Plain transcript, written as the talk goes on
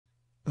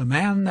The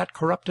Man That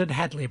Corrupted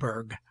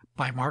Hadleyburg,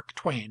 by Mark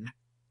Twain.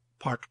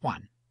 Part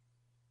I.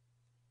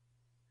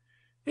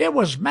 It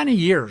was many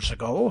years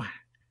ago.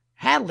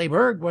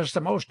 Hadleyburg was the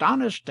most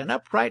honest and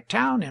upright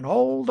town in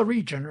all the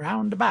region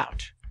round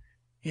about.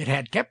 It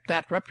had kept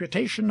that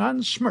reputation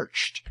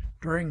unsmirched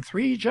during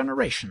 3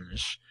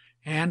 generations,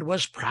 and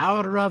was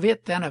prouder of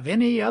it than of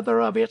any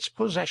other of its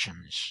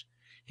possessions.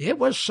 It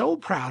was so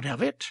proud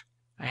of it,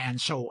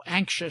 and so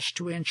anxious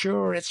to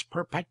ensure its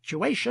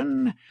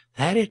perpetuation,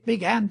 that it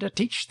began to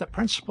teach the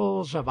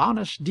principles of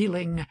honest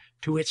dealing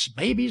to its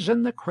babies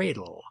in the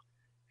cradle,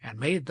 and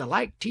made the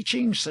like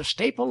teachings the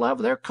staple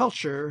of their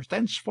culture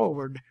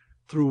thenceforward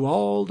through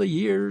all the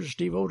years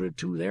devoted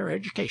to their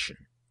education.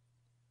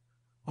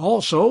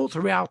 Also,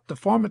 throughout the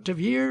formative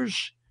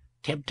years,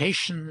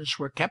 temptations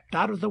were kept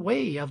out of the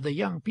way of the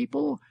young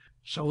people,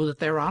 so that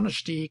their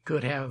honesty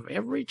could have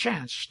every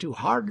chance to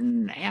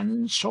harden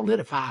and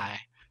solidify,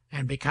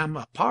 and become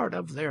a part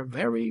of their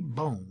very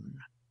bone.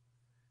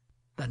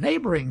 The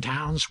neighboring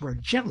towns were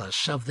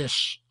jealous of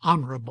this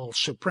honorable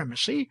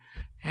supremacy,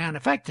 and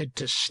affected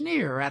to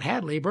sneer at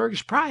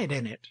Hadleyburg's pride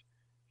in it,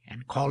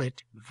 and call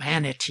it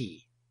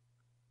vanity.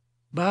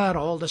 But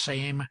all the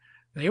same,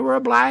 they were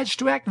obliged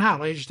to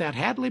acknowledge that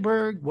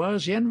Hadleyburg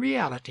was in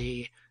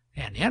reality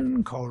an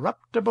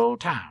incorruptible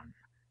town,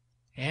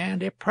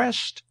 and if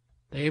pressed,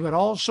 they would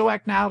also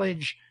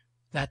acknowledge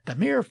that the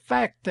mere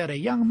fact that a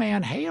young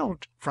man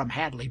hailed from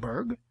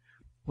Hadleyburg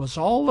was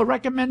all the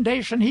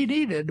recommendation he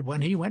needed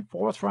when he went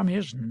forth from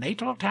his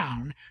natal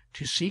town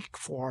to seek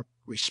for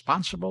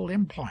responsible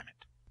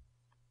employment.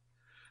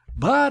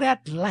 But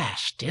at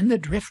last, in the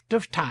drift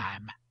of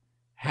time,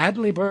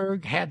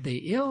 Hadleyburg had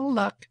the ill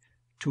luck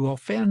to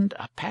offend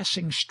a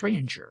passing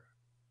stranger,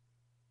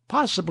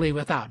 possibly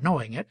without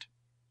knowing it,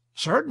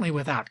 certainly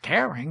without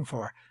caring,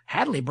 for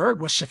Hadleyburg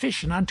was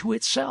sufficient unto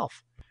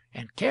itself,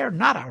 and cared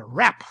not a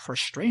rap for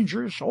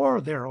strangers or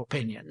their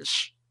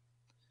opinions.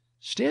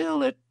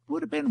 Still, it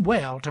would have been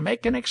well to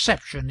make an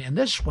exception in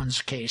this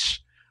one's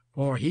case,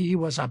 for he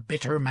was a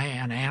bitter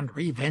man and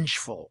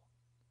revengeful.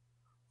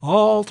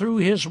 All through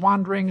his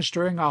wanderings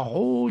during a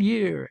whole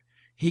year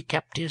he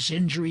kept his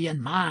injury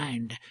in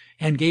mind,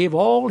 and gave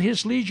all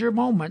his leisure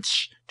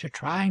moments to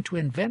trying to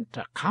invent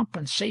a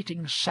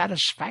compensating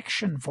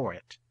satisfaction for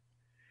it.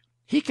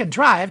 He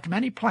contrived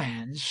many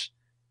plans,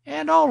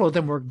 and all of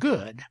them were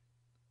good,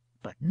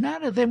 but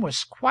none of them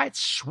was quite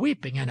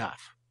sweeping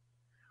enough.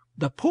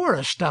 The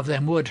poorest of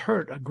them would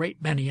hurt a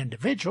great many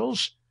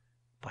individuals,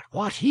 but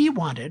what he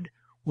wanted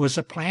was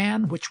a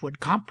plan which would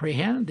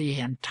comprehend the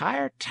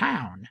entire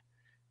town,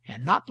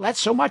 and not let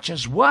so much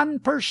as one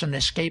person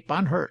escape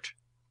unhurt.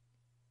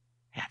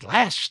 At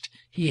last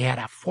he had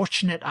a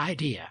fortunate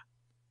idea,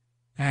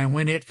 and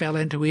when it fell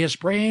into his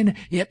brain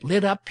it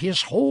lit up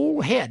his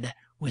whole head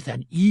with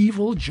an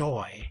evil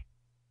joy.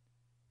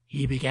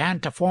 He began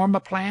to form a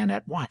plan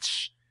at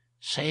once,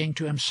 saying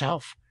to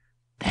himself,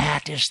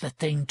 "That is the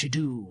thing to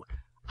do.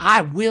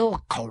 I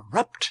will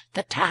corrupt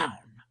the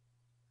town."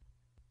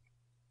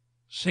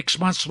 6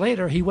 months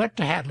later he went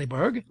to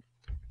Hadleyburg,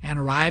 and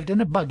arrived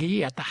in a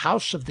buggy at the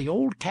house of the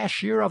old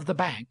cashier of the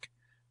bank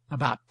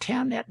about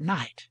 10 at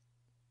night.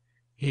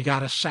 He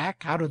got a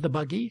sack out of the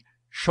buggy,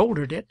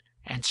 shouldered it,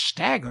 and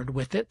staggered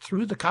with it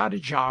through the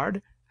cottage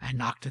yard, and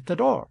knocked at the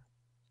door.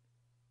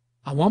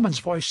 A woman's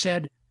voice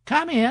said,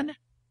 "Come in,"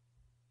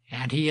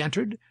 and he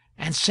entered,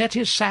 and set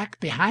his sack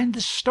behind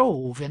the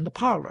stove in the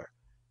parlor,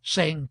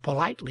 saying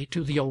politely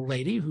to the old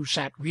lady, who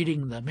sat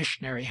reading the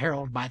Missionary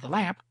Herald by the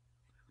lamp,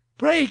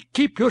 "Pray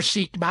keep your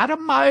seat,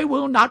 madam. I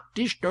will not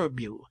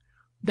disturb you.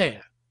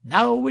 There,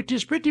 now it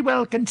is pretty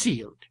well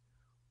concealed.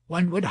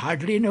 One would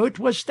hardly know it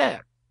was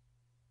there.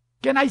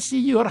 Can I see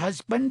your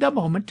husband a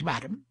moment,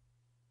 madam?"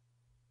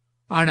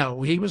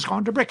 "No, he was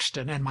gone to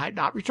Brixton, and might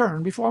not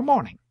return before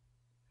morning."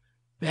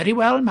 "Very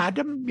well,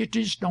 madam, it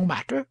is no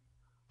matter.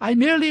 I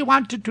merely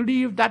wanted to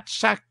leave that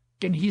sack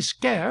in his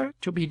care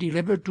to be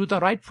delivered to the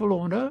rightful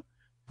owner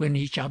when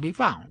he shall be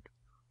found.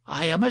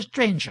 I am a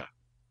stranger.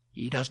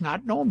 He does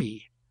not know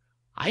me.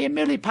 I am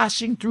merely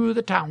passing through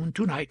the town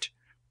to-night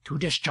to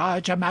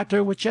discharge a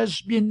matter which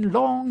has been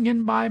long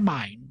in my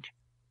mind.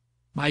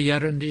 My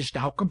errand is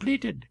now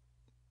completed,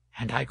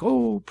 and I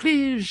go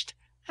pleased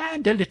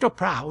and a little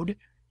proud,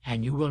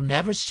 and you will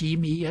never see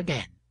me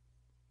again.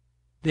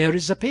 There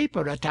is a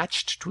paper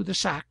attached to the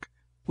sack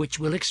which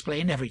will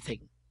explain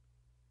everything.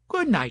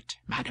 Good night,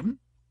 madam."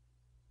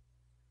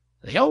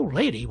 The old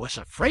lady was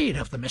afraid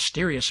of the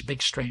mysterious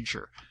big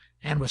stranger,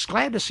 and was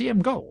glad to see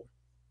him go.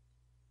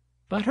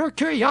 But her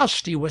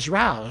curiosity was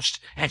roused,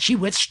 and she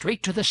went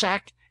straight to the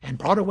sack and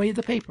brought away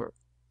the paper.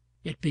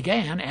 It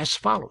began as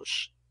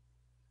follows: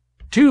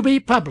 "To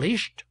be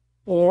published,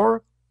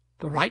 or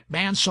the right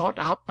man sought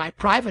out by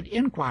private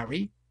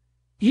inquiry,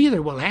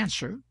 either will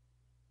answer.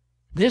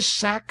 This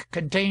sack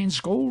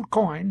contains gold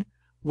coin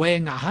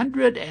weighing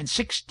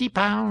 160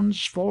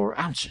 pounds 4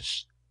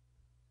 ounces."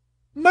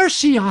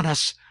 "Mercy on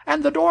us!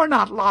 And the door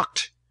not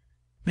locked!"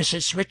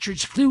 Mrs.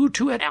 Richards flew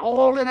to it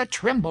all in a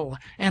tremble,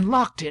 and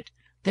locked it,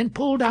 then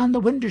pulled down the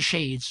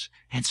window-shades,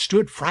 and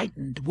stood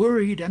frightened,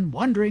 worried, and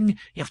wondering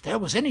if there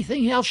was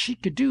anything else she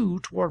could do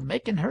toward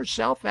making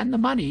herself and the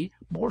money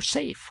more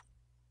safe.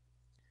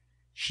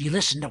 She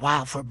listened a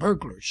while for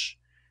burglars,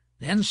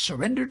 then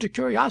surrendered to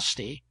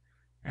curiosity,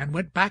 and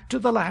went back to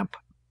the lamp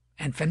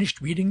and finished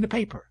reading the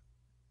paper.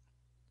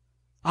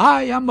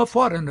 "I am a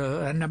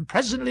foreigner, and am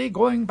presently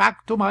going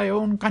back to my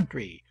own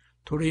country,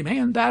 to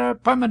remain there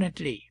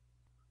permanently.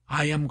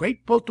 I am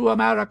grateful to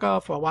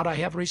America for what I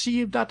have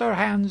received at her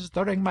hands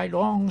during my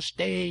long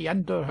stay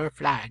under her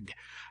flag,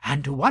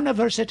 and to one of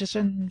her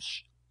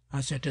citizens,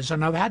 a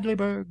citizen of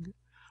Hadleyburg,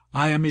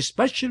 I am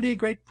especially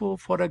grateful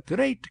for a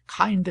great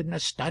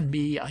kindness done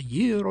me a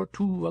year or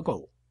two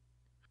ago.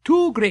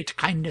 2 great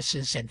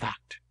kindnesses, in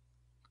fact.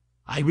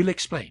 I will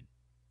explain.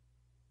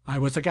 I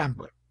was a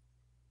gambler.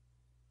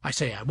 I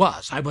say I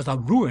was a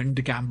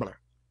ruined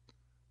gambler.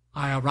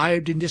 I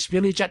arrived in this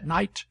village at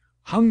night,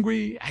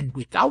 hungry and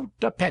without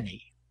a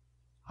penny.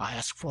 I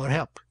asked for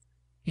help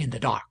in the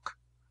dark.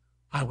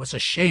 I was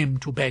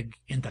ashamed to beg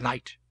in the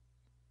light.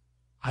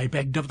 I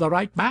begged of the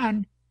right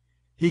man.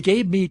 He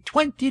gave me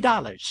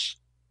 $20.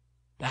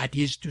 That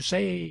is to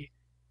say,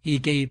 he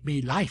gave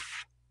me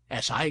life,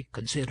 as I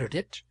considered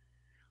it.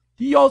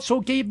 He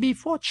also gave me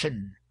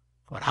fortune,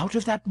 for out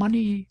of that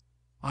money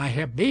I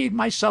have made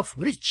myself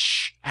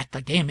rich at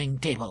the gaming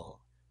table.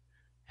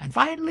 And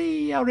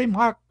finally, a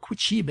remark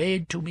which he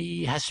made to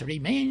me has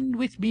remained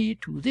with me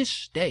to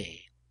this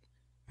day,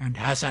 and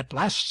has at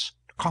last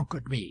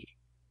conquered me,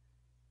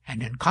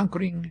 and in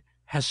conquering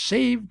has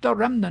saved the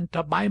remnant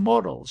of my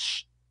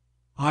morals.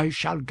 I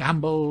shall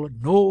gamble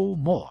no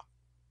more.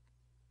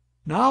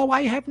 Now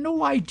I have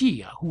no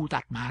idea who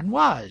that man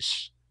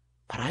was,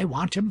 but I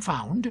want him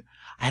found,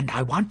 and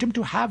I want him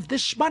to have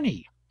this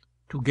money,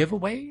 to give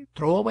away,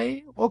 throw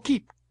away, or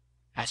keep,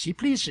 as he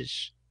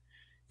pleases.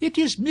 It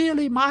is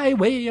merely my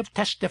way of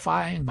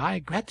testifying my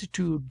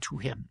gratitude to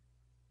him.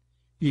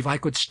 If I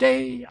could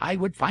stay, I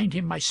would find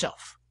him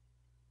myself.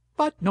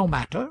 But no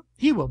matter,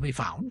 he will be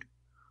found.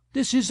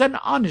 This is an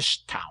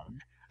honest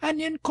town,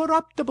 an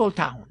incorruptible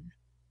town,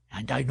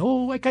 and I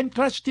know I can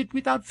trust it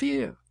without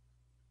fear.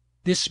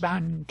 This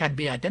man can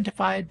be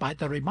identified by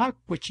the remark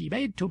which he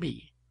made to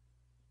me.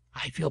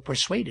 I feel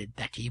persuaded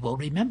that he will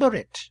remember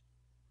it.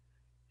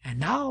 And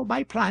now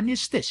my plan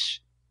is this.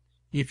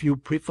 If you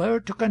prefer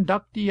to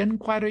conduct the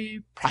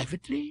inquiry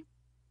privately,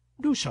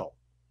 do so.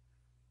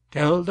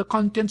 Tell the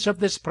contents of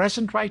this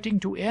present writing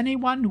to any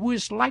one who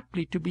is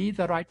likely to be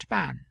the right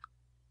man.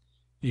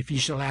 If he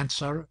shall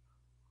answer,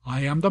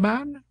 "I am the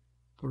man.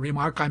 The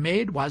remark I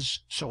made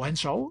was so and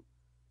so,"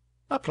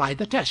 apply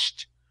the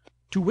test.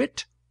 To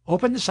wit,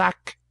 open the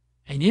sack,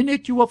 and in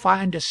it you will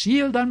find a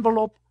sealed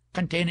envelope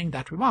containing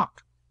that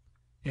remark.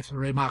 If the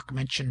remark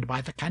mentioned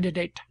by the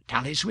candidate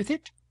tallies with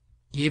it,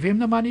 give him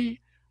the money,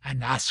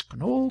 and ask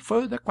no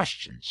further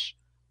questions,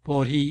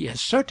 for he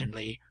is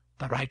certainly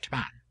the right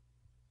man.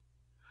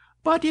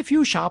 But if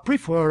you shall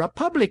prefer a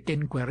public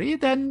inquiry,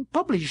 then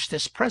publish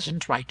this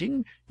present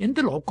writing in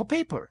the local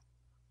paper,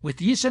 with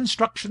these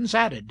instructions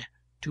added,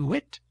 to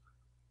wit,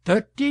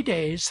 30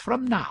 days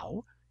from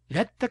now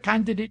let the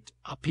candidate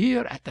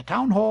appear at the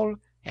town hall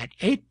at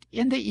 8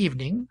 in the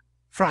evening,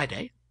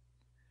 Friday,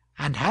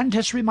 and hand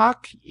his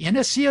remark in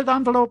a sealed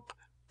envelope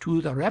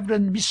to the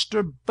Reverend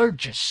Mr.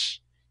 Burgess,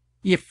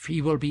 if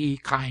he will be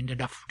kind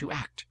enough to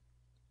act.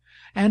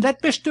 And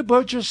let Mr.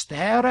 Burgess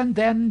there and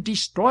then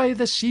destroy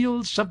the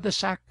seals of the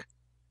sack,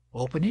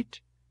 open it,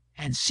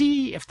 and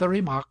see if the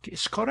remark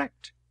is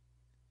correct.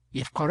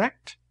 If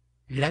correct,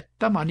 let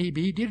the money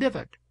be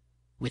delivered,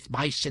 with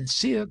my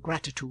sincere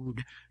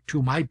gratitude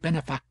to my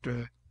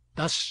benefactor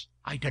thus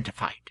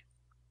identified.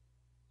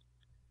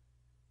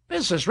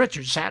 Mrs.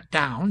 Richards sat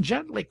down,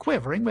 gently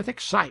quivering with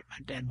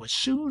excitement, and was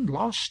soon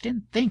lost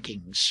in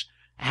thinkings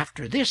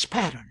after this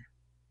pattern.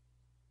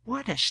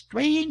 What a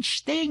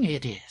strange thing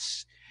it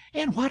is,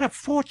 and what a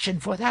fortune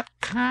for that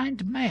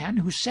kind man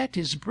who set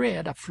his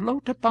bread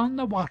afloat upon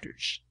the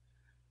waters!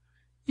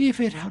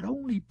 If it had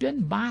only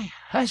been my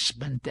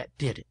husband that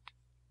did it!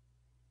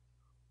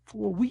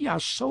 For we are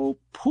so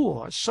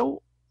poor,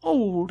 so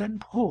old and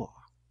poor.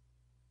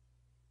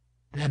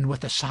 Then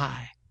with a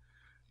sigh,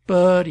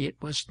 but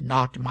it was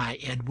not my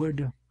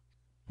Edward.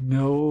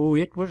 No,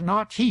 it was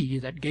not he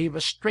that gave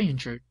a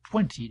stranger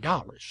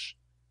 $20.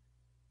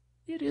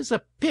 It is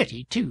a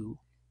pity, too.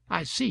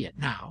 I see it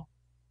now.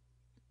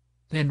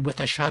 Then with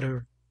a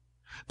shudder,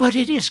 but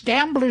it is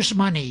gambler's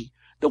money,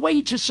 the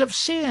wages of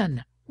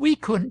sin. We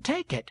couldn't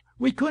take it.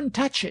 We couldn't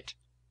touch it.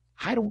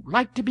 I don't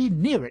like to be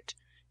near it.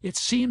 It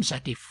seems a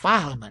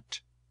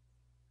defilement.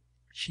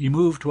 She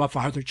moved to a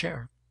farther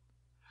chair.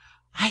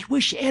 I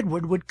wish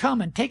Edward would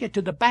come and take it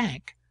to the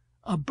bank.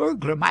 A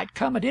burglar might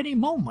come at any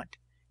moment.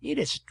 It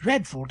is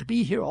dreadful to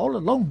be here all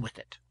alone with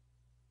it.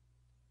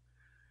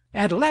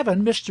 At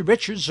 11 Mr.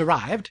 Richards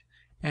arrived,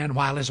 and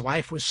while his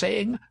wife was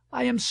saying,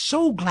 "I am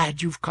so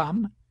glad you've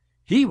come,"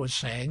 he was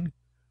saying,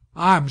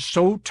 "I'm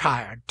so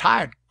tired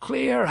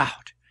clear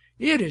out.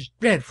 It is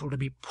dreadful to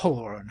be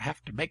poor and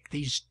have to make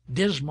these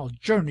dismal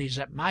journeys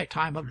at my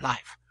time of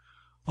life.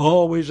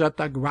 always at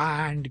the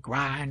grind,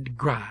 grind,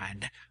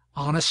 grind,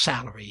 on a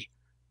salary,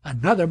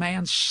 another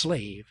man's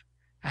slave,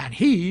 and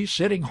he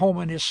sitting home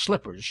in his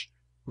slippers,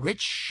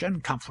 rich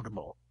and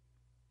comfortable."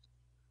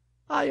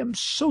 "I am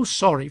so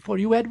sorry for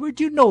you, Edward,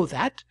 you know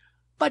that.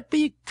 But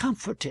be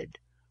comforted.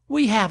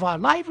 We have our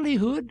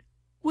livelihood.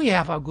 We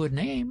have our good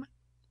name."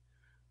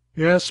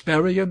 "Yes,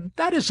 Mary, and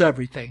that is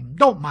everything.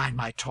 Don't mind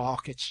my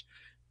talk. It's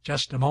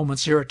just a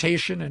moment's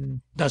irritation,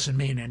 and doesn't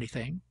mean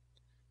anything.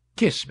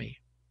 Kiss me.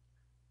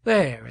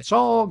 There, it's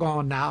all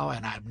gone now,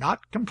 and I'm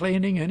not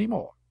complaining any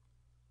more.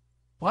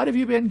 What have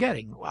you been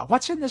getting?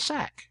 What's in the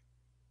sack?"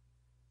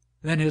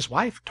 Then his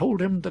wife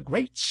told him the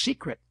great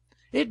secret.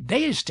 It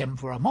dazed him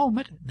for a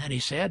moment, and then he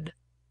said,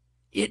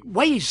 "It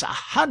weighs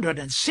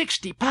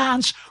 160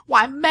 pounds.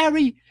 Why,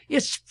 Mary,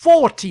 it's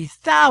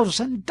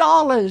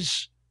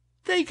 $40,000.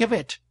 Think of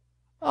it!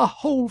 A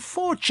whole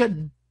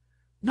fortune!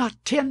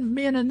 Not 10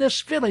 men in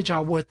this village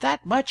are worth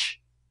that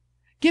much.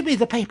 Give me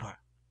the paper."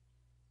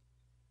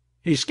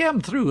 He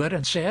skimmed through it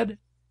and said,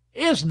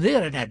 "Isn't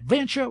it an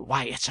adventure?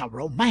 Why, it's a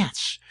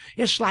romance.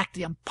 It's like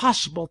the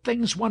impossible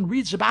things one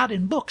reads about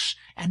in books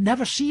and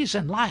never sees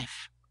in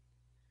life."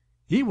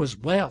 He was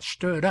well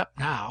stirred up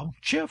now,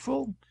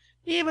 cheerful,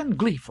 even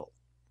gleeful.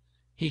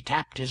 He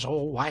tapped his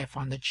old wife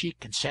on the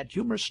cheek and said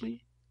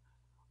humorously,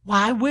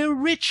 "Why, we're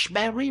rich,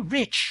 Mary,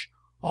 rich.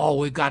 All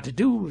we've got to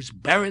do is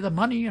bury the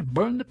money and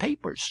burn the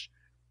papers.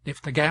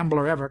 If the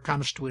gambler ever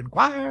comes to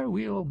inquire,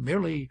 we'll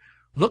merely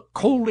look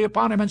coldly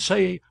upon him and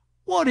say,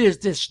 'What is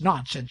this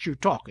nonsense you're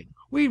talking?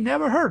 We've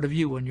never heard of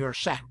you and your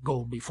sack of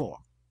gold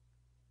before.'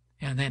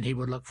 And then he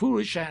would look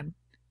foolish and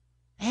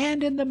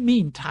in the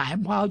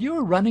meantime, while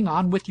you're running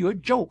on with your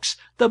jokes,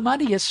 the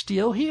money is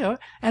still here,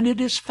 and it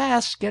is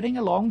fast getting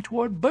along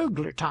toward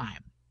burglar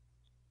time."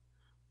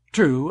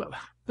 "True.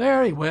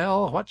 Very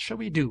well. What shall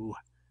we do?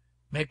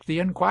 Make the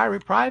inquiry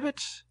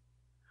private?"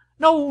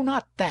 "No,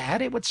 not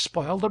that. It would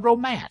spoil the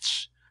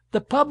romance.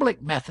 The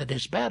public method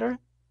is better.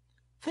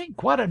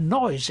 Think what a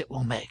noise it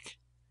will make!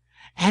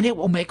 And it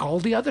will make all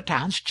the other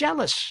towns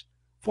jealous,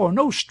 for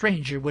no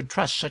stranger would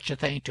trust such a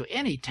thing to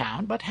any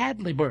town but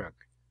Hadleyburg,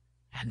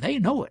 and they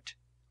know it.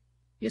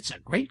 It's a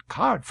great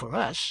card for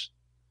us.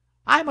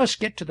 I must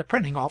get to the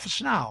printing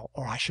office now,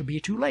 or I shall be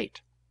too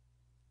late."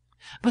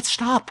 "But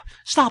stop,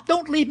 stop!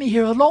 Don't leave me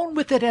here alone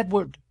with it,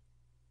 Edward."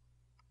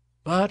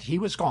 But he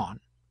was gone.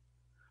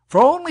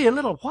 For only a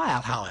little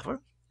while,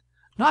 however.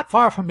 Not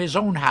far from his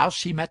own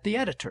house he met the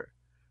editor,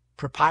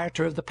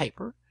 proprietor of the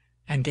paper,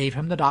 and gave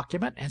him the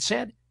document, and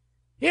said,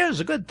 "Here's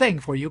a good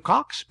thing for you,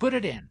 Cox. Put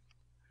it in."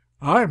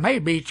 "It may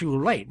be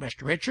too late,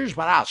 Mr. Richards,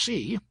 but I'll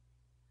see."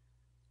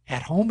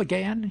 At home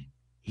again,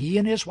 he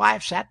and his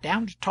wife sat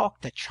down to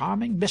talk the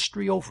charming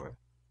mystery over.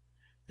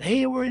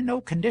 They were in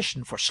no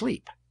condition for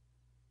sleep.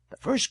 The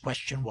first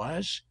question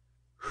was,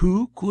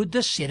 who could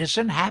the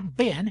citizen have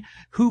been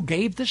who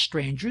gave the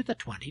stranger the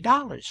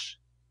 $20?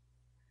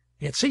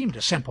 It seemed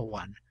a simple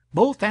one.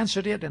 Both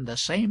answered it in the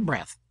same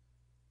breath.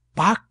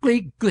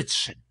 "Barclay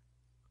Goodson."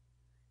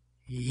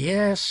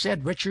 "Yes,"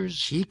 said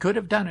Richards, "he could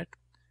have done it,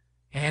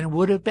 and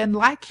would have been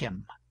like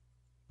him.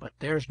 But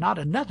there's not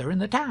another in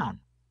the town."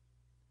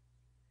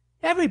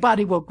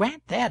 "Everybody will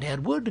grant that,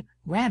 Edward.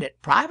 Grant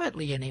it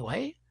privately,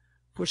 anyway.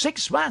 For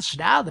 6 months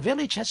now the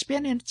village has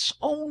been its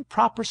own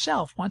proper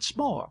self once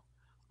more,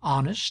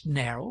 honest,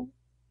 narrow,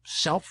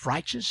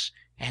 self-righteous,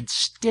 and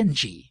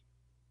stingy."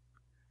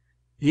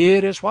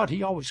 It is what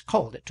he always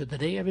called it to the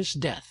day of his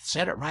death.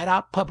 Said it right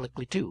out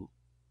publicly, too.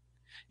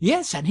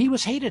 "Yes, and he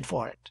was hated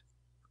for it."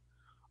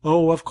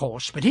 "Oh, of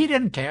course, but he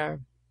didn't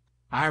care.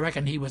 I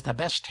reckon he was the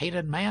best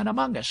hated man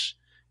among us,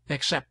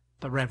 except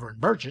the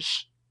Reverend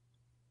Burgess."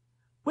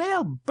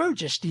 "Well,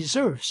 Burgess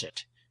deserves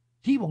it.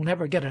 He will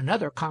never get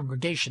another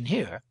congregation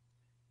here.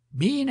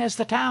 Mean as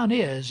the town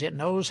is, it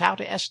knows how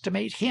to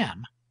estimate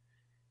him.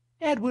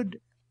 Edward,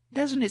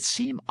 doesn't it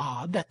seem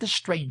odd that the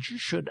stranger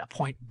should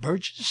appoint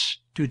Burgess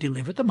to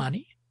deliver the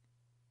money?"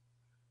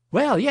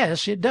 "Well,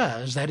 yes, it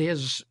does. That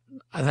is,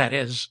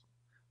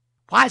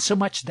 why so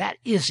much that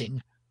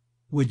ising?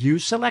 Would you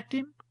select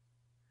him?"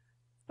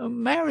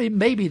 "Mary,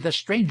 maybe the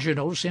stranger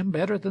knows him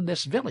better than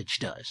this village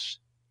does."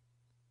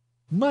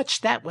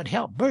 "Much that would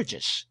help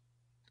Burgess."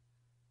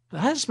 The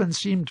husband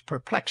seemed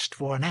perplexed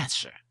for an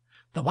answer.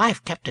 The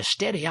wife kept a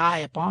steady eye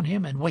upon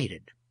him and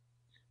waited.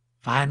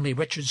 Finally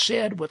Richards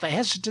said, with the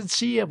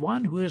hesitancy of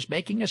one who is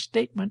making a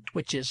statement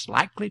which is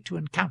likely to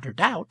encounter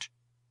doubt,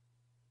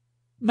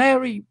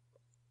 "Mary,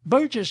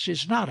 Burgess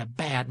is not a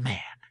bad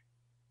man."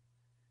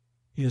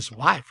 His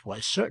wife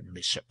was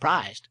certainly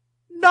surprised.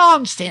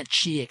 "Nonsense!"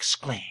 she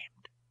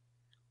exclaimed.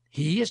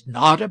 "He is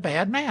not a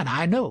bad man,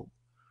 I know.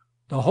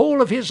 The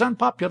whole of his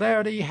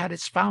unpopularity had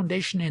its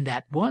foundation in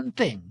that one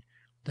thing,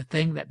 the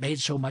thing that made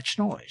so much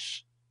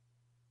noise."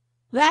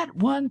 "That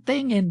one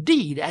thing,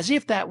 indeed! As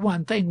if that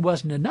one thing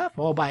wasn't enough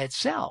all by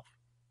itself."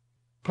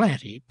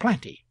 "Plenty,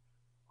 plenty.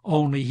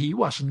 Only he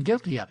wasn't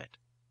guilty of it."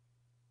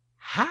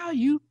 "How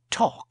you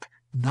talk!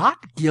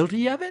 Not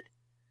guilty of it?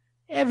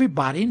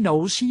 Everybody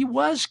knows he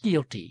was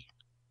guilty."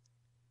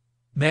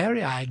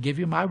 "Mary, I give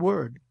you my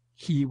word,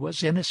 he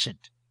was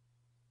innocent.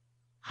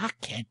 "I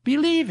can't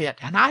believe it,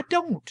 and I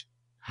don't.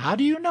 How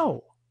do you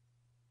know?"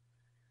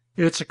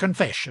 "It's a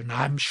confession.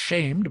 I'm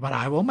ashamed, but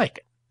I will make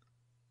it.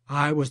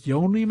 I was the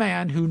only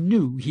man who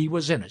knew he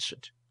was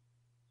innocent.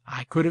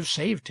 I could have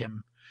saved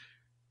him,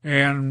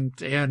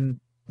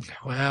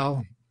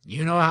 well,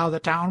 you know how the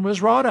town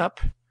was wrought up.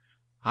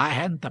 I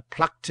hadn't the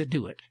pluck to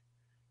do it.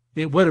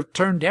 It would have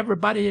turned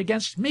everybody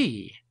against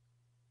me.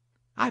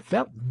 I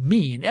felt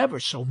mean, ever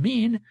so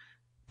mean,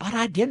 but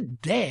I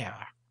didn't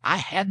dare. I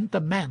hadn't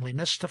the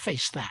manliness to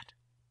face that."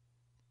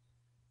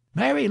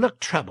 Mary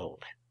looked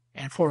troubled,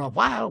 and for a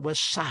while was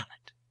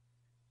silent.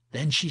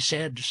 Then she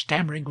said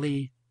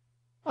stammeringly,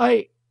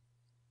 I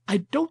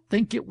don't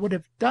think it would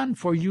have done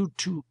for you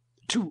to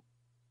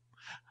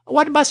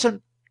one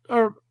mustn't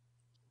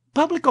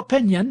public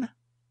opinion.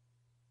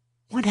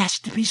 One has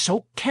to be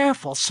so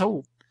careful,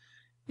 so—"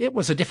 It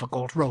was a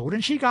difficult road,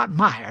 and she got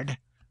mired,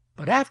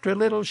 but after a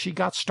little she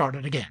got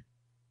started again.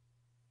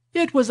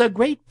 "It was a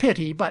great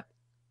pity, but—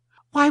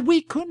 Why,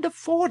 we couldn't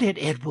afford it,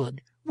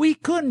 Edward. We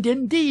couldn't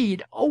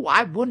indeed. Oh,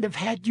 I wouldn't have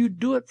had you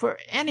do it for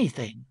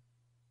anything."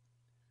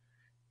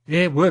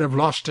 "It would have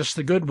lost us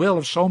the goodwill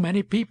of so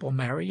many people,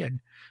 Mary,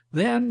 and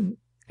then—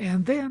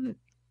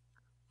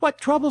 What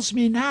troubles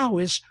me now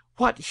is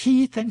what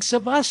he thinks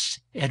of us,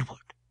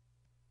 Edward."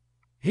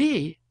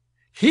 "He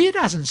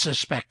doesn't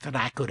suspect that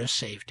I could have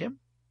saved him."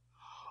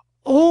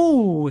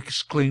 "Oh!"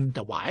 exclaimed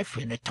the wife,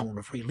 in a tone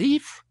of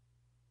relief.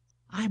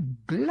 "I'm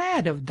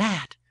glad of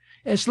that.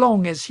 As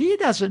long as he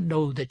doesn't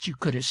know that you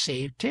could have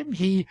saved him,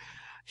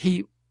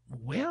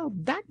 well,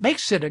 that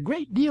makes it a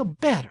great deal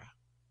better.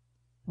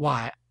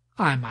 Why,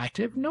 I might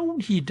have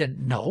known he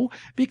didn't know,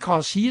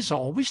 because he is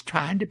always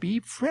trying to be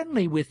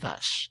friendly with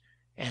us,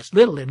 as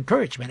little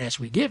encouragement as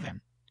we give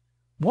him.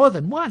 More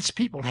than once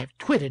people have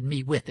twitted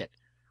me with it.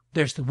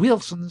 There's the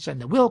Wilsons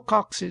and the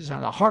Wilcoxes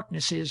and the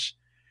Harknesses.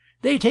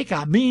 They take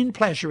a mean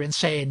pleasure in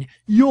saying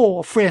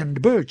 'your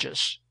friend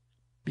Burgess,'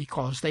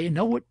 because they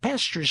know it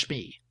pesters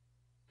me.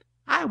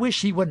 I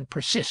wish he wouldn't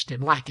persist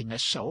in liking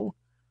us so.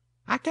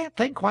 I can't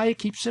think why he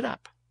keeps it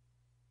up."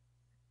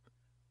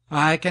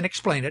 "I can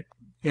explain it.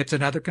 It's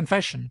another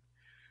confession.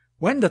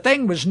 When the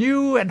thing was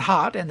new and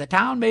hot, and the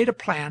town made a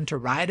plan to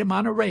ride him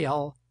on a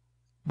rail,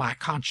 my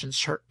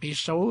conscience hurt me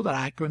so that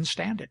I couldn't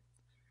stand it,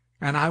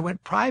 and I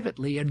went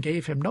privately and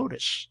gave him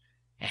notice,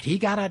 and he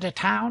got out of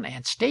town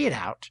and stayed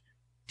out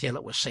till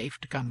it was safe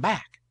to come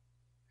back."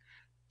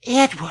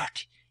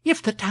 "Edward,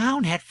 if the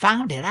town had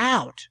found it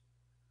out—"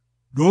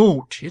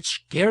 "Don't! It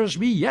scares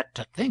me yet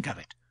to think of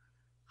it.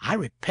 I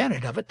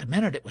repented of it the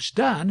minute it was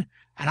done,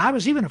 and I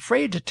was even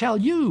afraid to tell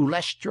you,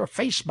 lest your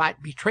face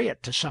might betray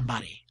it to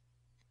somebody.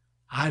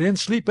 I didn't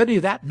sleep any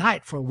that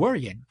night for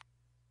worrying.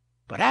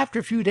 But after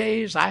a few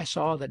days I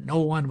saw that no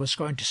one was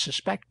going to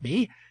suspect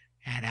me,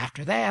 and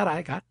after that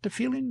I got to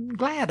feeling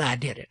glad I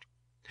did it.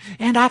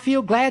 And I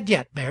feel glad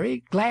yet,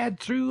 Mary, glad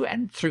through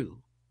and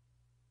through."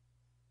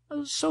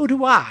 "So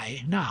do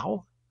I,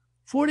 now,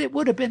 for it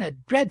would have been a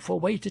dreadful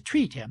way to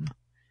treat him.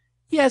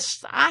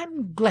 Yes,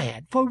 I'm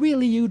glad, for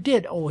really you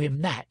did owe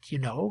him that, you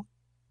know.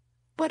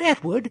 But,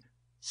 Edward,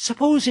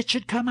 suppose it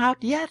should come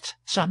out yet,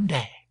 some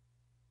day?"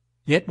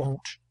 "It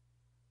won't."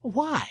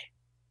 "Why?"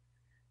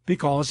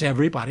 "Because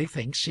everybody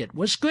thinks it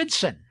was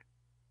Goodson."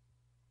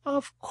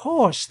 "Of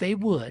course they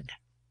would."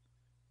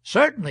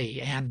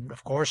 "Certainly, and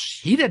of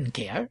course he didn't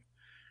care.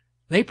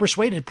 They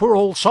persuaded poor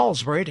old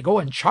Salisbury to go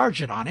and charge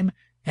it on him,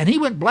 and he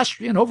went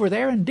blustering over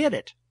there and did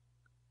it.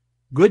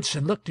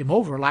 Goodson looked him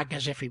over like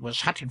as if he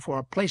was hunting for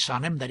a place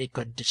on him that he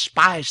could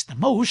despise the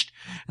most,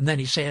 and then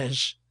he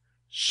says,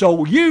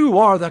 'So you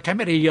are the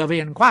committee of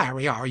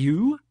inquiry, are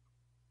you?'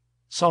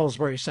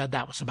 Salisbury said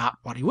that was about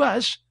what he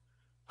was.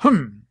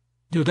 'Hum!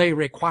 Do they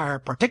require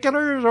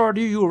particulars, or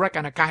do you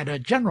reckon a kind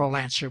of general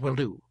answer will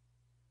do?'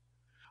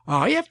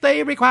 'If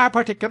they require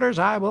particulars,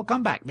 I will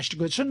come back, Mr.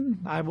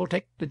 Goodson. I will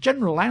take the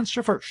general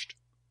answer first.'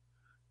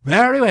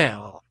 'Very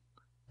well.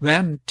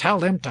 Then tell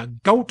them to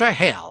go to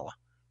hell.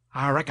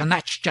 I reckon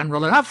that's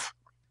general enough.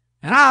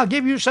 And I'll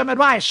give you some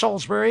advice,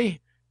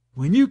 Salisbury.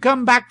 When you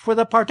come back for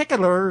the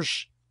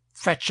particulars,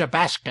 fetch a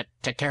basket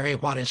to carry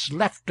what is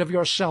left of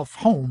yourself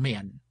home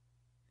in.'"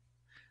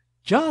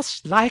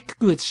 "Just like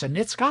Goodson.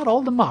 It's got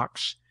all the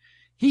marks.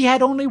 He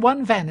had only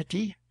one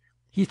vanity.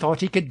 He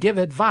thought he could give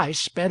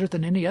advice better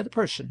than any other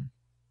person."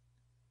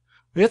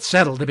 "It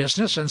settled the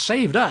business, and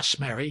saved us,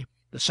 Mary.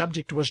 The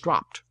subject was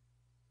dropped."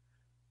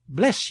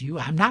 "Bless you,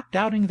 I'm not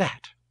doubting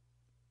that."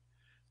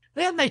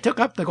 Then they took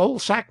up the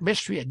gold sack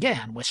mystery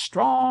again with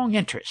strong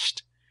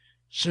interest.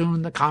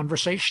 Soon the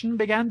conversation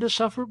began to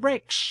suffer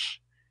breaks,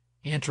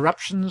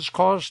 interruptions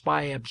caused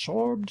by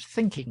absorbed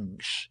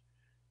thinkings.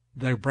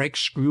 The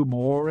breaks grew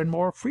more and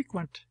more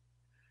frequent.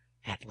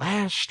 At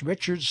last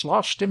Richards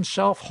lost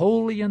himself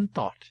wholly in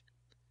thought.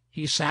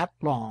 He sat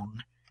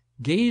long,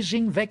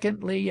 gazing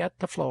vacantly at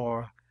the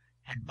floor,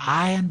 and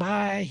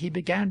by he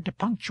began to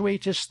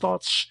punctuate his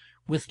thoughts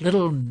with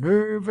little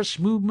nervous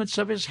movements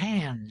of his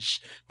hands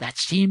that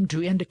seemed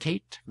to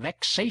indicate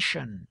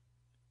vexation.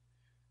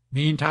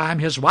 Meantime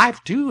his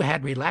wife, too,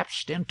 had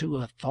relapsed into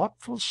a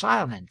thoughtful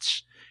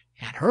silence,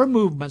 and her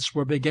movements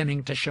were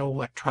beginning to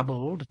show a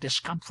troubled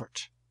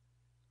discomfort.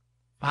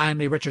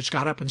 Finally Richards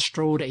got up and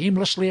strode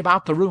aimlessly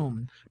about the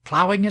room,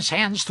 plowing his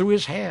hands through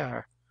his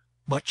hair,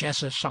 much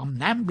as a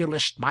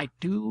somnambulist might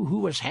do who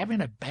was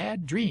having a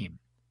bad dream.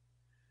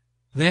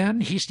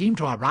 Then he seemed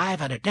to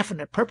arrive at a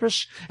definite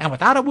purpose, and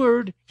without a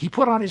word he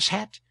put on his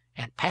hat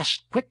and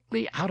passed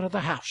quickly out of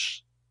the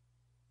house.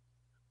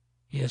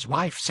 His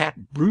wife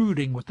sat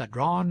brooding with a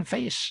drawn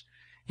face,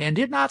 and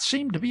did not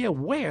seem to be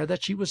aware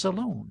that she was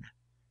alone.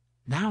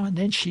 Now and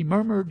then she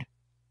murmured,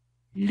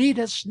 "Lead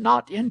us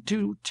not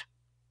into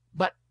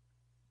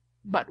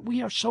but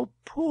we are so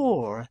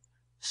poor,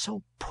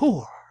 so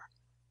poor.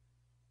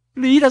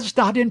 Lead us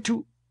not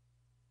into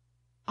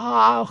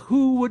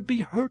who would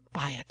be hurt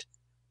by it?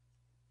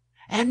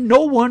 And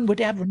no one would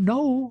ever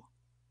know.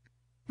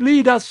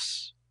 Lead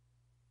us."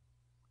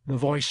 The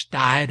voice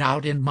died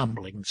out in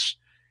mumblings.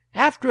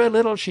 After a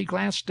little she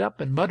glanced up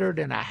and muttered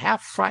in a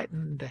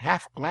half-frightened,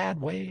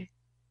 half-glad way,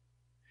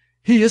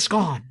 "He is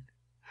gone.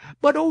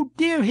 But, oh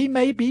dear, he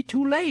may be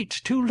too late,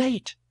 too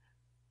late.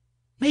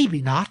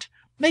 Maybe not.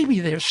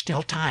 Maybe there's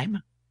still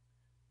time."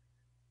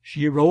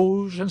 She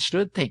rose and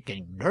stood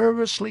thinking,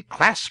 nervously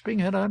clasping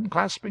and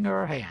unclasping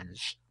her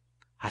hands.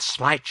 A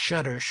slight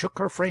shudder shook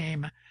her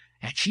frame,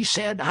 and she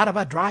said out of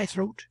a dry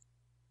throat,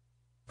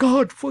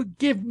 "God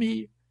forgive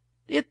me.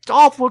 It's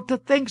awful to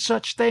think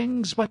such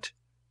things, but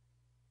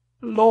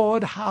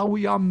Lord, how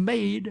we are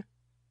made!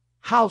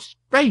 How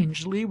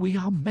strangely we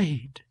are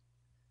made!"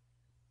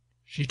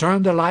 She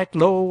turned the light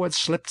low and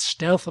slipped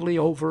stealthily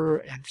over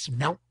and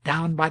knelt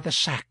down by the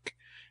sack,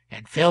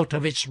 and felt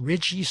of its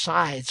ridgy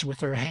sides with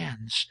her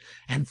hands,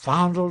 and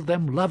fondled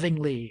them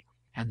lovingly,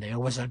 and there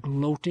was a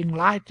gloating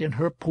light in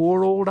her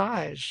poor old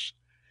eyes.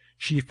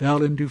 She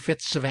fell into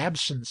fits of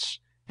absence,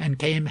 and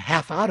came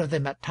half out of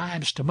them at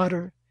times to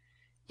mutter,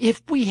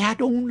 "If we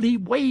had only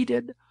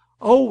waited!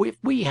 Oh, if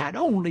we had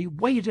only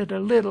waited a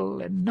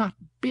little, and not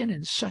been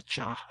in such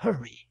a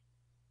hurry!"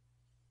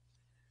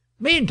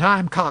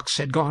 Meantime Cox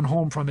had gone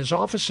home from his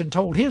office and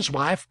told his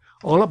wife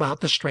all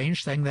about the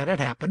strange thing that had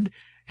happened,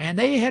 and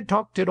they had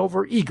talked it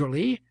over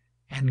eagerly,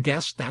 and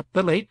guessed that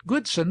the late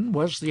Goodson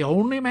was the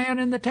only man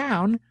in the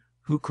town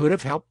who could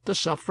have helped the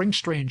suffering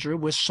stranger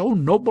with so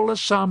noble a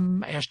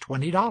sum as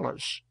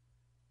 $20.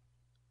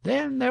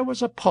 Then there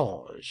was a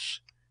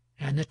pause,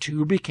 and the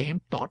two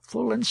became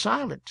thoughtful and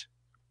silent,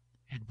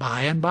 and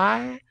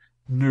by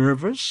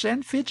nervous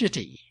and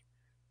fidgety.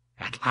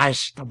 At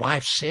last the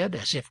wife said,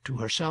 as if to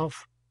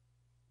herself,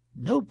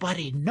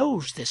 "Nobody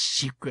knows this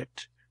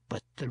secret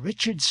but the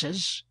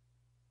Richardses,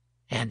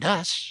 and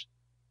us.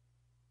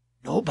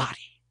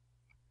 Nobody."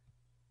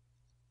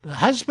 The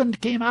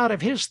husband came out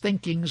of his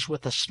thinkings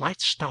with a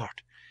slight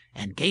start,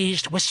 and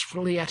gazed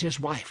wistfully at his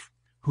wife,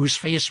 whose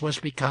face was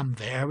become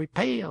very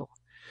pale.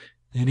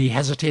 Then he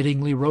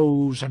hesitatingly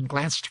rose and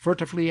glanced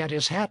furtively at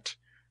his hat,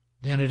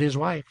 then at his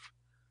wife,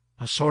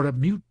 a sort of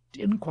mute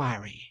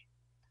inquiry.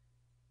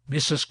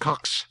 Mrs.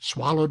 Cox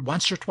swallowed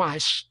once or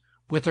twice,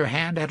 with her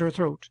hand at her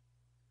throat.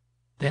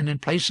 Then, in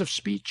place of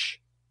speech,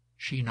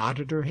 she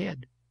nodded her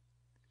head.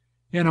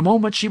 In a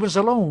moment she was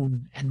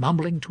alone and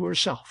mumbling to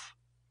herself.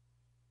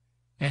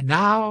 And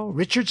now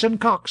Richards and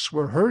Cox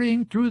were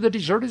hurrying through the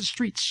deserted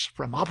streets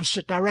from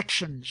opposite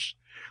directions.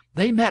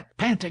 They met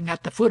panting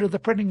at the foot of the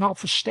printing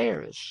office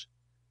stairs.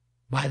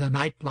 By the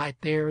night light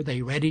there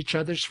they read each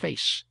other's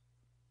face.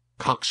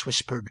 Cox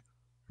whispered,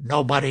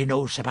 "Nobody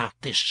knows about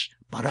this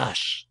but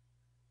us."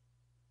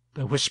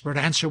 The whispered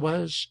answer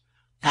was,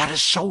 "Not a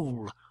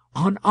soul,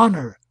 on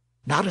honor,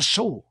 not a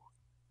soul."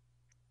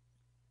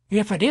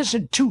 "If it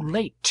isn't too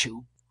late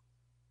to—"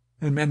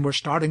 The men were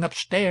starting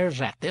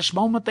upstairs. At this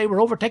moment they were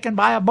overtaken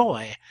by a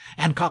boy,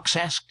 and Cox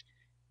asked,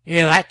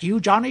 "Is that you,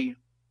 Johnny?"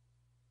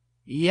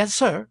 "Yes,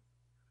 sir."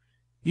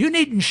 "You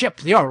needn't ship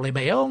the early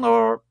mail,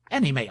 nor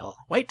any mail.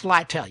 Wait till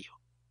I tell you."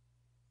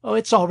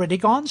 "It's already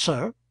gone,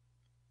 sir."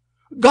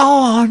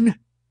 "Gone!"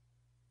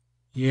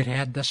 It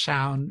had the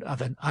sound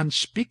of an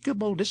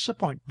unspeakable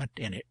disappointment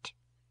in it.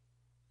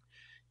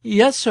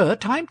 "Yes, sir.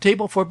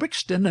 Timetable for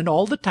Brixton and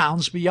all the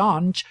towns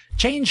beyond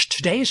changed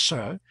to-day,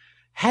 sir.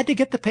 Had to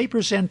get the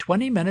papers in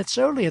 20 minutes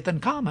earlier than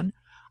common.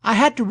 I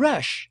had to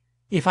rush.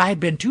 If I had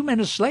been 2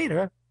 minutes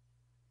later—"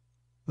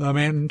 The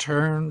men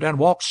turned and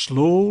walked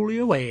slowly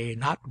away,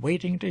 not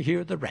waiting to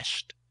hear the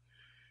rest.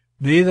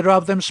 Neither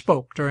of them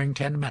spoke during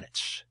 10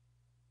 minutes.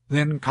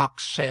 Then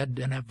Cox said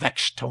in a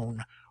vexed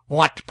tone,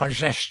 "What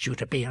possessed you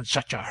to be in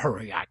such a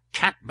hurry? I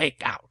can't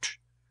make out."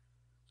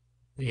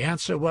 The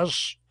answer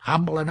was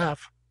humble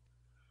enough.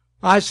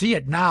 "I see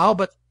it now,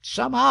 but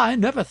somehow I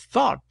never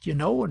thought,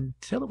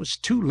 until it was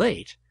too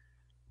late.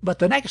 But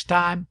the next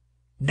time—"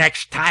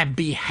 "Next time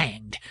be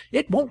hanged!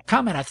 It won't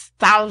come in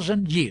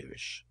 1,000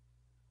 years."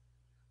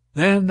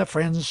 Then the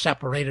friends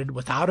separated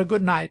without a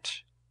good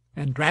night,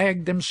 and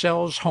dragged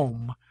themselves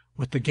home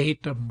with the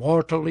gait of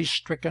mortally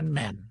stricken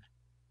men.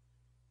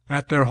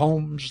 At their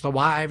homes the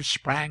wives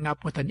sprang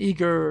up with an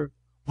eager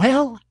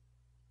 "Well?"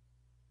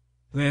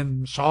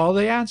 then saw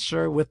the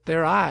answer with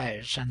their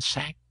eyes, and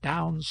sank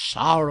down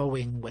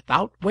sorrowing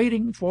without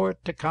waiting for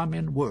it to come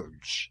in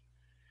words.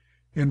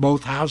 In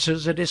both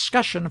houses a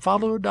discussion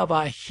followed of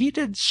a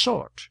heated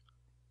sort,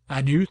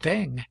 a new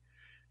thing.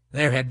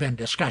 There had been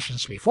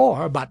discussions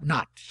before, but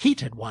not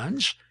heated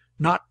ones,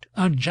 not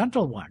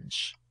ungentle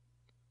ones.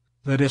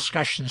 The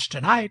discussions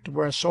tonight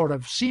were a sort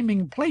of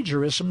seeming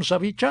plagiarisms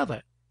of each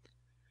other.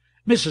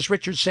 Mrs.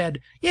 Richards said,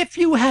 "If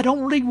you had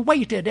only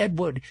waited,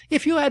 Edward!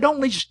 If you had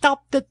only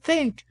stopped to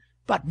think!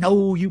 But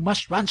no, you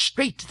must run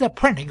straight to the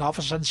printing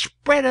office and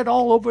spread it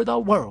all over the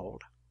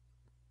world."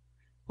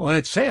 Well,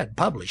 it said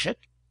publish it.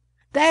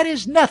 "That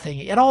is nothing.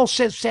 It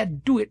also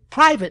said do it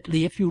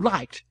privately if you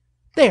liked.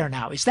 There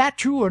now, is that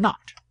true or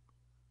not?"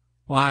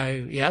 "Why,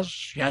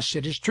 yes,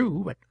 it is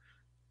true.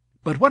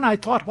 But when I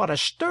thought what a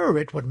stir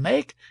it would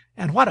make,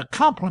 and what a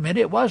compliment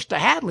it was to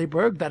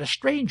Hadleyburg that a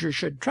stranger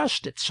should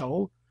trust it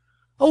so—"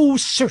 "Oh,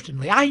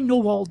 certainly, I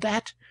know all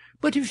that.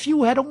 But if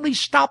you had only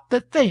stopped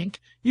to think,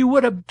 you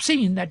would have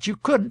seen that you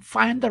couldn't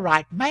find the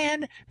right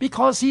man,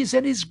 because he's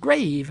in his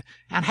grave,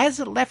 and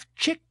hasn't left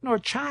chick nor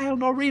child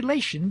nor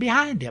relation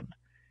behind him.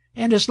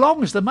 And as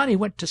long as the money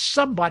went to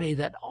somebody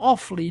that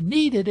awfully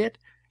needed it,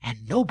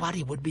 and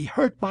nobody would be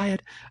hurt by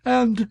it,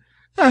 and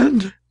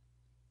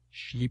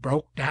She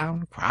broke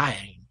down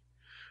crying.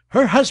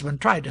 Her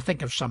husband tried to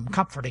think of some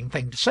comforting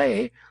thing to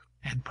say,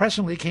 and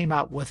presently came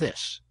out with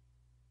this: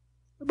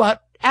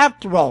 "But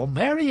after all,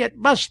 Mary, it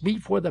must be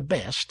for the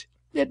best.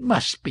 It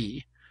must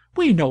be.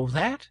 We know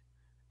that.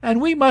 And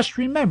we must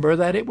remember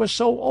that it was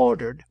so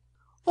ordered."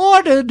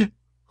 "Ordered!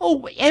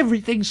 Oh,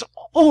 everything's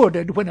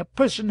ordered when a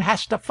person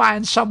has to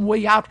find some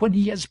way out when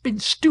he has been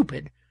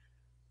stupid.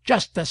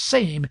 Just the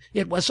same,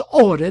 it was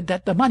ordered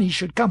that the money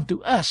should come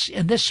to us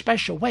in this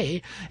special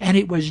way, and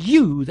it was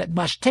you that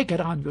must take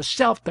it on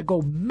yourself to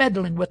go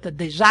meddling with the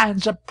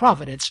designs of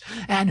Providence.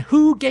 And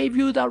who gave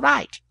you the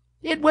right?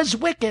 It was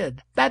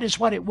wicked, that is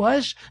what it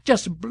was,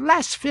 just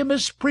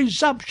blasphemous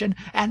presumption,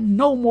 and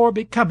no more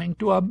becoming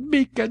to a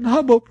meek and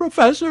humble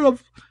professor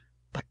of—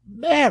 But,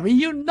 Mary,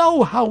 you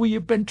know how we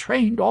have been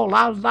trained all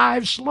our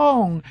lives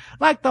long,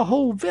 like the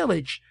whole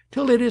village,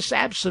 till it is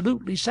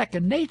absolutely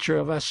second nature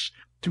of us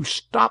to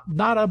stop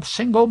not a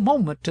single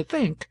moment to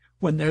think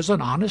when there's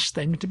an honest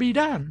thing to be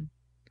done."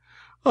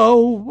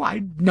 "Oh,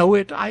 I know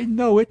it, I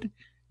know it.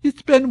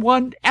 It's been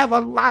one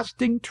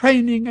everlasting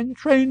training and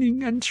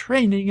training and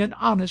training in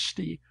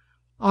honesty.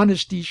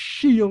 Honesty's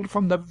shield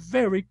from the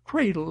very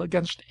cradle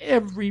against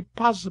every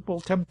possible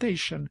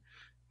temptation,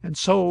 and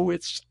so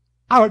it's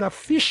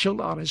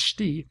artificial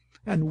honesty,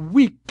 and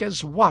weak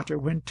as water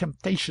when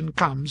temptation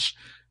comes,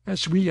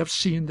 as we have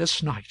seen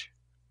this night.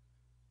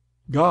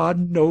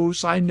 God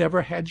knows I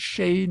never had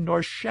shade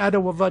nor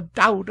shadow of a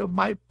doubt of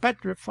my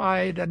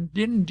petrified and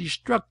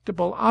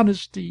indestructible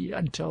honesty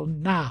until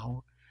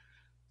now.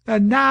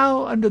 And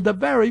now, under the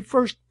very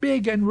first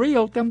big and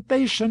real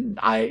temptation,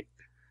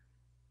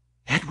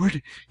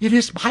 Edward, it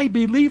is my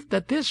belief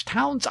that this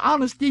town's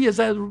honesty is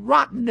as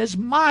rotten as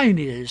mine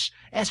is,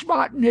 as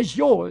rotten as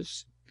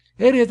yours.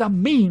 It is a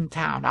mean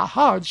town, a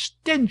hard,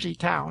 stingy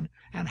town,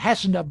 and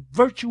hasn't a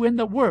virtue in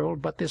the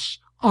world but this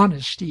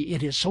honesty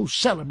it is so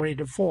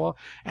celebrated for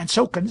and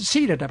so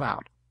conceited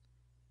about.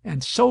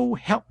 And so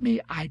help me,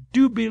 I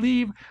do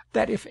believe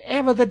that if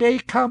ever the day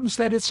comes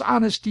that its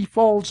honesty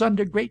falls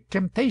under great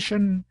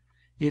temptation,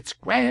 its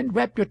grand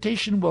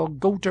reputation will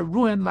go to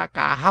ruin like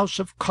a house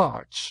of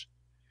cards.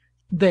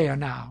 There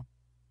now,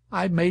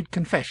 I've made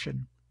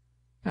confession,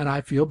 and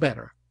I feel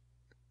better.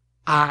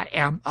 I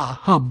am a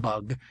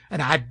humbug,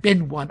 and I've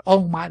been one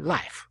all my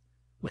life,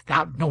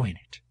 without knowing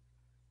it.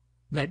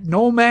 Let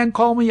no man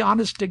call me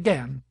honest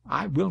again.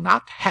 I will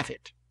not have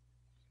it."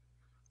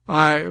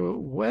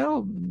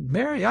 Well,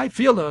 Mary, I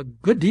feel a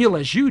good deal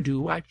as you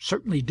do. I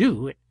certainly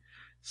do. It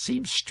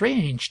seems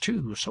strange,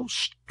 too, so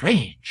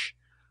strange.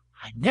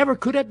 I never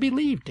could have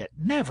believed it,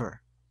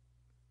 never."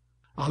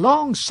 A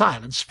long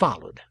silence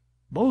followed.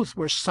 Both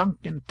were sunk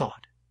in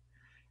thought.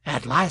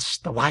 At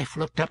last the wife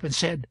looked up and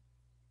said,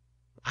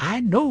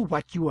 "I know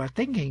what you are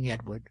thinking,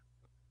 Edward."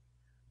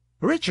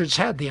 Richards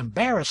had the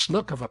embarrassed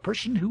look of a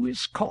person who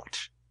is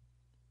caught.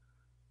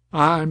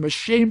 "I'm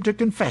ashamed to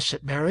confess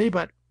it, Mary,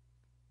 but—"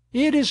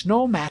 "It is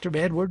no matter,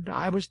 Edward.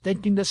 I was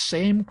thinking the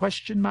same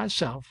question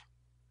myself."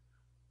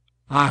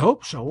 "I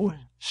hope so.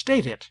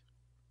 State it."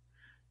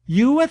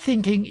 "You were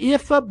thinking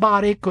if a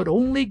body could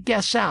only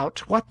guess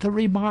out what the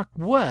remark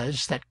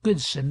was that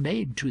Goodson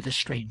made to the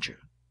stranger."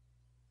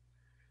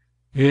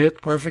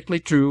 "It's perfectly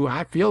true.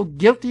 I feel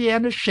guilty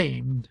and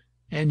ashamed.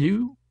 And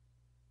you?"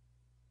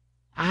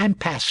 "I'm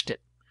past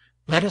it.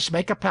 Let us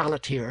make a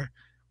pallet here.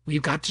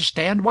 We've got to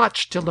stand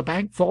watch till the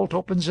bank vault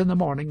opens in the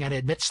morning and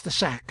admits the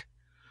sack.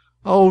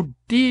 Oh,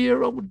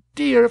 dear,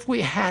 if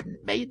we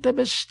hadn't made the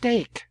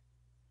mistake!"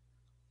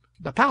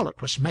 The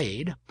pallet was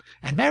made,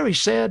 and Mary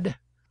said,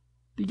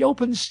 "The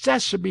open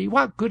sesame,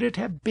 what could it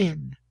have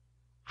been?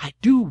 I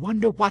do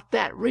wonder what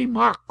that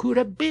remark could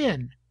have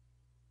been.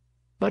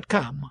 But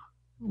come,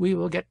 we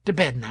will get to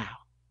bed now."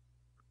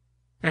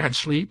 "And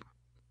sleep?"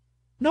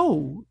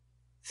 "No,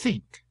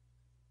 think."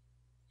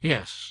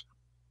 Yes,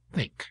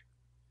 think.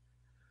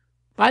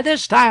 By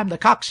this time the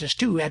Coxes,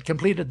 too, had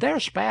completed their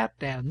spat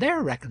and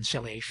their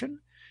reconciliation,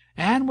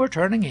 and were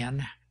turning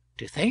in,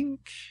 to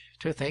think,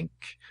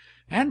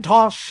 and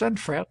toss and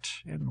fret,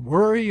 and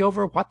worry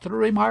over what the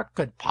remark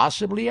could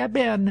possibly have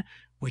been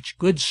which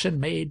Goodson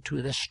made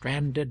to the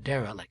stranded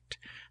derelict.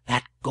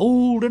 That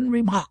golden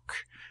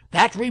remark,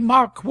 that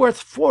remark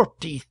worth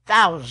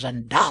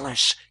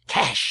 $40,000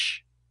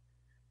 cash.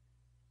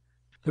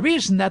 The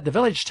reason that the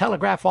village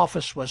telegraph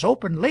office was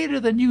open later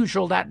than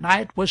usual that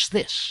night was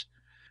this.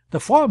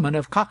 The foreman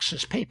of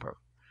Cox's paper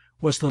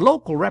was the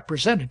local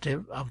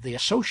representative of the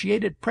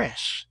Associated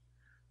Press.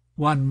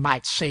 One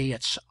might say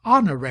its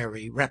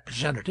honorary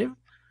representative,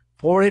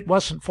 for it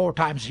wasn't 4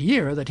 times a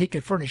year that he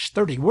could furnish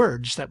 30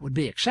 words that would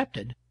be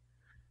accepted.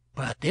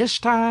 But this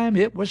time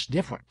it was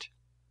different.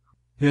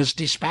 His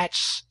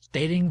dispatch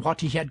stating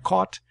what he had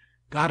caught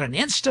got an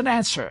instant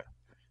answer.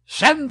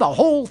 "Send the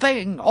whole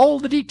thing, all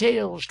the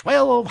details,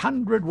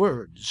 1,200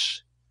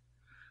 words."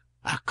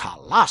 A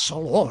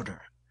colossal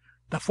order.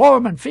 The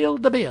foreman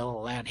filled the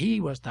bill, and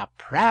he was the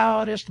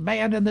proudest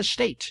man in the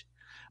state.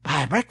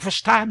 By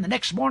breakfast time the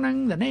next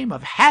morning the name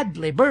of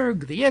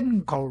Hadleyburg the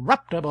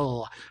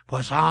Incorruptible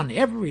was on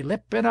every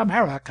lip in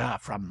America,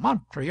 from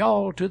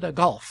Montreal to the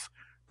Gulf,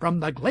 from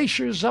the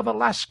glaciers of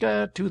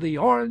Alaska to the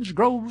orange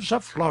groves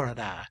of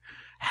Florida,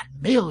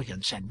 and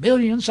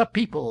millions of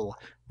people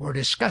were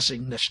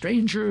discussing the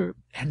stranger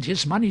and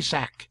his money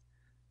sack,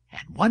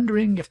 and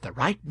wondering if the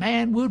right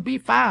man would be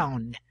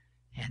found,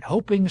 and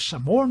hoping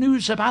some more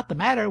news about the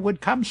matter would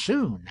come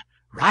soon,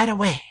 right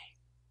away.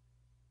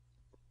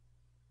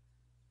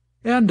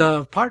 End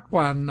of Part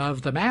 1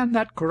 of The Man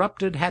That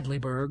Corrupted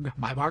Hadleyburg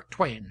by Mark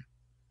Twain.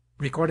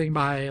 Recording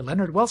by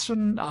Leonard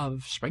Wilson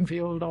of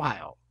Springfield,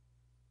 Ohio.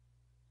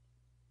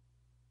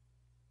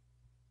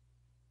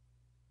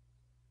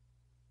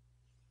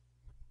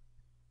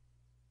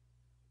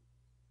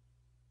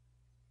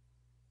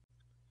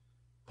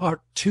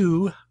 Part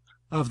 2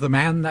 of The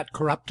Man That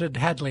Corrupted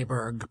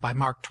Hadleyburg by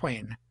Mark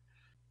Twain.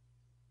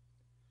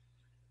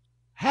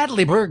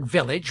 Hadleyburg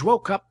village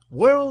woke up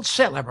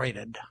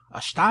world-celebrated,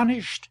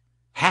 astonished,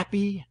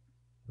 happy,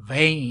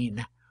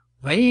 vain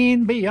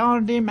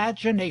beyond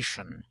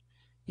imagination.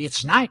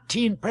 Its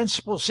 19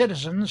 principal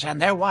citizens and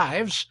their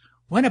wives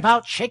went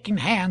about shaking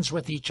hands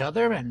with each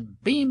other,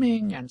 and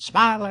beaming and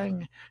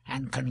smiling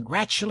and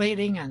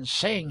congratulating, and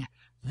saying,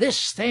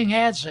 "This thing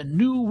adds a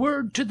new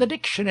word to the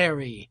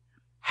dictionary.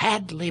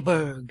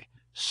 Hadleyburg,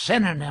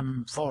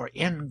 synonym for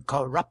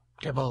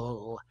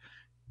incorruptible,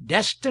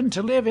 destined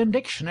to live in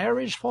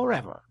dictionaries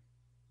forever."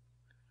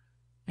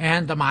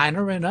 And the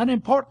minor and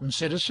unimportant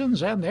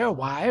citizens and their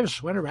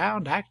wives went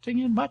around acting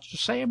in much the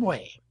same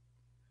way.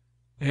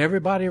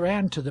 Everybody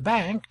ran to the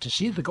bank to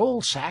see the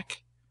gold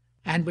sack,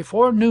 and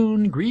before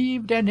noon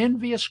grieved and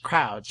envious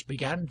crowds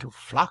began to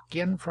flock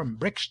in from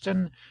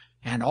Brixton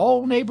and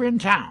all neighboring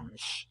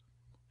towns,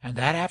 and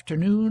that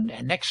afternoon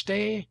and next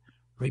day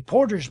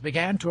reporters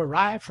began to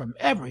arrive from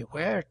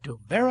everywhere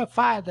to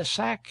verify the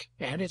sack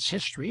and its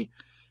history,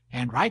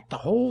 and write the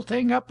whole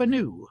thing up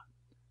anew,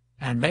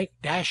 and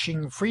make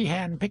dashing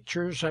freehand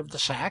pictures of the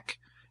sack,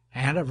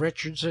 and of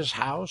Richards's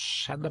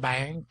house, and the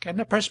bank, and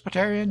the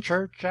Presbyterian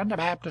church, and the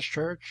Baptist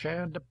church,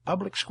 and the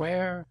public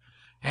square,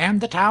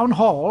 and the town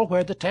hall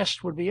where the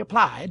test would be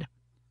applied,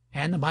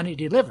 and the money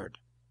delivered,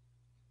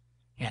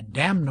 and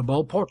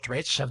damnable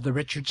portraits of the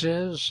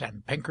Richardses,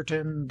 and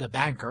Pinkerton the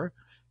banker,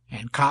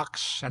 and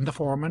Cox, and the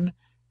foreman,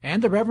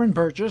 and the Reverend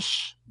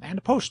Burgess, and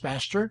the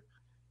postmaster,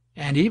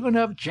 and even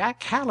of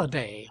Jack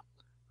Halliday,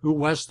 who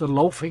was the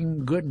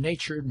loafing,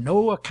 good-natured,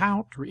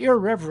 no-account,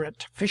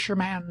 irreverent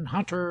fisherman,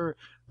 hunter,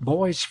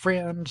 boy's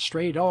friend,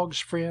 stray dog's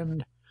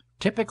friend,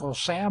 typical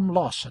Sam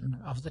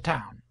Lawson of the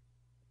town.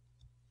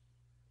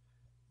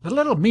 The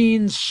little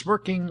mean,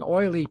 smirking,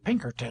 oily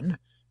Pinkerton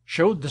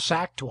showed the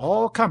sack to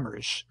all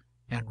comers,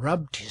 and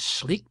rubbed his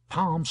sleek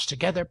palms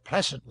together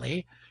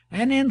pleasantly,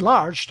 and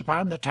enlarged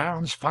upon the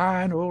town's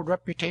fine old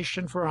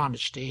reputation for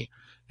honesty,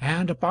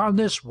 and upon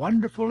this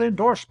wonderful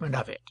endorsement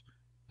of it,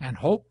 and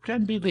hoped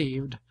and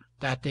believed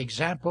that the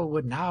example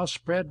would now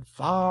spread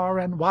far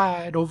and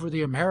wide over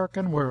the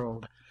American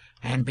world,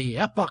 and be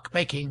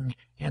epoch-making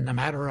in the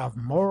matter of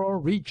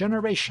moral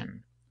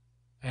regeneration,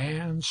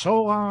 and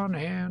so on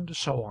and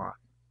so on.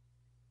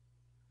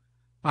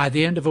 By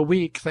the end of a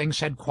week things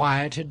had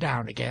quieted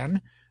down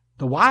again.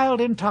 The wild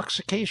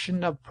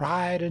intoxication of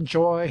pride and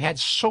joy had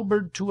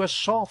sobered to a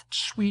soft,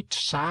 sweet,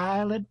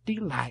 silent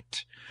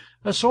delight,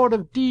 a sort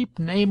of deep,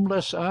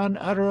 nameless,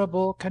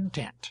 unutterable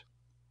content.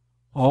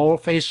 All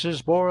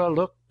faces bore a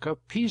look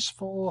of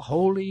peaceful,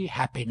 holy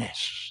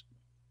happiness.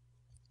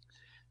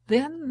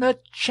 Then the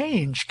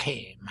change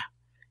came.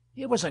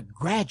 It was a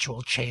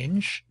gradual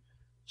change,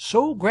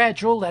 so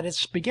gradual that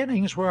its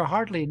beginnings were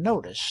hardly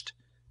noticed,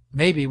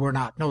 maybe were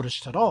not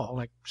noticed at all,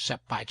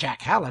 except by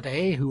Jack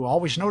Halliday, who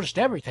always noticed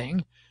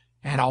everything,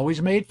 and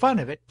always made fun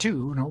of it,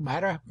 too, no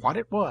matter what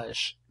it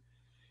was.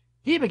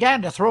 He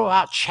began to throw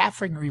out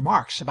chaffing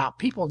remarks about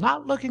people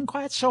not looking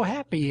quite so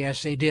happy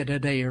as they did a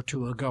day or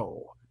two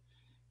ago.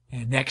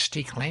 And next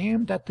he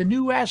claimed that the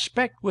new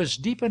aspect was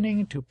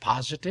deepening to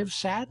positive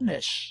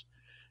sadness.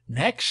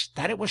 Next,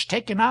 that it was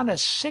taking on a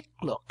sick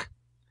look.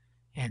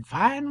 And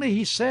finally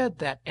he said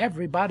that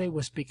everybody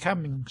was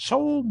becoming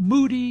so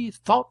moody,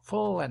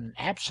 thoughtful, and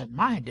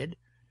absent-minded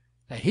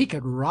that he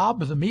could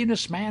rob the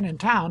meanest man in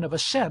town of a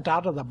cent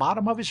out of the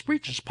bottom of his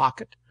breeches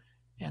pocket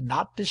and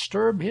not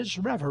disturb his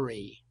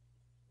reverie.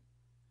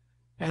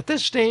 At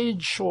this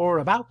stage, or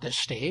about this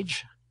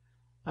stage,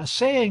 a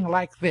saying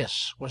like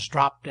this was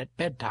dropped at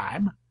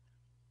bedtime,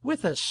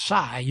 with a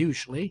sigh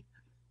usually,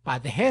 by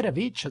the head of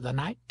each of the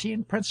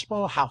 19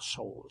 principal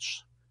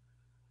households.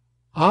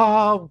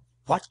 Ah,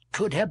 what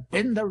could have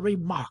been the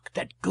remark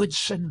that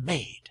Goodson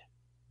made?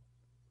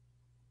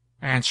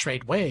 And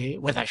straightway,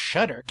 with a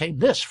shudder, came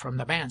this from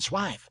the man's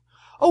wife: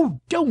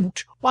 "Oh,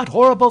 don't! What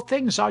horrible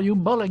things are you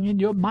mulling in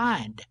your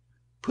mind?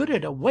 Put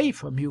it away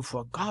from you,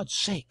 for God's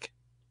sake."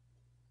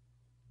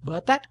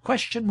 But that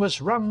question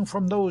was wrung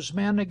from those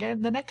men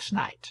again the next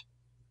night,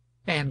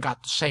 and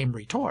got the same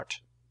retort,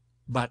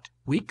 but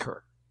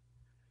weaker.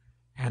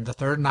 And the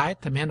third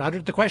night the men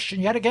uttered the question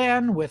yet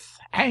again, with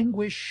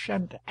anguish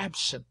and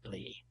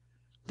absently.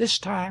 This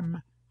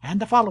time, and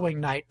the following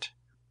night,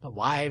 the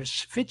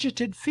wives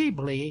fidgeted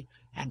feebly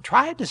and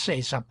tried to say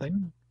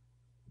something,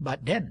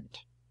 but didn't.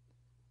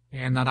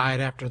 And the night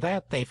after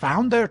that they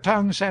found their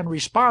tongues and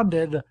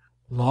responded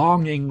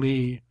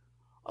longingly,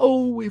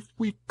 "Oh, if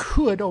we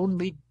could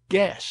only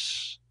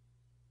guess!"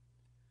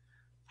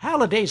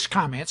 Halliday's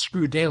comments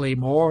grew daily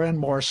more and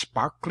more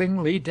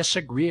sparklingly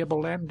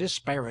disagreeable and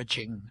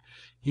disparaging.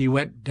 He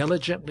went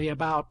diligently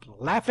about,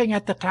 laughing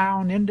at the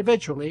town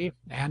individually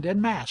and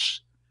in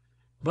mass.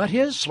 But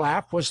his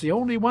laugh was the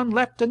only one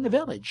left in the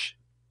village.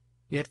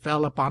 It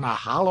fell upon a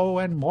hollow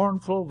and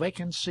mournful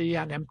vacancy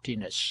and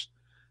emptiness.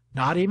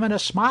 Not even a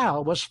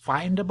smile was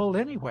findable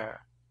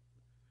anywhere.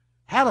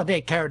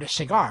 Halliday carried a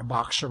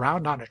cigar-box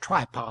around on a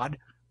tripod,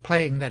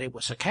 playing that it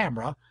was a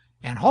camera,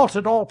 and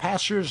halted all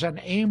passers and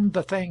aimed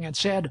the thing and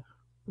said,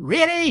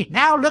 "Really,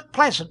 now look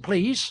pleasant,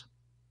 please."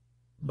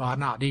 But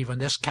not even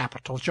this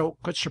capital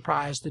joke could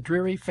surprise the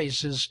dreary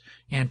faces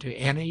into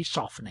any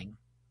softening.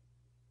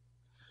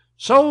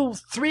 So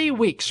 3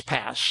 weeks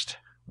passed.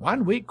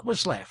 1 week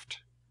was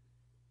left.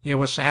 It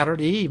was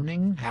Saturday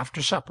evening,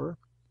 after supper.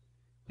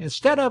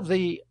 Instead of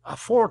the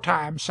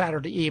aforetime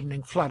Saturday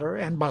evening flutter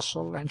and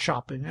bustle and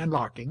shopping and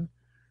larking,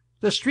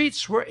 the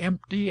streets were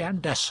empty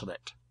and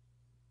desolate.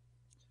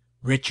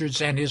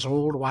 Richards and his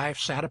old wife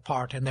sat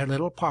apart in their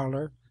little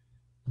parlor,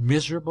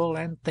 miserable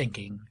and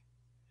thinking.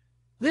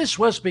 This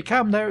was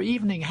become their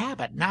evening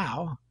habit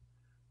now.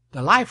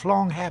 The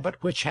lifelong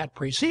habit which had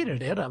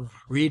preceded it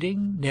of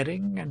reading,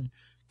 knitting, and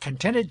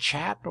contented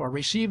chat, or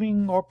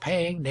receiving or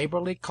paying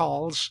neighborly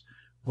calls,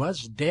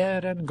 was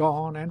dead and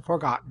gone and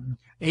forgotten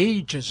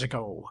ages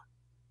ago,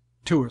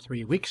 2 or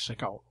 3 weeks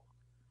ago.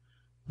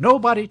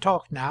 Nobody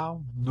talked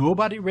now,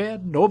 nobody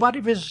read, nobody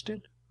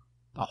visited.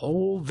 The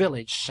whole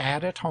village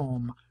sat at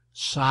home,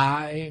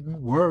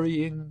 sighing,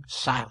 worrying,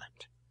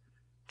 silent,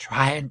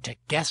 trying to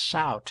guess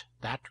out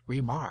that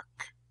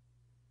remark.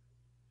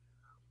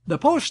 The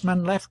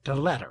postman left a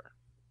letter.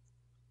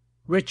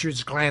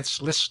 Richards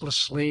glanced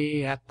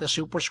listlessly at the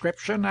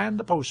superscription and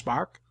the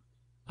postmark,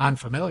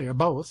 unfamiliar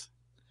both,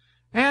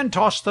 and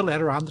tossed the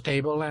letter on the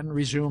table and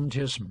resumed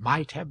his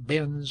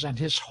might-have-beens and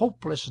his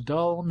hopeless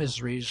dull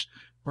miseries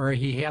where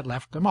he had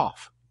left them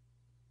off.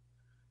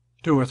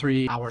 2 or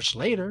 3 hours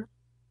later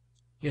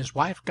his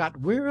wife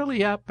got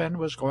wearily up and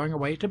was going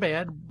away to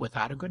bed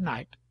without a good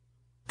night,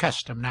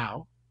 custom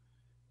now,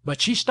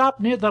 but she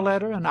stopped near the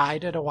letter and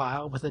eyed it a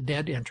while with a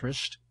dead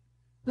interest,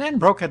 then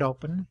broke it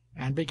open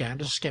and began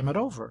to skim it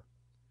over.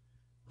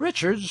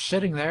 Richards,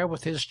 sitting there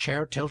with his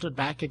chair tilted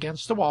back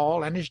against the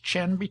wall and his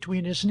chin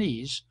between his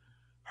knees,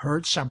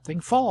 heard something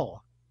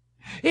fall.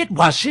 It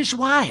was his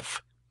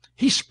wife.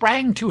 He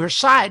sprang to her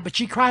side, but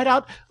she cried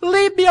out,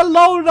 "Leave me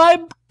alone!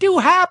 I'm too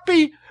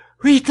happy!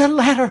 Read the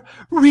letter!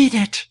 Read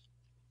it!"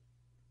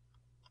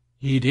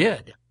 He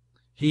did.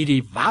 He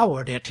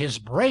devoured it, his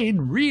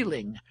brain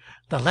reeling.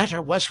 The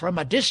letter was from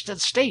a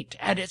distant state,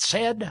 and it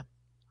said,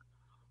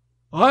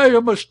 "I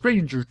am a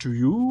stranger to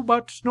you,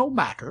 but no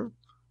matter.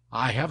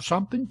 I have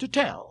something to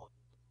tell.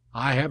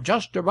 I have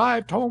just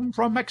arrived home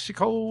from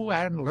Mexico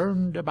and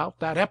learned about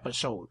that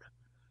episode.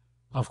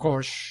 Of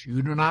course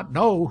you do not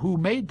know who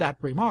made that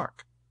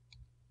remark.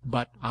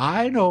 But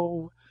I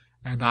know,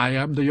 and I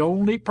am the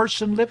only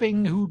person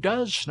living who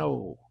does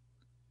know.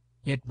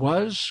 It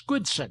was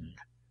Goodson.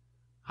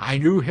 I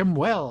knew him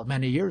well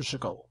many years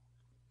ago.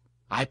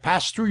 I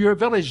passed through your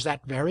village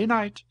that very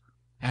night,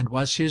 and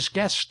was his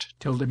guest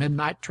till the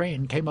midnight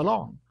train came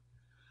along.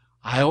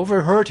 I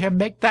overheard him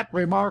make that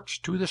remark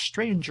to the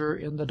stranger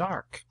in the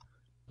dark.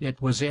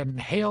 It was in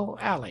Hale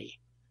Alley.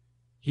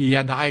 He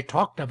and I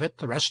talked of it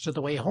the rest of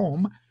the way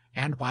home,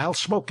 and while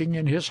smoking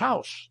in his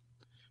house.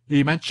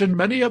 He mentioned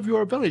many of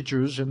your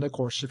villagers in the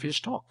course of his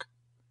talk,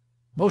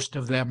 most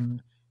of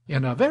them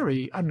in a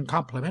very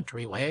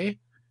uncomplimentary way,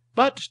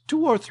 but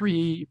 2 or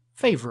 3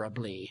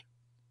 favorably.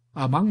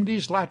 Among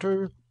these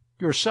latter,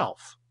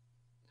 yourself.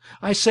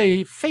 I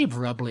say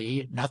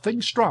favourably,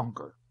 nothing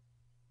stronger.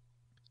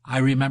 I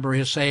remember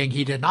his saying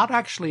he did not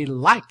actually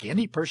like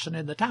any person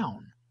in the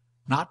town,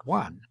 not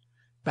one,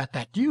 but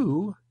that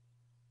you,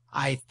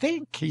 I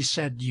think he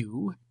said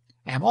you,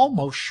 am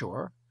almost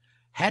sure,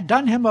 had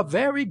done him a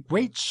very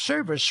great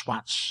service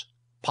once,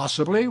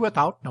 possibly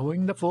without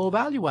knowing the full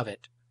value of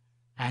it,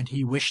 and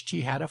he wished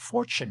he had a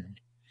fortune.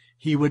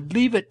 He would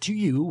leave it to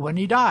you when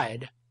he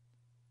died,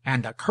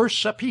 and a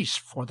curse apiece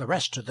for the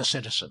rest of the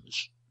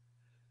citizens.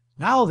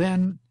 Now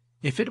then,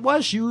 if it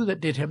was you that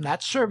did him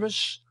that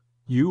service,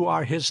 you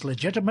are his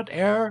legitimate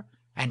heir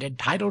and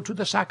entitled to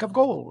the sack of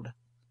gold.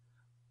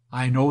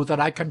 I know that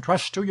I can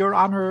trust to your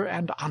honour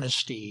and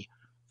honesty,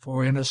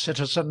 for in a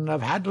citizen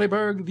of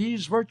Hadleyburg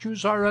these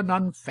virtues are an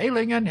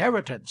unfailing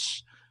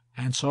inheritance,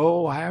 and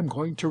so I am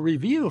going to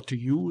reveal to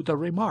you the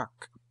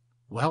remark,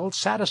 well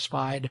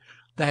satisfied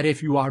that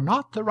if you are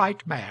not the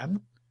right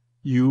man,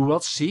 you will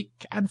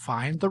seek and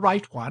find the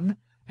right one,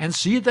 and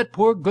see that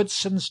poor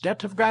Goodson's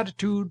debt of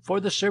gratitude for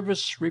the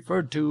service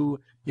referred to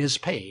is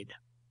paid.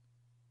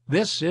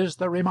 This is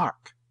the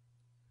remark: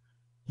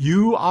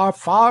 You are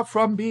far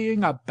from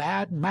being a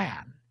bad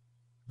man.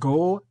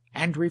 Go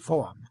and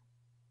reform.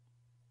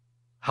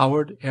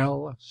 Howard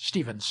L.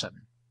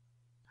 Stevenson.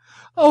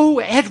 "Oh,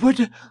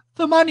 Edward,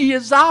 the money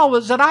is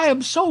ours, and I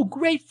am so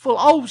grateful,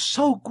 oh,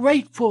 so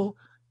grateful!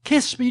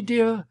 Kiss me,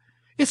 dear.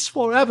 It's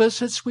forever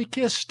since we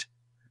kissed.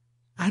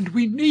 And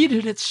we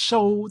needed it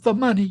so, the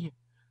money.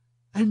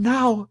 And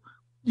now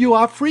you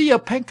are free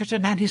of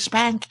Pinkerton and his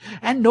bank,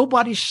 and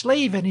nobody's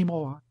slave any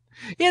more.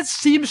 It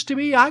seems to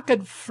me I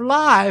could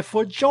fly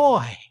for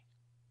joy."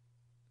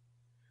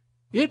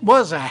 It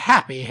was a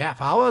happy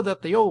half-hour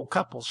that the old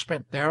couple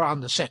spent there on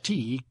the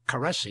settee,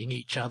 caressing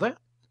each other.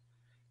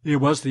 It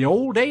was the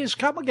old days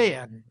come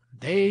again,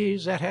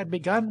 days that had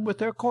begun with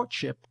their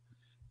courtship,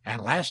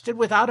 and lasted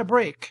without a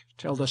break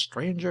till the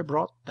stranger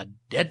brought the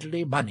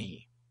deadly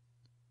money.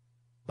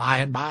 By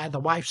and by the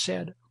wife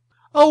said,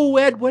 "Oh,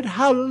 Edward,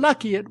 how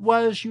lucky it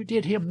was you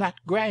did him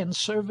that grand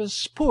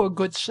service, poor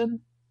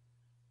Goodson!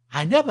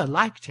 I never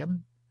liked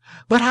him,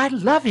 but I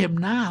love him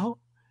now,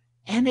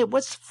 and it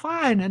was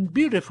fine and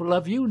beautiful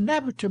of you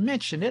never to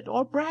mention it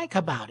or brag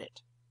about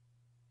it."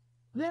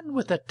 Then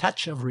with a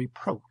touch of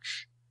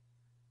reproach,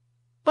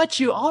 "But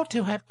you ought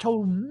to have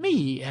told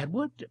me,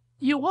 Edward.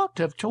 You ought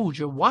to have told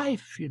your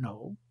wife, you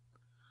know."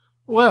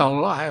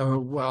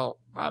 "Well,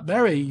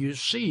 Mary, you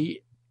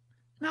see—"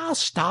 "Now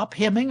stop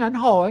hemming and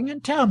hawing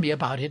and tell me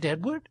about it,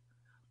 Edward.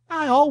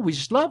 I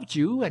always loved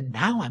you, and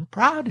now I'm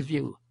proud of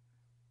you.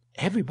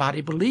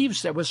 Everybody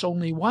believes there was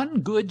only one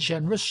good,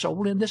 generous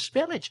soul in this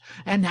village,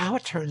 and now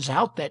it turns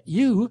out that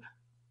you—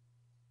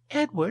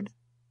 Edward,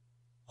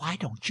 why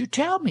don't you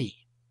tell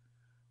me?"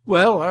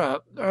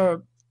 "Well,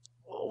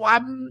 why,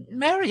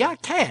 Mary, I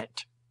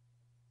can't."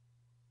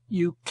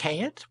 "You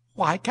can't?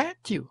 Why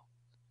can't you?"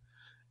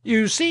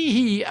 "You see,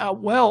 he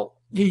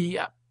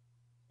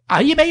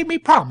made me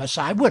promise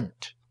I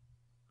wouldn't."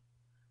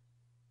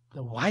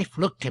 The wife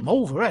looked him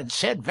over and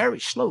said very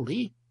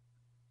slowly,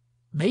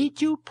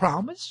 "Made you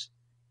promise?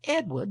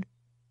 Edward,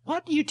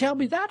 what do you tell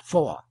me that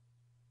for?"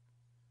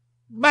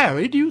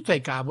 "Mary, do you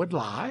think I would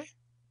lie?"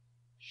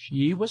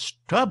 She was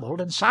troubled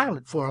and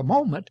silent for a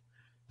moment.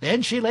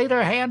 Then she laid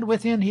her hand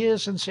within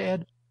his and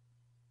said,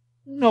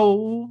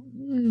 "No,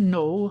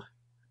 no.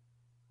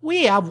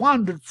 We have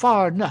wandered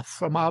far enough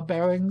from our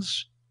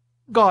bearings.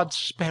 God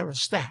spare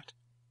us that.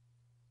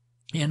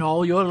 In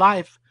all your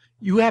life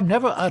you have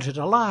never uttered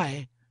a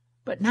lie,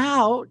 but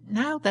now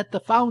that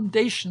the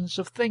foundations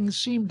of things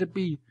seem to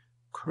be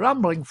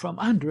crumbling from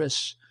under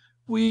us,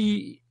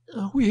 we—"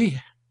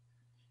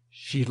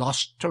 She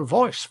lost her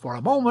voice for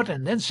a moment,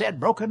 and then said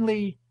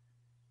brokenly,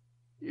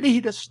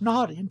 "Lead us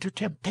not into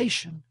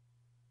temptation.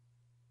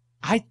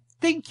 I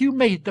think you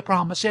made the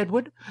promise,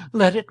 Edward.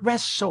 Let it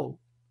rest so.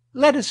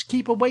 Let us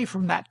keep away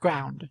from that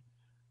ground.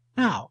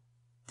 Now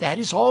that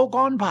is all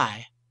gone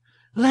by.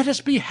 Let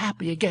us be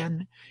happy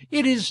again.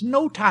 It is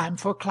no time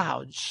for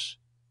clouds."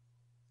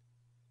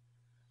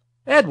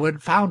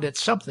 Edward found it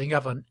something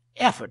of an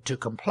effort to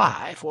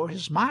comply, for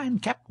his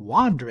mind kept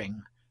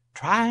wandering,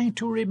 trying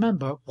to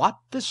remember what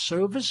the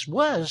service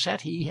was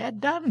that he had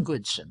done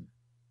Goodson.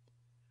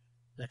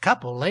 The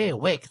couple lay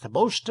awake the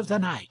most of the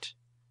night,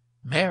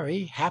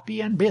 Mary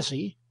happy and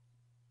busy,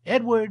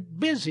 Edward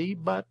busy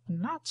but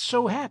not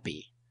so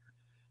happy.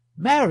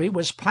 Mary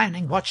was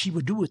planning what she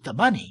would do with the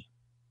money.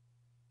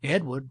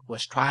 Edward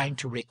was trying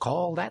to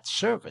recall that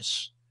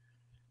service.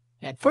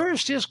 At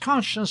first his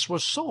conscience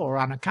was sore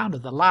on account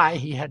of the lie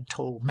he had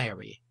told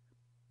Mary,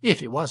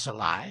 if it was a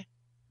lie.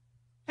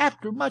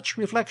 After much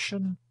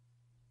reflection,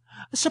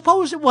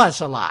 suppose it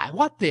was a lie,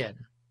 what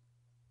then?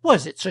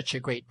 Was it such a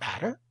great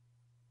matter?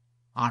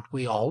 Aren't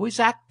we always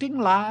acting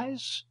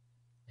lies?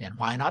 Then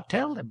why not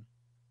tell them?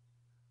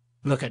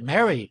 Look at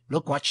Mary,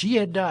 look what she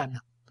had done.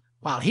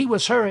 While he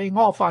was hurrying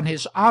off on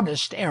his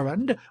honest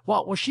errand,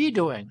 what was she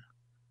doing?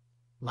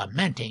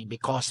 Lamenting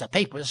because the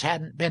papers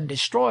hadn't been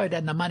destroyed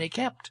and the money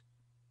kept.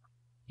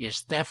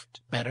 Is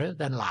theft better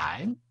than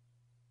lying?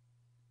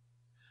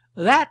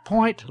 That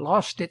point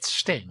lost its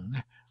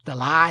sting. The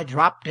lie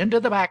dropped into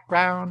the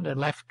background and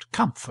left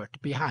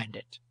comfort behind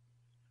it.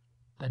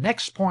 The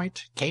next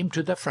point came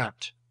to the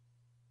front.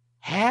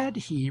 Had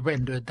he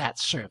rendered that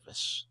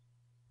service?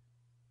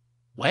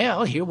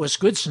 Well, here was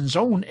Goodson's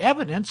own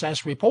evidence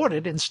as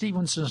reported in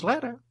Stevenson's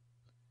letter.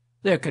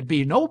 There could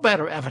be no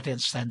better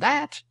evidence than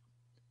that.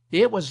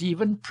 It was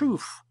even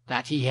proof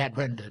that he had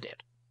rendered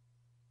it.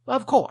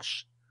 Of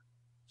course.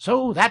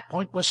 So that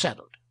point was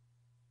settled.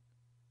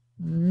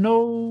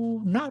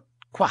 No, not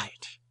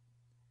quite.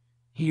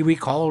 He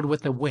recalled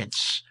with a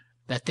wince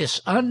that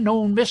this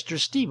unknown Mr.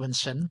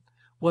 Stevenson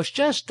was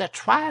just a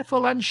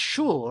trifle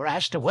unsure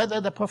as to whether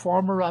the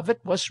performer of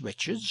it was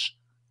Richards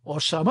or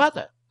some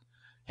other,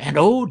 and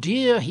oh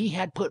dear, he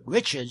had put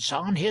Richards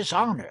on his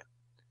honor.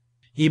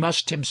 He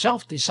must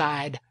himself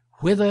decide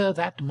whither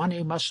that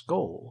money must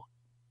go,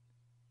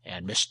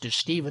 and Mr.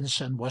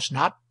 Stevenson was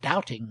not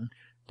doubting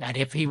that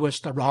if he was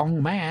the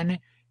wrong man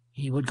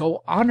he would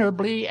go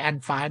honorably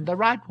and find the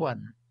right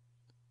one.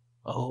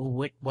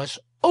 Oh, it was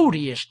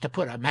odious to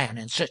put a man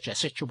in such a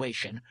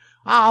situation.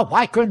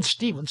 Why couldn't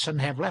Stevenson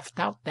have left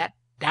out that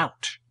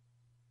doubt?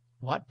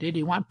 What did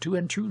he want to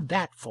intrude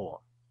that for?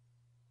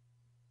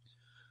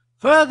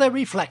 Further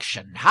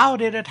reflection. How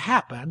did it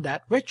happen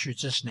that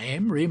Richards's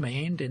name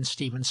remained in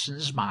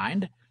Stevenson's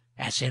mind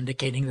as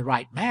indicating the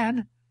right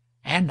man,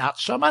 and not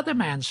some other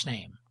man's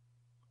name?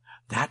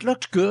 That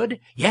looked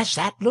good. Yes,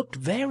 that looked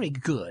very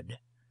good.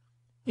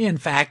 In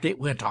fact, it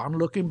went on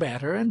looking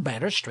better and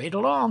better straight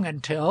along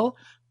until,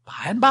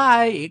 by and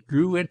by, it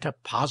grew into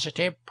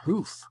positive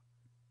proof.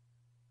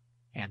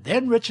 And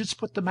then Richards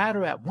put the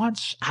matter at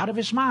once out of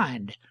his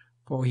mind,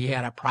 for he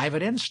had a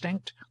private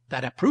instinct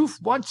that a proof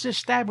once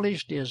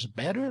established is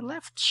better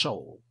left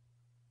so.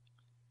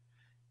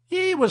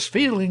 He was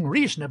feeling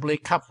reasonably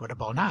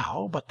comfortable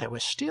now, but there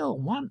was still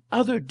one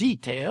other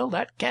detail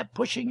that kept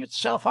pushing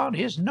itself on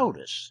his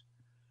notice.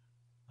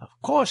 Of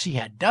course he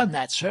had done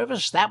that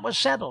service, that was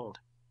settled.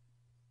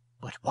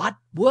 But what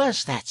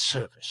was that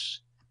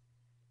service?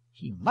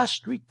 He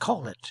must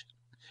recall it.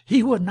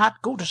 He would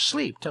not go to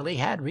sleep till he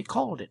had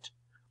recalled it.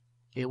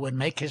 It would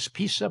make his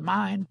peace of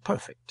mind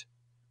perfect.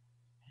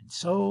 And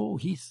so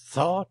he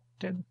thought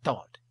and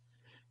thought.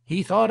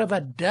 He thought of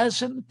a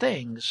dozen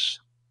things,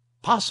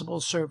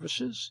 possible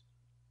services,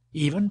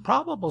 even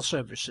probable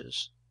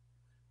services.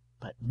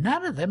 But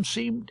none of them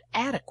seemed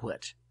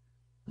adequate.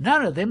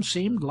 None of them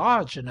seemed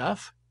large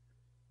enough.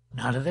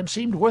 None of them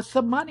seemed worth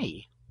the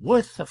money,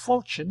 worth the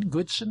fortune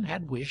Goodson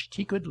had wished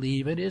he could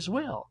leave in his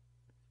will.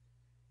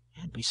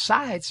 And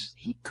besides,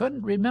 he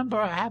couldn't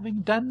remember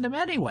having done them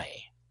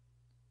anyway.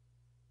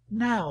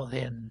 Now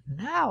then,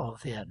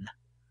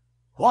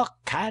 what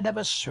kind of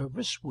a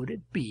service would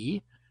it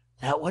be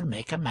that would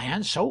make a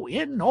man so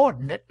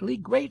inordinately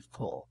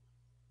grateful?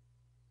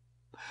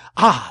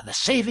 The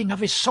saving of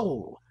his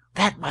soul,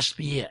 that must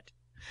be it.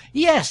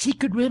 Yes, he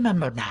could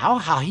remember now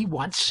how he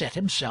once set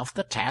himself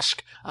the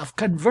task of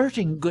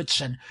converting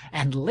Goodson,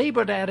 and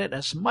labored at it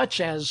as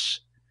much as,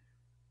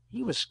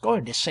 he was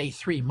going to say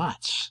 3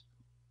 months,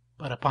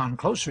 but upon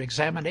closer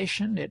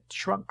examination it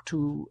shrunk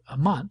to a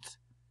month,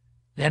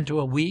 then to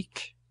a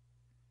week,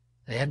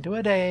 then to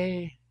a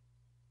day,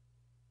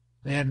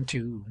 then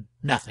to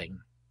nothing.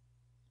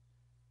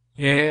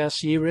 Yes,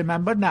 he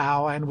remembered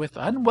now, and with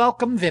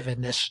unwelcome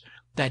vividness,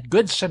 that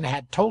Goodson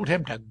had told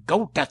him to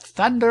go to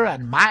thunder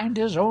and mind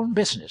his own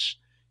business.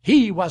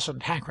 He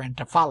wasn't hankering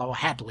to follow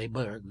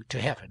Hadleyburg to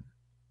heaven.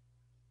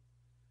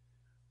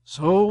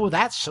 So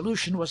that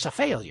solution was a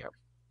failure.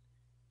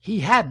 He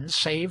hadn't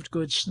saved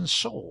Goodson's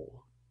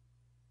soul.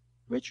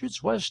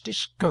 Richards was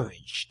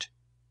discouraged.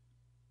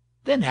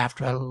 Then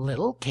after a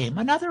little came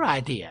another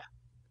idea.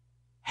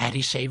 Had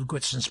he saved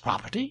Goodson's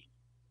property?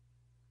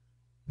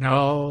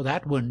 No,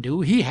 that wouldn't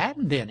do. He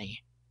hadn't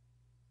any.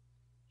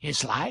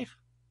 His life?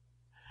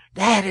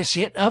 That is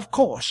it, of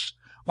course.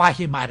 Why,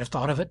 he might have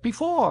thought of it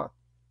before.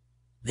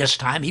 This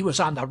time he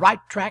was on the right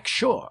track,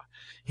 sure.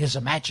 His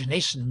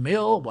imagination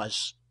mill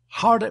was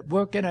hard at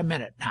work in a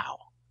minute now.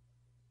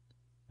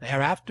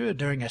 Thereafter,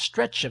 during a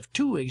stretch of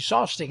 2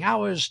 exhausting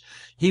hours,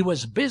 he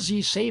was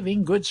busy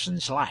saving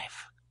Goodson's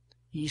life.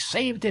 He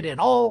saved it in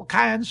all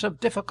kinds of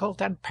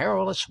difficult and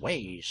perilous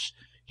ways.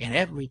 In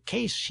every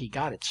case he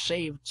got it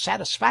saved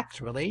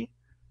satisfactorily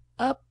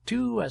up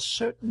to a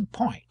certain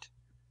point.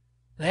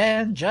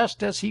 Then,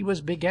 just as he was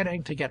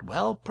beginning to get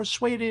well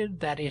persuaded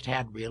that it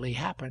had really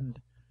happened,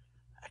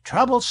 a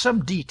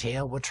troublesome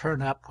detail would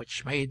turn up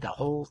which made the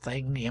whole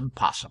thing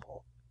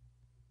impossible.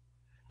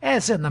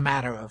 As in the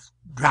matter of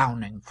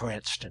drowning, for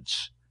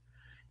instance.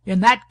 In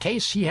that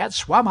case he had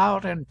swum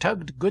out and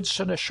tugged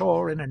Goodson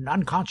ashore in an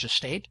unconscious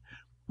state,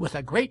 with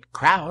a great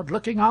crowd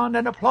looking on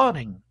and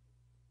applauding.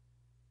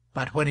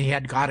 But when he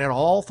had got it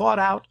all thought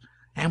out,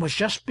 and was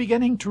just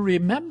beginning to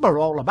remember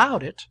all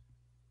about it,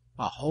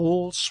 a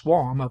whole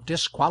swarm of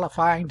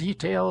disqualifying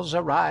details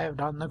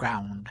arrived on the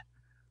ground.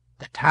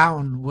 The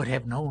town would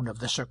have known of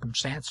the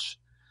circumstance.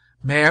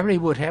 Mary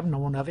would have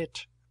known of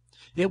it.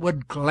 It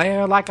would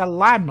glare like a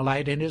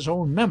limelight in his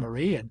own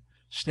memory, and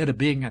instead of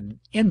being an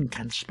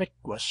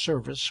inconspicuous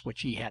service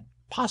which he had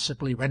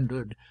possibly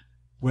rendered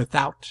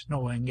without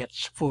knowing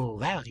its full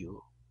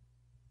value.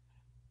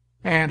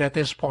 And at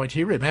this point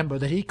he remembered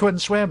that he couldn't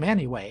swim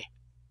anyway.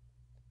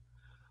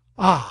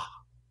 Ah,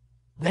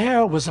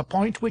 there was a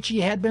point which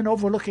he had been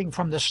overlooking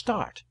from the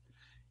start.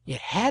 It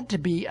had to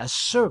be a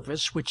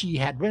service which he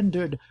had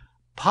rendered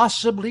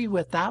possibly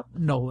without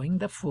knowing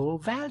the full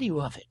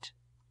value of it.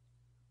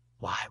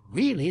 Why,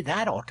 really,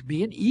 that ought to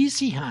be an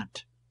easy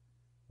hunt,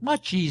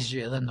 much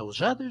easier than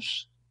those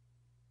others.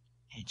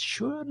 And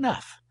sure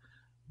enough,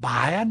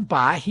 by and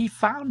by he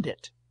found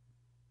it.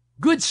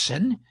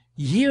 Goodson,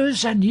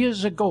 years and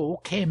years ago,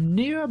 came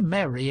near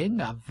marrying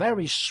a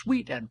very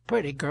sweet and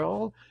pretty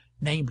girl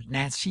named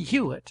Nancy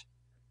Hewitt,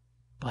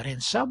 but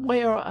in some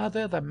way or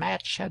other the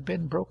match had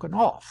been broken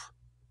off.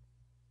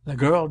 The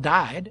girl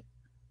died,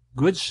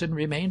 Goodson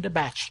remained a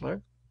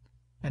bachelor,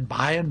 and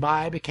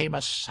by became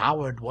a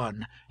soured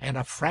one and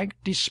a frank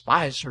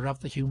despiser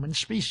of the human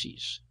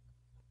species.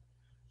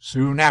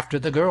 Soon after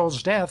the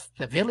girl's death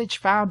the village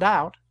found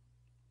out,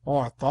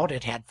 or thought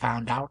it had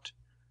found out,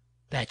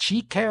 that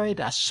she carried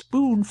a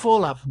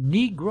spoonful of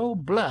negro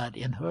blood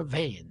in her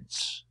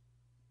veins.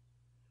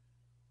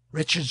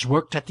 Richards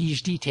worked at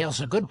these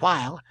details a good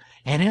while,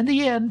 and in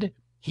the end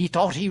he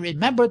thought he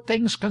remembered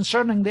things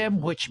concerning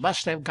them which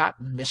must have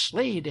gotten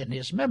mislaid in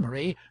his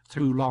memory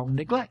through long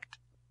neglect.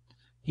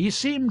 He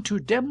seemed to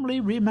dimly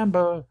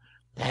remember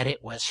that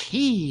it was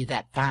he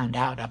that found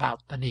out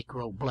about the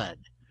negro blood,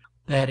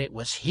 that it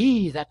was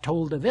he that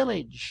told the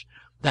village,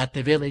 that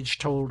the village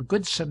told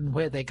Goodson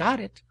where they got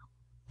it,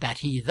 that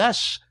he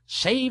thus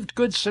saved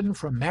Goodson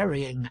from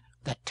marrying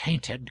the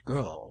tainted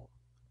girl,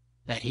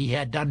 that he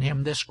had done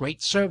him this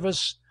great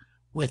service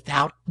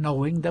without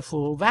knowing the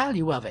full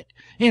value of it,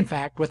 in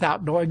fact,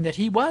 without knowing that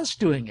he was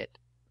doing it,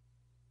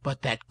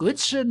 but that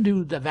Goodson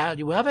knew the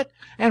value of it,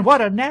 and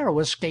what a narrow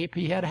escape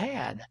he had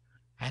had,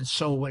 and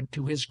so went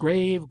to his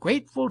grave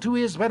grateful to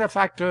his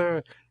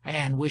benefactor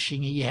and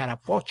wishing he had a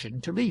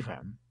fortune to leave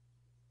him.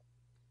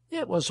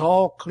 It was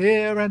all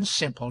clear and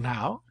simple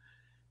now,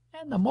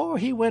 and the more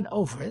he went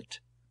over it,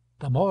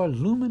 the more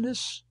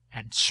luminous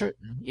and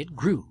certain it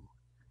grew,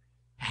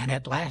 and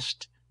at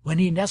last, when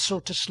he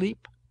nestled to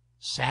sleep,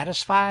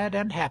 satisfied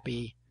and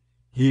happy,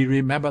 he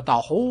remembered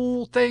the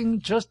whole thing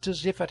just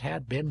as if it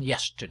had been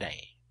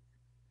yesterday.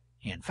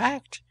 In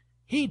fact,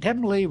 he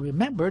dimly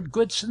remembered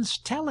Goodson's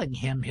telling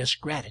him his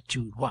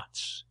gratitude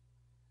once.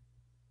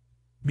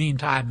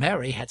 Meantime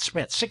Mary had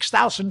spent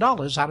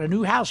 $6,000 on a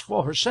new house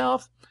for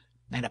herself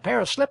and a pair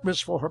of slippers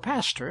for her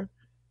pastor,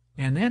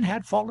 and then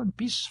had fallen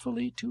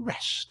peacefully to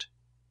rest.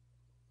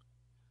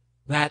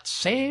 That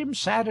same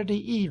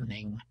Saturday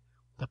evening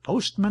the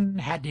postman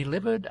had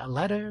delivered a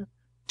letter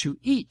to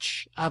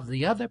each of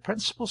the other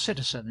principal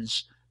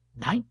citizens,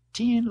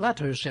 19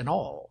 letters in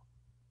all.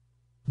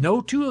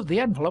 No two of the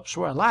envelopes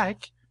were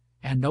alike,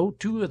 and no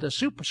two of the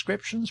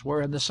superscriptions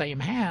were in the same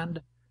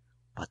hand,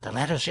 but the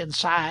letters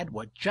inside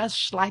were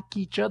just like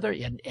each other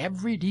in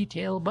every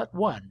detail but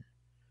one.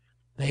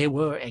 They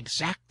were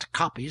exact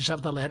copies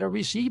of the letter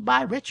received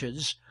by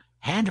Richards,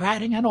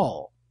 handwriting and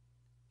all,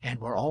 and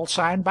were all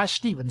signed by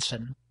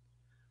Stevenson,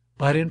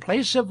 but in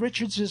place of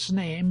Richards's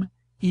name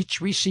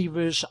each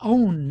receiver's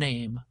own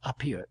name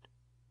appeared.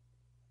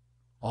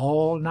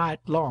 All night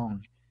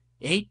long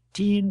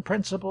 18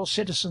 principal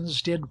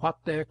citizens did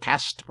what their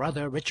caste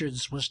brother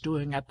Richards was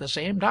doing at the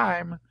same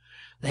time.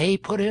 They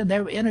put in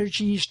their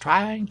energies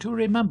trying to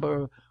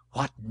remember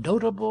what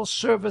notable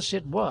service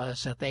it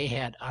was that they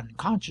had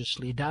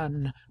unconsciously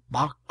done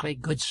Barclay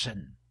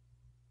Goodson.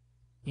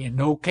 In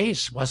no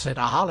case was it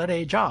a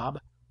holiday job.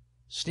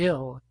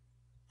 Still,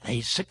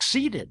 they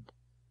succeeded.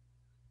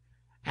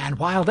 And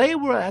while they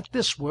were at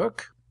this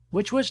work,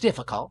 which was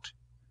difficult,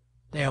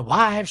 their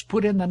wives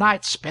put in the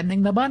night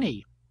spending the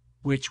money,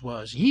 which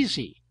was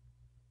easy.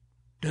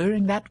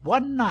 During that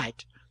one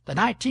night the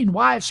 19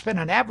 wives spent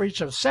an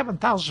average of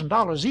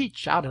 $7,000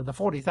 each out of the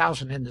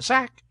 $40,000 in the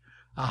sack,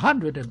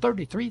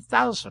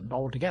 $133,000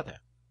 altogether.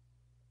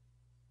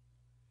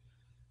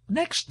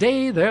 Next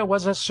day there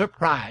was a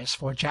surprise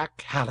for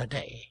Jack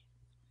Halliday.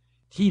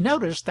 He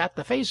noticed that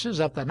the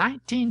faces of the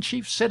 19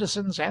 chief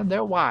citizens and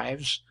their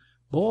wives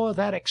bore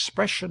that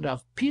expression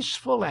of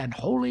peaceful and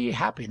holy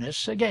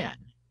happiness again.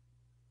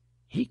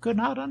 He could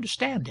not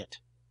understand it.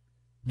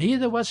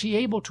 Neither was he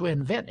able to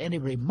invent any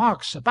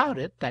remarks about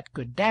it that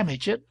could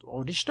damage it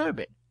or disturb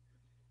it,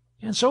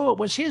 and so it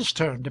was his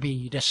turn to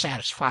be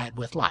dissatisfied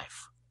with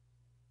life.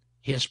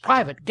 His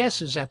private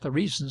guesses at the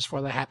reasons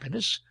for the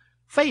happiness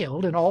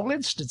failed in all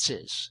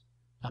instances,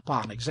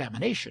 upon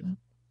examination.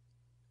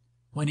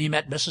 When he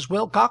met Mrs.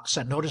 Wilcox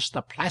and noticed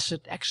the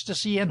placid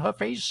ecstasy in her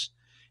face,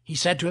 he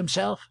said to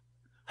himself,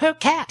 "Her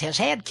cat has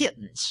had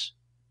kittens,"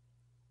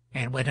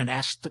 and went and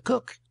asked the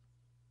cook.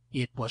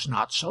 It was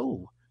not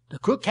so. The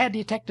cook had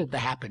detected the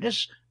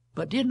happiness,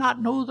 but did not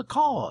know the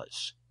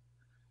cause.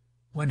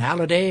 When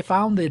Halliday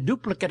found the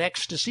duplicate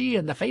ecstasy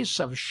in the face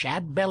of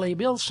Shadbelly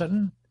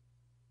Billson,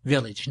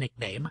 village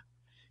nickname,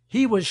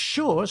 he was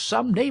sure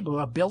some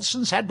neighbor of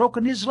Billson's had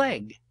broken his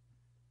leg.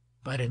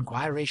 but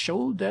inquiry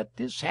showed that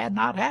this had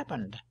not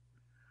happened.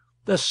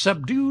 The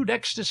subdued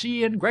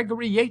ecstasy in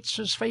Gregory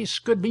Yates's face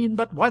could mean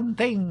but one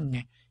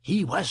thing: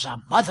 he was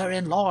a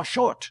mother-in-law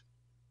short.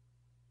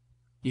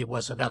 It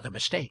was another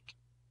mistake.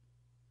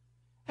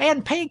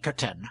 And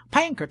Pinkerton,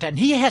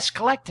 he has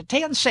collected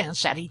 10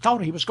 cents that he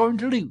thought he was going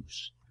to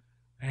lose.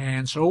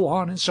 And so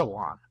on and so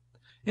on.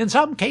 In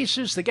some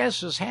cases the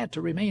guesses had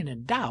to remain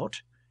in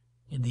doubt.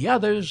 In the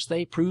others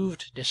they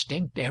proved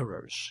distinct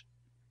errors.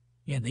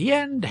 In the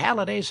end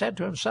Halliday said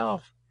to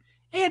himself,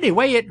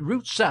 "Anyway, it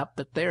roots up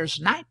that there's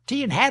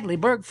 19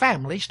 Hadleyburg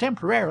families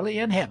temporarily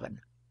in heaven.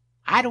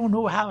 I don't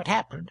know how it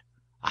happened.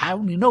 I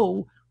only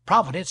know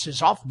Providence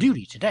is off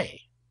duty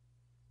today."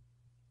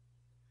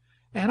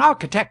 An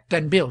architect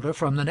and builder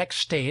from the next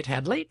state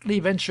had lately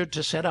ventured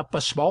to set up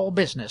a small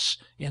business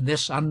in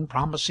this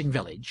unpromising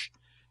village,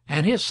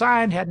 and his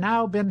sign had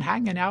now been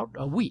hanging out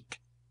a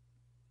week.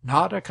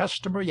 Not a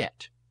customer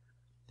yet.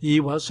 He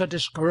was a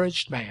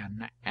discouraged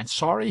man, and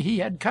sorry he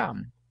had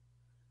come.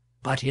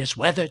 But his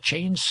weather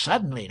changed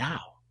suddenly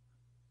now.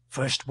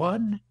 First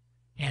one,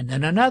 and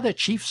then another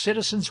chief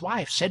citizen's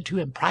wife said to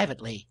him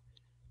privately,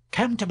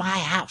 "Come to my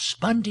house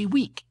Monday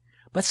week,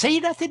 but say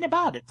nothing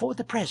about it for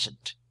the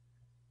present.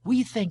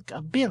 We think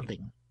of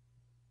building."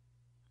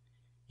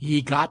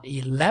 He got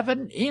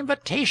 11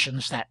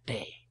 invitations that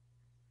day.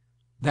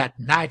 That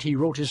night he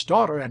wrote his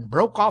daughter and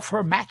broke off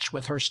her match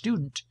with her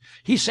student.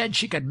 He said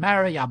she could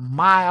marry a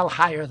mile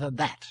higher than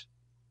that.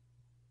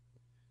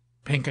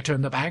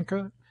 Pinkerton the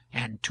banker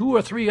and 2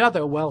 or 3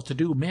 other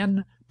well-to-do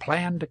men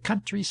planned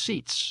country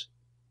seats,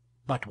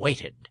 but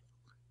waited.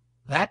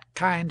 That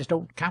kind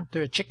don't count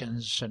their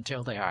chickens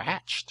until they are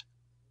hatched.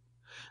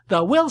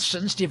 The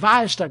Wilsons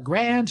devised a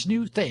grand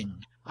new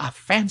thing, a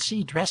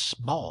fancy dress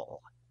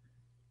ball.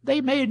 They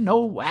made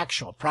no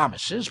actual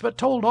promises, but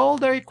told all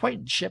their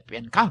acquaintanceship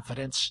in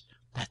confidence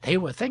that they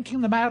were thinking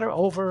the matter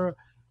over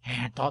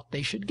and thought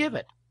they should give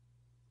it.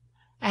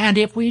 "And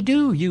if we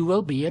do, you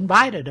will be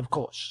invited, of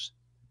course."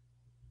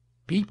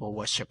 People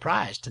were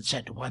surprised and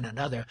said to one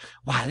another,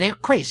 "Why, they're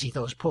crazy,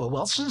 those poor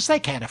Wilsons. They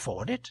can't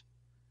afford it."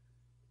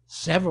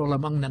 Several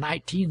among the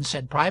 19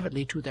 said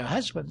privately to their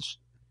husbands,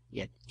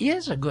 "It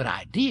is a good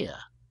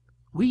idea.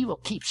 We will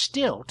keep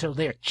still till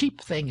their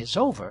cheap thing is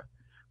over.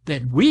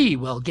 Then we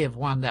will give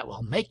one that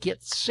will make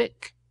it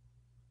sick."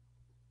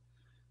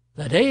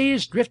 The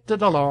days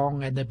drifted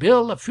along, and the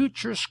bill of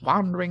future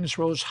squanderings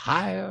rose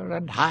higher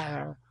and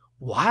higher,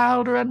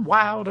 wilder and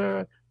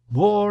wilder,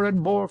 more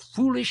and more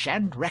foolish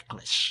and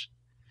reckless.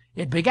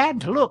 It began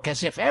to look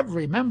as if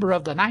every member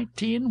of the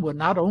 19 would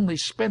not only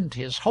spend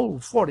his whole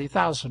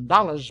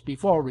 $40,000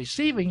 before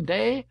receiving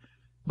day,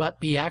 but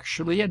be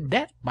actually in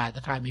debt by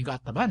the time he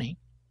got the money.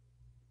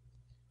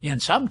 In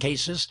some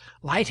cases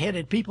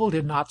light-headed people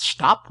did not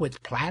stop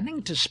with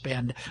planning to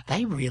spend.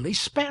 They really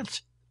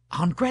spent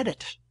on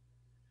credit.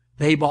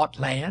 They bought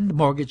land,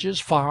 mortgages,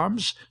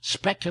 farms,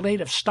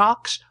 speculative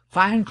stocks,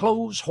 fine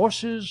clothes,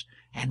 horses,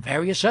 and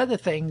various other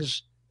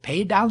things,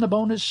 paid down the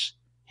bonus,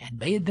 and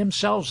made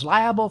themselves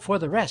liable for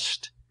the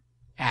rest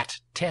at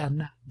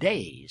 10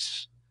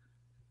 days.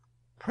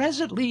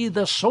 Presently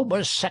the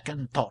sober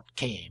second thought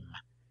came,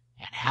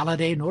 and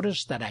Halliday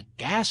noticed that a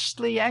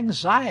ghastly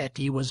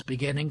anxiety was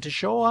beginning to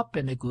show up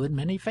in a good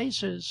many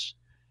faces.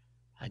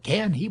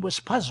 Again he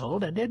was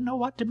puzzled and didn't know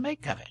what to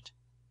make of it.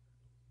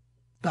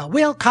 "The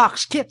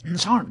Wilcox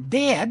kittens aren't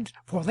dead,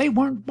 for they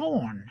weren't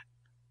born.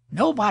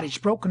 Nobody's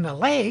broken a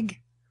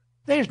leg.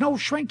 There's no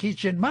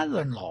shrinkage in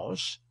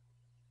mother-in-laws.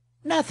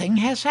 Nothing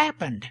has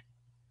happened.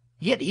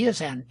 It is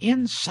an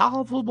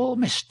insolvable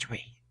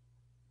mystery."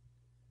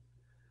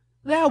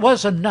 There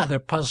was another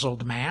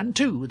puzzled man,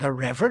 too, the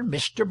Reverend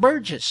Mr.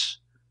 Burgess.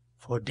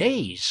 For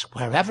days,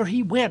 wherever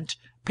he went,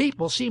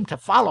 people seemed to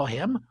follow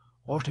him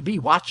or to be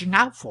watching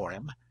out for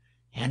him,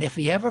 and if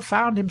he ever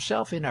found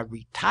himself in a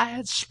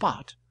retired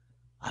spot,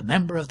 a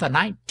member of the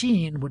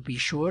 19 would be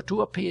sure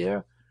to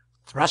appear,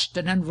 thrust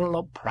an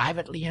envelope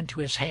privately into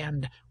his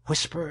hand,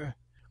 whisper,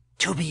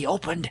 "To be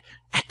opened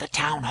at the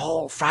town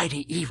hall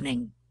Friday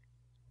evening,"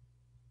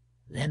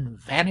 then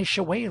vanish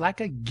away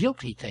like a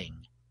guilty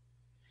thing.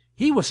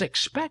 He was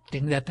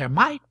expecting that there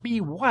might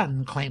be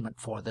one claimant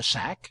for the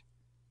sack.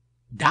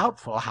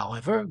 Doubtful,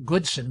 however,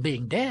 Goodson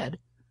being dead.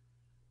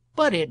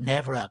 But it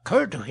never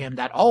occurred to him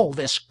that all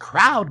this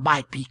crowd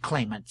might be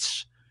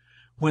claimants.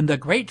 When the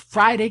great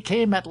Friday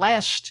came at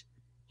last,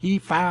 he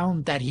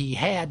found that he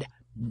had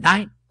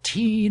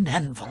 19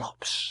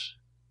 envelopes.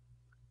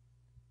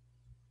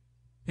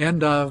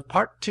 End of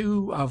Part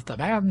 2 of The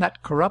Man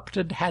That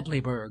Corrupted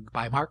Hadleyburg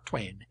by Mark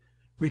Twain.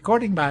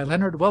 Recording by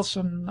Leonard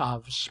Wilson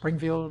of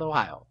Springfield,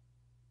 Ohio.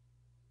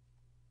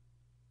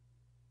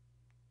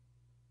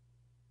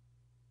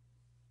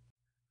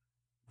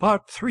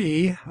 Part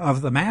 3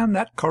 of The Man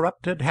That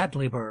Corrupted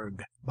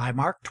Hadleyburg by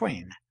Mark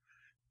Twain.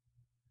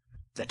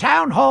 The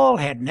town hall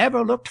had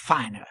never looked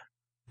finer.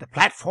 The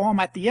platform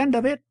at the end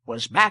of it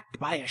was backed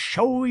by a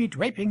showy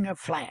draping of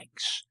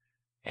flags.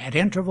 At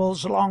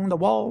intervals along the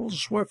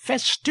walls were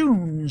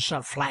festoons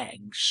of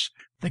flags.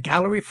 The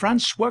gallery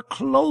fronts were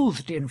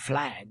clothed in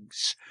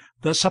flags.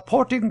 The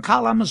supporting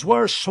columns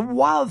were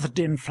swathed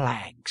in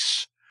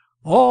flags.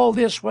 All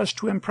this was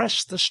to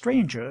impress the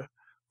stranger,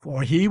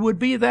 for he would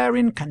be there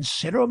in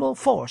considerable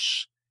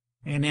force,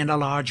 and in a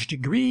large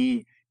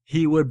degree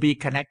he would be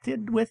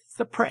connected with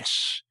the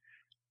press.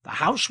 The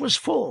house was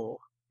full.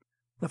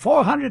 The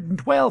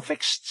 412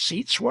 fixed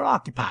seats were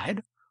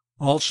occupied,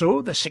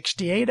 also the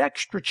 68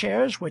 extra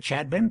chairs which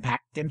had been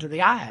packed into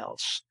the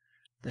aisles.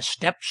 The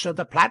steps of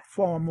the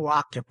platform were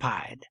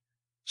occupied.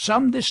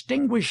 Some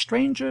distinguished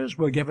strangers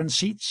were given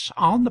seats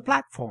on the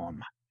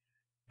platform.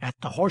 At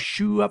the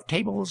horseshoe of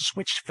tables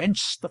which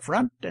fenced the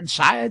front and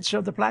sides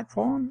of the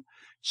platform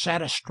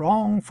sat a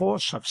strong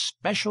force of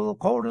special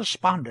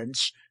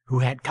correspondents who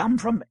had come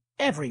from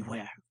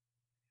everywhere.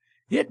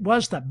 It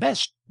was the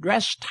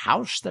best-dressed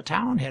house the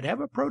town had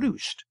ever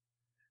produced.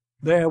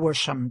 There were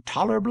some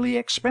tolerably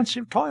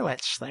expensive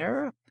toilets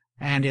there,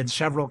 and in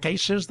several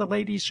cases the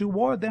ladies who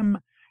wore them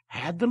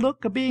had the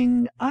look of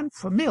being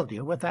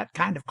unfamiliar with that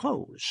kind of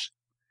clothes.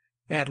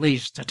 At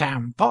least the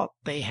town thought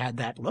they had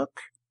that look,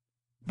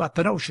 but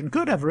the notion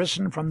could have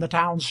arisen from the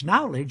town's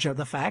knowledge of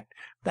the fact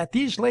that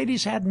these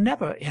ladies had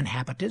never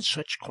inhabited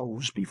such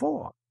clothes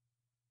before.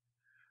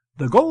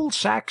 The gold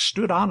sack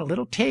stood on a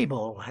little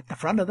table at the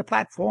front of the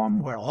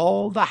platform where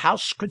all the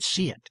house could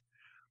see it.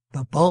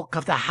 The bulk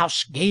of the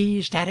house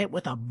gazed at it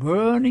with a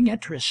burning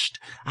interest,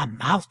 a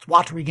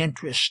mouth-watering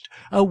interest,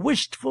 a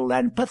wistful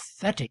and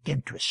pathetic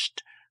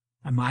interest.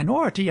 A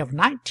minority of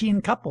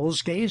 19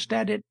 couples gazed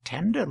at it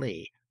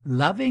tenderly,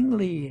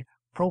 lovingly,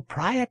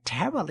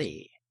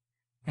 proprietarily,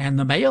 and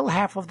the male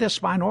half of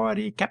this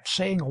minority kept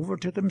saying over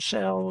to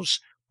themselves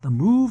the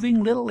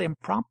moving little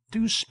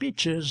impromptu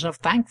speeches of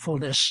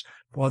thankfulness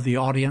for the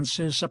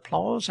audience's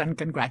applause and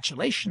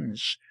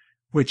congratulations,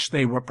 which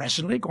they were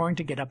presently going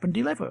to get up and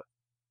deliver.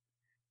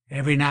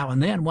 Every now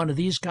and then one of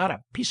these got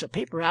a piece of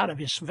paper out of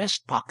his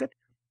vest pocket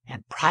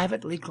and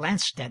privately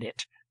glanced at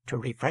it to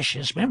refresh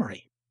his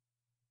memory.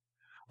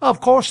 Of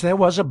course there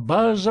was a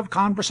buzz of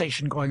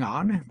conversation going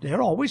on.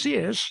 There always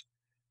is.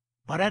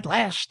 But at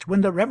last, when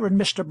the Reverend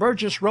Mr.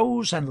 Burgess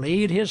rose and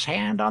laid his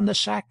hand on the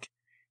sack,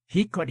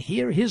 he could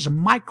hear his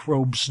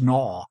microbes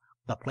gnaw,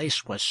 the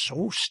place was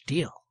so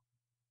still.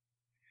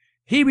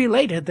 He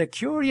related the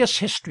curious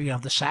history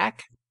of the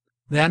sack,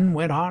 then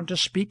went on to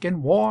speak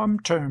in warm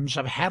terms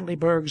of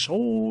Hadleyburg's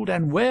old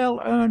and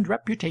well-earned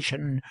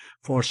reputation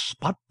for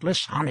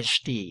spotless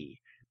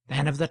honesty,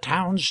 and of the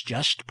town's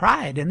just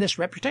pride in this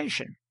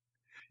reputation.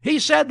 He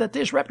said that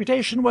this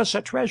reputation was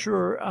a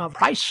treasure of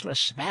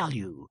priceless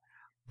value,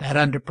 that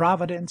under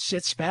Providence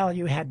its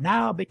value had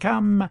now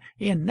become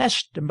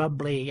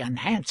inestimably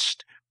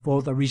enhanced,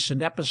 for the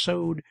recent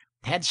episode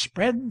had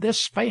spread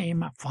this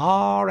fame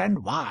far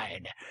and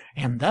wide,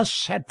 and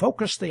thus had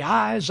focused the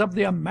eyes of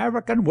the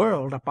American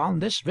world upon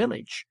this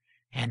village,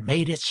 and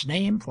made its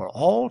name for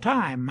all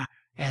time,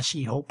 as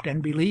he hoped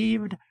and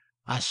believed,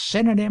 a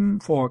synonym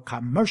for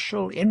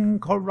commercial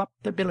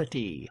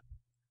incorruptibility.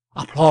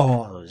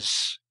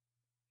 Applause.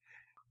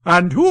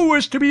 And who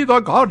is to be the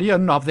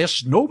guardian of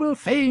this noble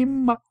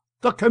fame?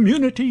 The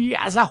community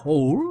as a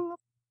whole?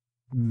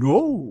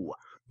 No,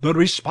 the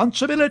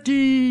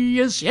responsibility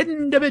is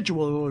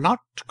individual, not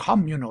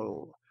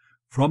communal.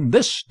 From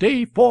this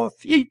day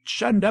forth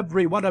each and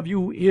every one of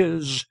you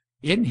is,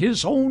 in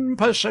his own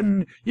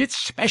person, its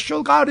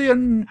special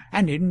guardian,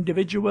 and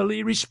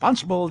individually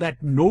responsible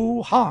that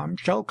no harm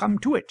shall come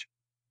to it.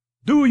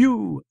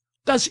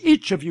 Does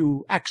each of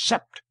you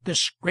accept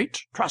this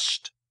great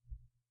trust?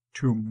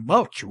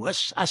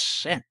 Tumultuous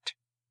assent.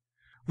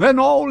 Then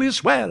all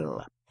is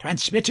well.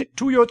 Transmit it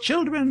to your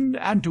children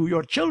and to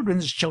your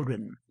children's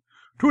children.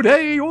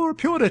 To-day your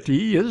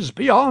purity is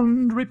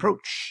beyond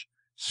reproach.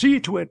 See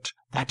to it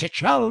that it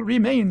shall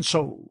remain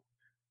so.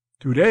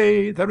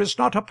 To-day there is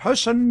not a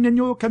person in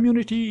your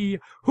community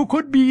who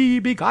could be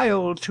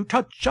beguiled to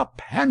touch a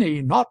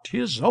penny not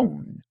his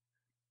own.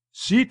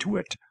 See to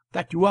it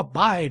that you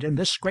abide in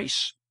this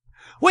grace.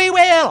 We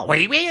will,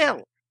 we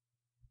will.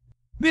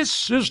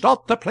 This is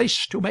not the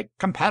place to make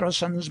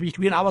comparisons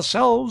between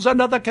ourselves and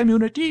other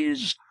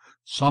communities,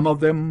 some of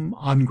them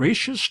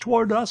ungracious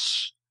toward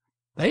us.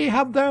 They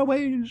have their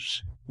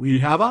ways, we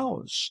have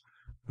ours.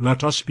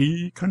 Let us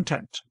be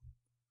content.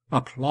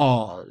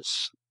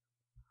 Applause.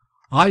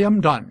 I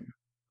am done.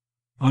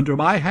 Under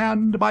my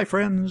hand, my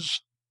friends,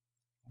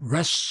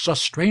 rests a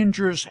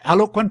stranger's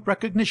eloquent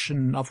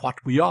recognition of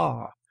what we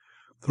are.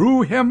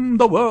 Through him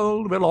the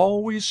world will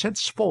always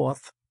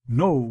henceforth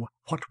know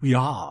what we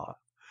are.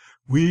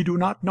 We do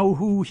not know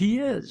who he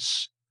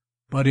is,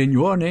 but in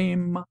your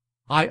name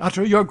I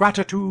utter your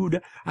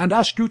gratitude and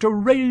ask you to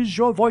raise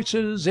your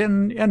voices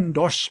in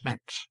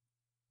endorsement.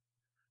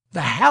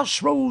 The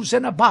house rose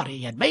in a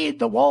body and made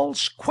the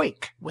walls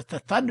quake with the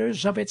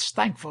thunders of its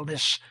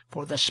thankfulness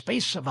for the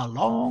space of a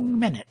long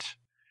minute.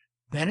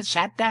 Then it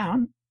sat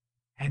down,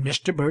 and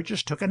Mr.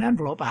 Burgess took an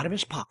envelope out of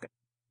his pocket.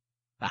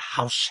 The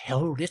house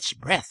held its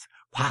breath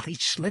while he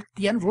slit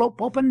the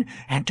envelope open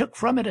and took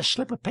from it a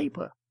slip of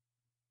paper.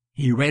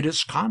 He read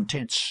its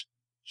contents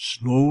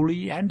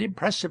slowly and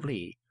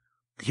impressively.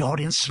 the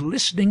audience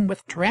listening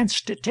with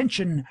tranced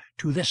attention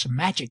to this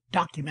magic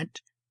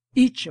document,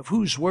 each of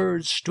whose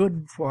words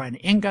stood for an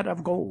ingot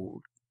of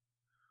gold.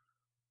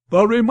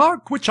 "The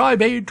remark which I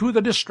made to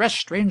the distressed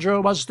stranger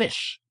was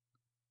this: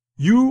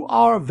 'You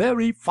are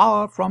very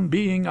far from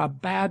being a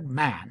bad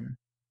man.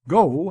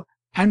 Go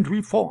and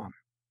reform.'"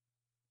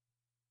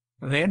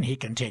 Then he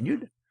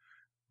continued,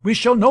 "We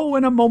shall know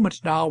in a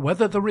moment now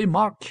whether the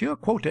remark here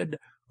quoted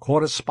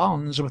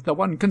corresponds with the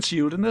one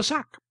concealed in the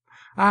sack,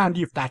 and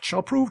if that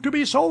shall prove to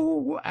be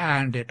so,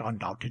 and it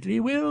undoubtedly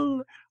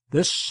will,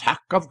 this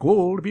sack of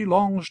gold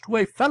belongs to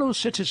a fellow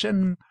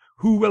citizen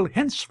who will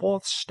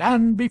henceforth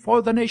stand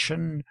before the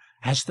nation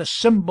as the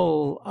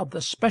symbol of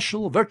the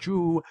special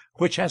virtue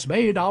which has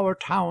made our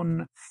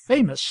town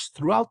famous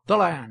throughout the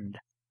land,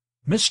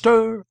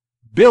 Mr.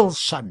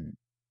 Billson."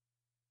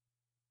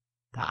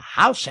 The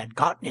house had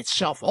gotten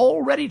itself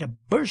all ready to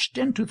burst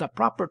into the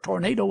proper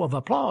tornado of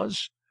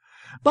applause,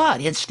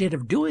 but instead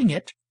of doing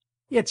it,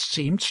 it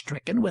seemed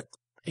stricken with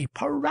a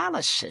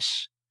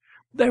paralysis.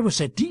 There was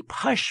a deep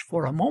hush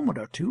for a moment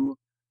or two,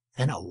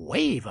 then a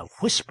wave of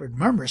whispered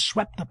murmurs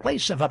swept the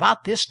place of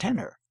about this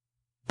tenor: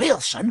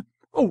 "Billson?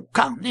 Oh,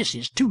 come, this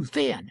is too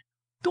thin.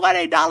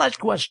 $20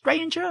 to a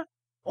stranger,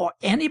 or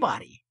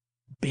anybody.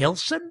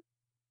 Billson?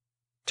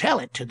 Tell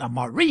it to the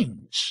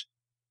Marines."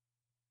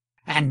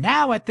 And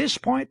now at this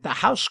point the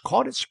house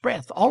caught its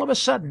breath all of a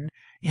sudden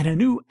in a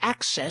new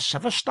access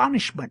of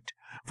astonishment,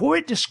 for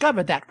it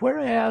discovered that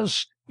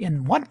whereas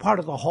in one part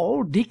of the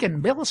hall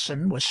Deacon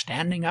Billson was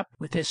standing up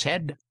with his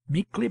head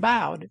meekly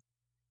bowed,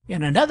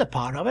 in another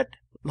part of it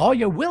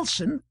Lawyer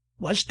Wilson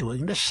was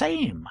doing the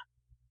same.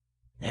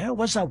 There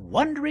was a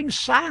wondering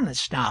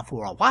silence now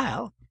for a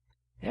while.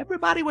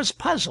 Everybody was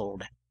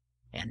puzzled,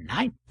 and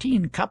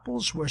 19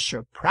 couples were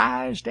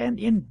surprised and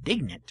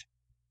indignant.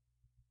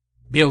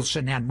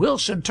 Billson and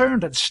Wilson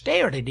turned and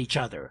stared at each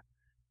other.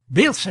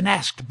 Billson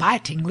asked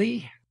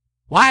bitingly,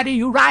 "Why do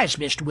you rise,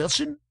 Mr.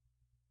 Wilson?"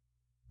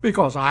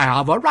 "Because I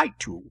have a right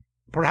to.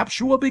 Perhaps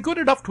you will be good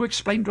enough to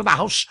explain to the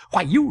House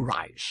why you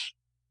rise."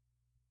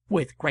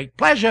 "With great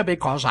pleasure,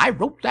 because I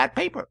wrote that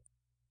paper."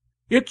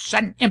 "It's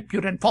an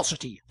impudent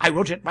falsity. I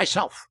wrote it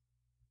myself."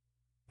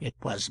 It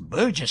was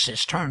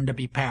Burgess's turn to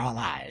be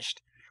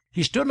paralyzed.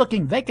 He stood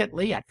looking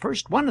vacantly at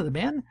first one of the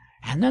men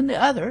and then the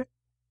other,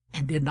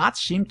 and did not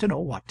seem to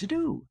know what to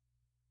do.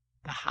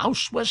 The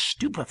house was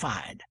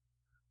stupefied.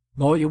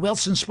 Lawyer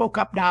Wilson spoke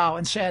up now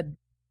and said,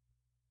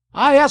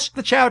 "I ask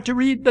the chair to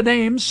read the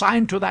names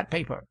signed to that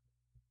paper."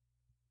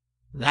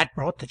 That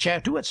brought the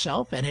chair to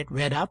itself, and it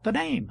read out the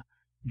name: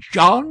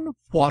 John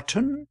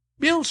Wharton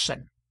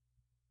Billson.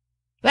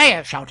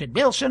 "There!" shouted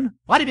Billson.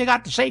 "What have you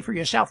got to say for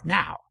yourself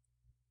now?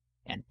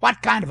 And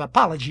what kind of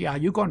apology are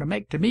you going to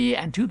make to me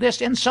and to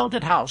this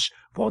insulted house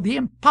for the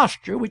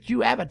imposture which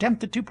you have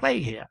attempted to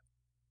play here?"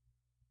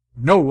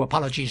 "No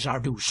apologies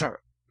are due, sir.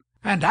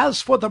 And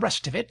as for the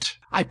rest of it,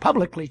 I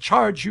publicly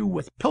charge you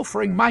with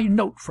pilfering my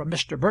note from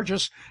Mr.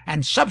 Burgess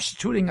and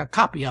substituting a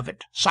copy of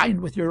it,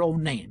 signed with your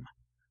own name.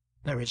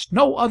 There is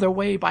no other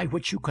way by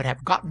which you could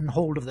have gotten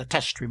hold of the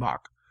test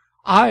remark.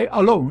 I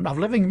alone of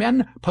living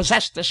men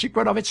possess the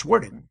secret of its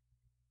wording."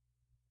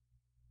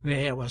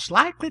 There was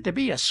likely to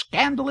be a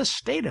scandalous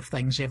state of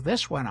things if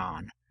this went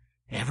on.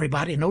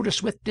 Everybody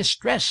noticed with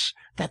distress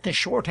that the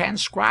shorthand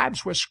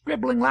scribes were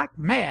scribbling like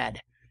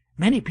mad.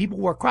 Many people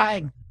were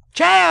crying,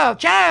 "Chair!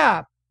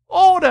 Chair!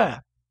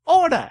 Order!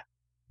 Order!"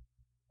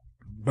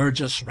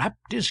 Burgess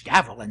rapped his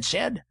gavel and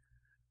said,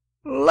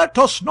 "Let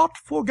us not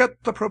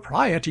forget the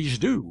proprieties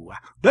due.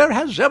 There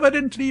has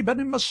evidently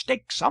been a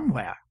mistake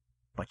somewhere,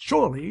 but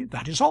surely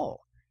that is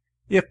all.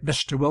 If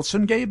Mr.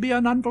 Wilson gave me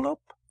an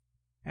envelope,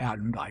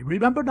 and I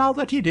remember now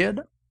that he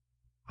did,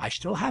 I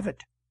still have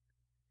it."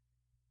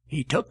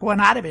 He took one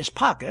out of his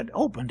pocket,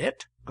 opened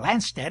it,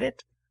 glanced at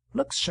it,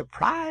 looked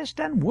surprised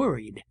and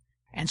worried,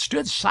 and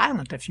stood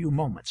silent a few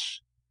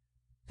moments.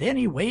 Then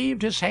he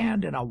waved his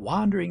hand in a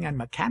wandering and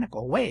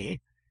mechanical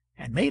way,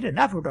 and made an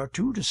effort or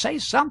two to say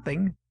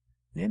something,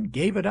 then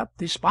gave it up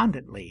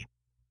despondently.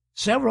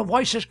 Several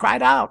voices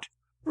cried out,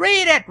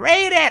 "Read it!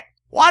 Read it!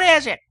 What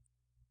is it?"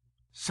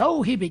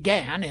 So he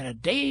began in a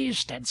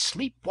dazed and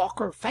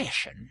sleepwalker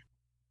fashion.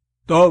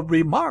 "The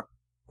remark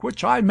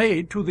which I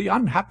made to the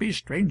unhappy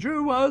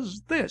stranger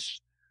was this: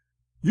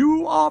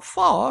 'You are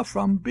far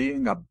from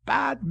being a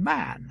bad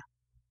man.'"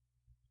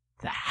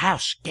 The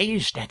house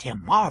gazed at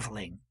him,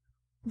 marveling.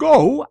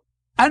 "Go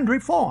and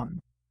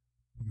reform."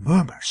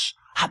 Murmurs.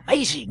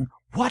 "Amazing!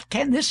 What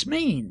can this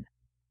mean?"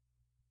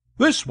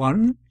 "This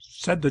one,"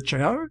 said the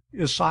chair,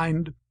 "is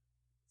signed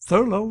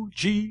Thurlow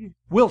G.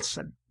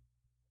 Wilson."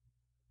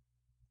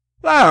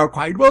 "There!"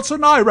 cried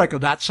Wilson. "I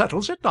reckon that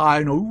settles it.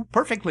 I know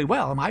perfectly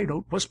well my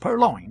note was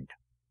purloined."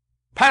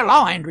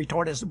 "Purloined!"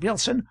 retorted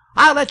Wilson.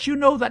 "I'll let you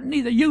know that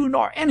neither you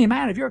nor any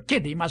man of your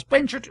kidney must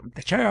venture to—"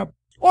 The chair.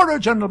 "Order,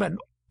 gentlemen,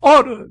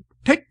 order!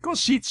 Take your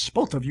seats,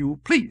 both of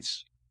you,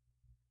 please."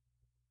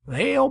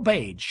 They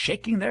obeyed,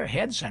 shaking their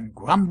heads and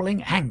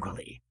grumbling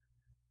angrily.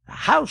 The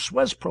house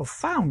was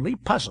profoundly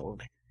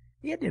puzzled.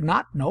 It did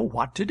not know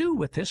what to do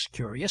with this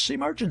curious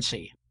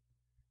emergency.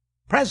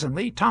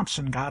 Presently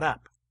Thompson got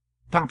up.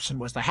 Thompson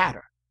was the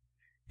hatter.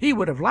 He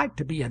would have liked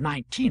to be a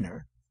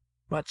 19er,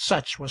 but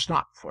such was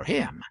not for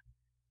him.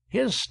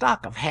 His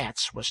stock of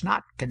hats was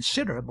not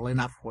considerable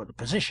enough for the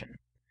position.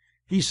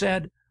 He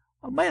said,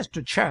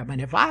 "Mr. Chairman,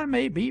 if I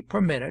may be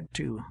permitted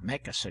to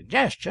make a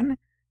suggestion,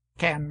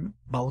 can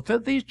both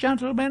of these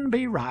gentlemen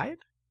be right?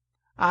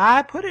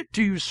 I put it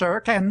to you, sir,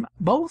 can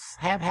both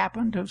have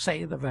happened to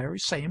say the very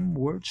same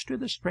words to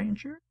the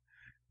stranger?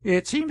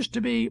 It seems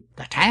to be—"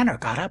 The tanner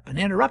got up and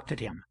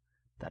interrupted him.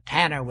 The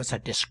tanner was a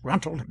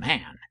disgruntled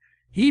man.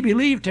 He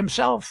believed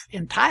himself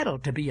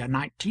entitled to be a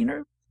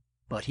 19er,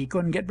 but he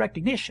couldn't get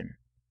recognition.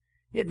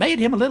 It made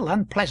him a little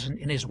unpleasant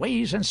in his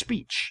ways and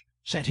speech.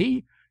 Said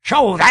he,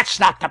 "Sure, that's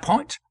not the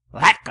point.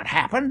 That could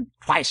happen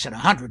twice in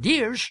 100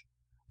 years,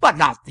 but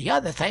not the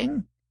other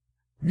thing.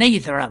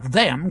 Neither of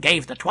them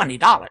gave the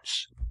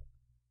 $20.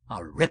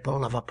 A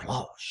ripple of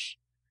applause.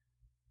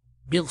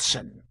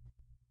 Billson.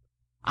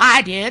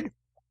 "I did."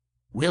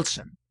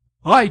 Wilson.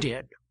 "I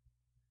did."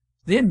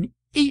 Then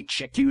each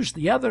accused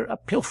the other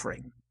of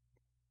pilfering.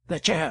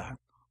 The chair.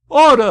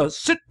 "Order!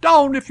 Sit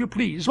down, if you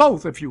please,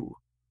 both of you.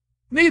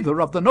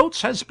 Neither of the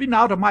notes has been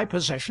out of my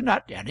possession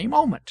at any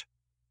moment."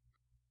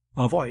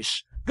 A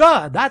voice.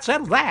 "Good, that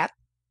settles that."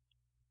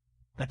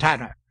 The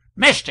tanner.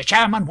 "Mr.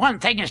 Chairman, one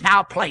thing is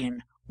now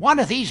plain. One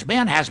of these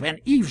men has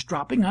been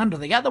eavesdropping under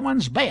the other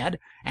one's bed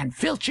and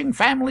filching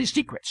family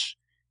secrets.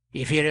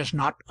 If it is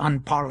not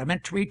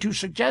unparliamentary to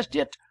suggest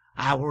it,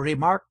 I will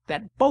remark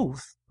that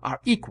both are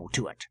equal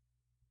to it."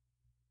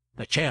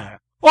 The chair.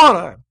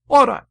 "Order!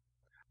 Order!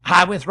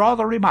 I withdraw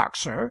the remark,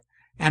 sir,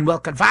 and will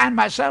confine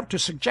myself to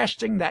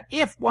suggesting that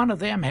if one of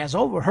them has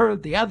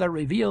overheard the other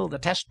reveal the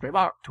test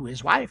remark to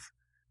his wife,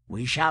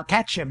 we shall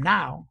catch him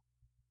now."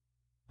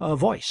 A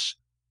voice.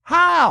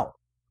 "How?"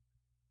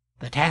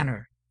 The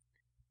tanner.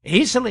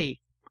 "Easily.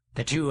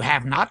 The two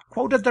have not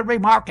quoted the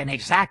remark in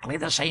exactly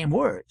the same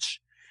words.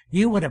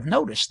 You would have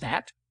noticed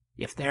that,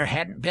 if there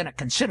hadn't been a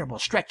considerable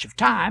stretch of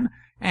time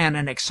and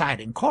an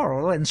exciting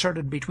quarrel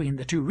inserted between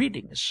the two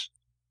readings."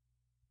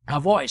 A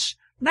voice.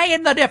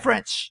 "Name the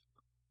difference."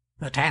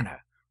 The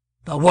tanner.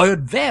 "The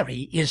word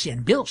very is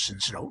in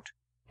Billson's note,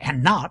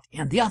 and not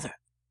in the other."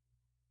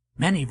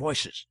 Many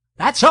voices.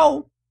 "That's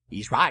so.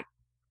 He's right."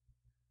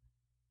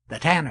 The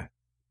tanner.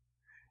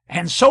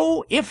 "And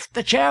so, if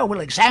the chair will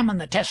examine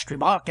the test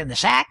remark in the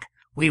sack,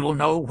 we will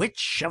know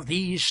which of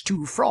these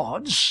two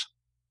frauds—"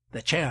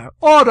 The chair.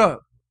 "Order!"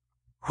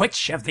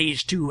 "Which of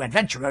these two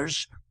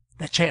adventurers—"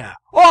 The chair.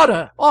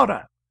 "Order!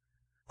 Order!"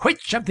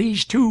 "Which of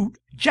these two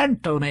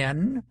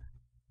gentlemen—"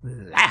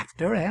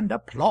 Laughter and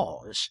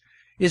applause.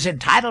 "Is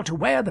entitled to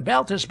wear the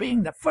belt as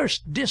being the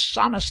first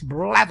dishonest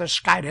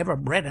blatherskite ever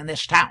bred in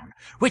this town,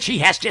 which he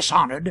has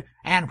dishonored,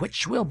 and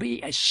which will be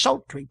a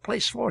sultry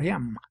place for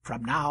him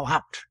from now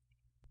out."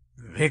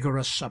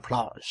 Vigorous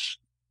applause.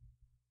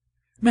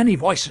 Many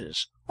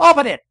voices.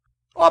 "Open it!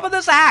 Open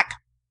the sack!"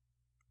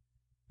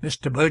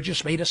 Mr.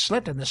 Burgess made a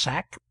slit in the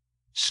sack,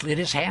 slid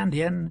his hand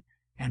in,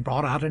 and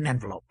brought out an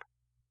envelope.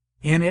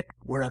 In it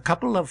were a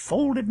couple of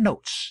folded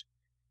notes.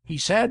 He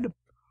said,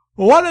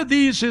 "One of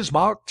these is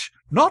marked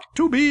 'Not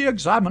to be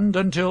examined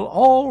until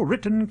all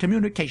written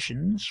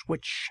communications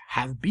which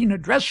have been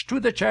addressed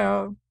to the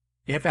chair,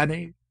 if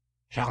any,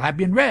 shall have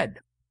been read.'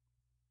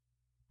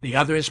 The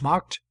other is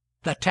marked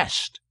 'The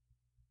Test.'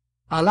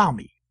 Allow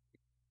me.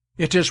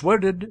 It is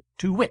worded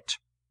to wit: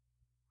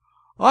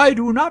 'I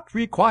do not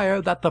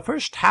require that the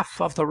first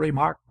half of the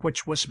remark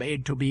which was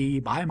made to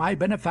me by my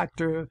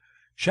benefactor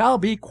shall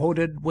be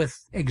quoted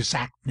with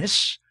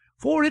exactness,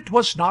 for it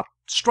was not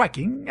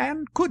striking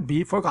and could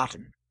be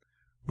forgotten.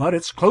 But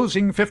its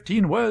closing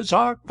 15 words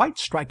are quite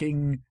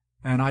striking,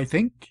 and I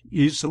think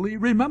easily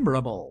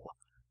rememberable.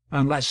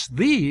 Unless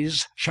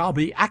these shall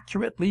be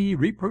accurately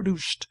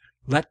reproduced,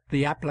 let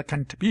the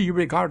applicant be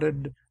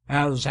regarded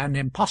as an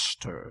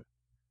impostor.'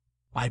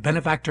 My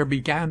benefactor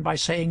began by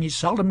saying he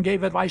seldom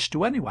gave advice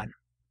to anyone,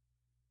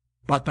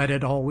 but that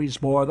it always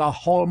bore the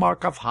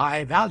hallmark of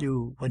high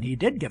value when he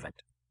did give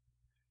it.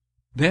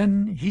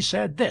 Then he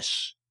said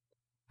this,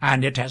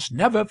 and it has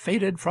never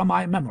faded from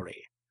my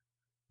memory: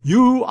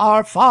 'You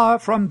are far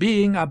from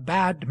being a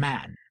bad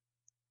man.'"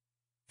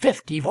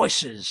 50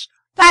 voices.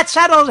 "That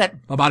settles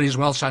it." The body's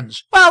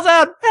Wilson's.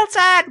 "Wilson!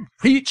 Wilson!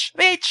 Reach!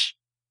 Reach!"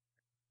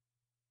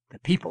 The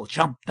people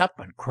jumped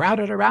up and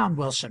crowded around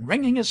Wilson,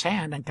 wringing his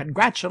hand and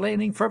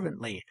congratulating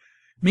fervently.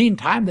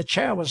 Meantime the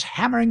chair was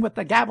hammering with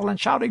the gavel and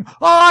shouting,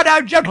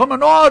 "Order,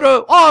 gentlemen, order,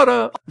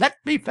 order! Let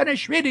me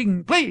finish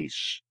reading,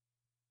 please."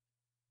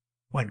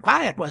 When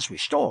quiet was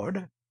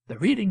restored, the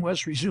reading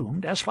was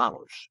resumed as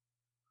follows: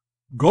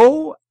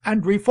 "Go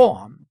and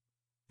reform,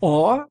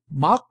 or,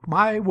 mark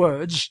my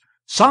words,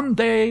 some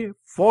day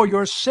for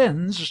your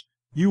sins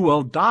you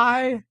will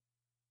die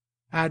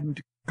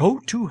and go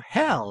to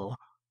hell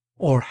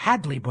or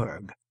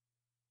Hadleyburg.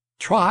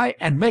 Try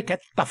and make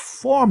it the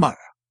former."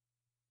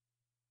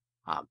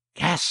 A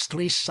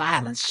ghastly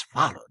silence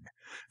followed.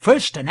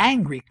 First an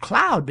angry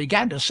cloud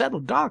began to settle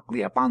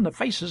darkly upon the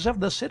faces of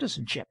the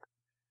citizenship.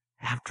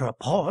 After a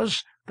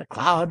pause the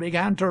cloud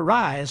began to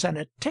rise, and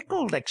a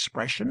tickled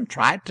expression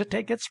tried to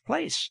take its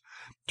place,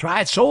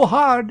 tried so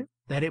hard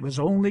that it was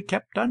only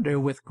kept under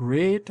with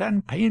great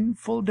and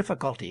painful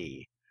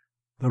difficulty.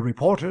 The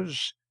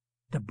reporters,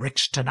 the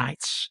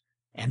Brixtonites,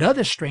 and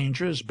other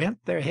strangers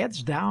bent their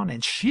heads down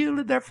and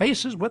shielded their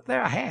faces with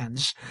their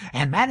hands,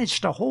 and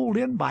managed to hold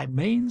in by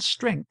main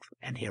strength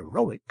and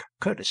heroic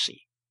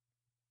courtesy.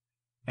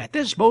 At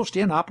this most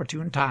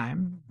inopportune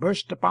time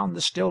burst upon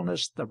the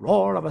stillness the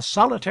roar of a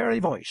solitary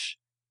voice,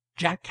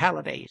 Jack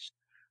Halliday's.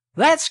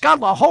 "That's got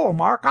the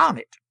hallmark on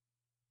it."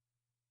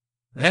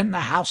 Then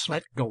the house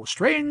let go,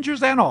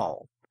 strangers and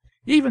all.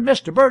 Even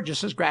Mr.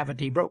 Burgess's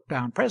gravity broke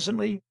down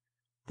presently.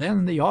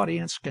 Then the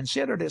audience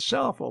considered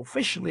itself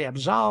officially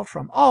absolved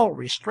from all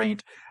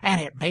restraint,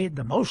 and it made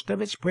the most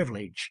of its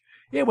privilege.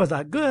 It was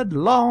a good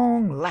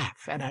long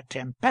laugh, and a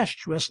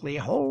tempestuously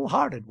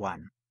whole-hearted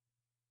one.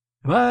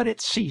 But it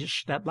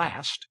ceased at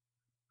last,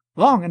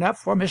 long enough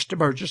for Mr.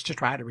 Burgess to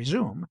try to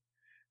resume,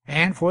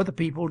 and for the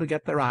people to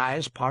get their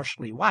eyes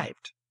partially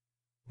wiped.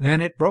 Then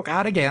it broke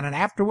out again, and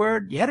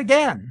afterward yet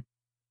again.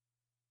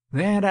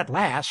 Then at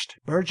last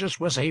Burgess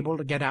was able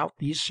to get out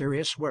these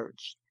serious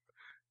words: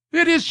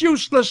 "It is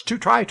useless to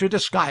try to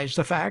disguise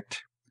the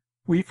fact.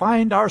 We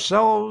find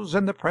ourselves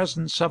in the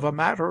presence of a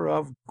matter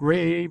of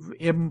grave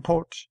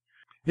import.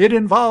 It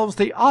involves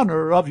the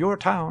honor of your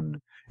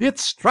town. It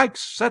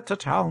strikes at the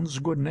town's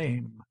good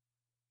name.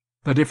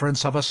 The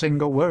difference of a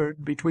single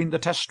word between the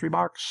test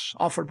remarks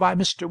offered by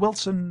Mr.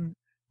 Wilson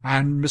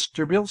and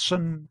Mr.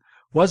 Bilson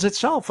was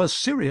itself a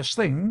serious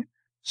thing,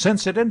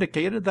 since it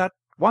indicated that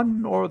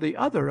one or the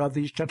other of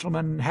these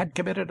gentlemen had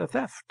committed a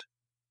theft."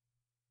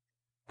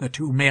 The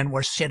two men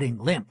were sitting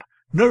limp,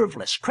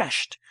 nerveless,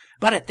 crushed,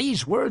 but at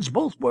these words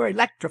both were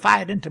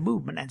electrified into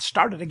movement and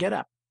started to get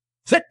up.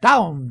 "Sit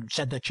down,"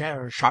 said the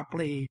chair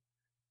sharply,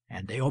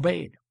 and they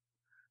obeyed.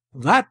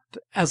 That,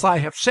 as I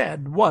have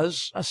said,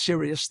 was a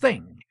serious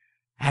thing,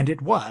 and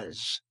it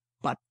was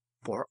but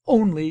for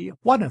only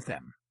one of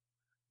them.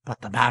 But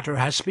the matter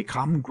has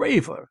become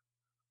graver,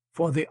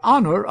 for the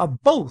honor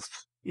of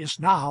both is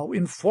now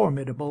in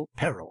formidable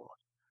peril.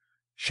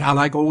 Shall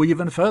I go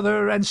even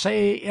further and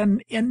say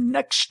in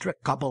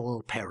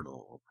inextricable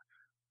peril?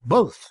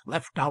 Both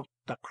left out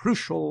the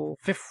crucial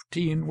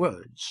 15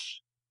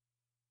 words.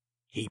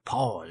 He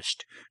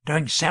paused.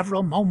 During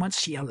several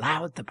moments he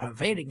allowed the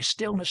pervading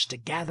stillness to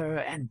gather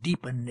and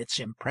deepen its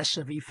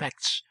impressive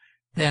effects,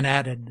 then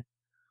added,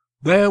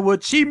 "There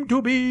would seem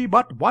to be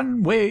but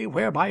one way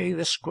whereby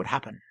this could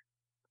happen.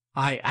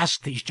 I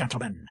ask these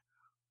gentlemen,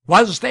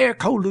 was there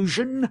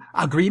collusion,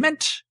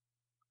 agreement?"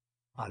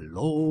 A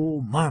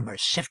low murmur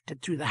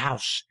sifted through the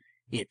house.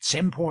 Its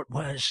import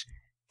was,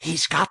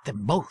 "He's got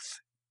them both."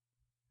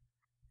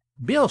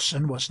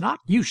 Bilson was not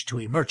used to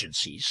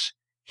emergencies.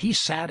 He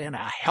sat in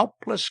a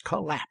helpless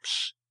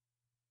collapse.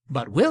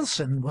 But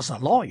Wilson was a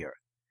lawyer.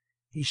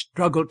 He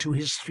struggled to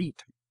his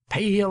feet,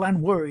 pale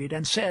and worried,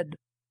 and said,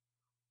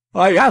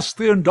 "I ask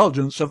the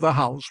indulgence of the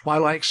House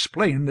while I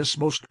explain this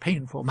most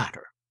painful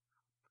matter.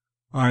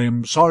 I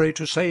am sorry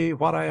to say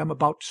what I am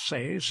about to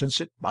say, since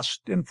it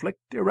must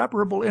inflict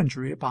irreparable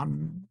injury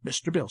upon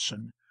Mr.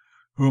 Bilson,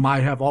 whom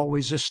I have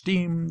always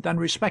esteemed and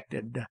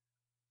respected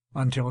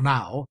until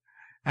now,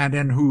 and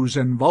in whose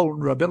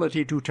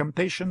invulnerability to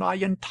temptation I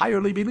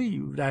entirely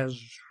believed, as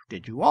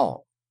did you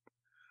all.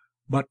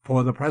 But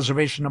for the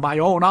preservation of my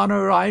own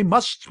honor I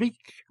must speak,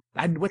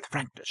 and with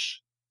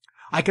frankness.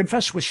 I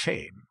confess with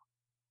shame,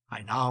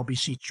 I now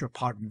beseech your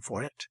pardon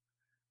for it,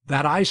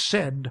 that I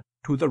said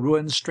to the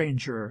ruined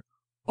stranger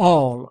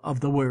all of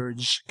the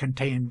words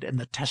contained in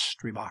the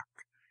test remark,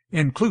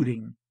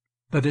 including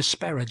the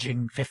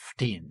disparaging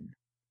 15.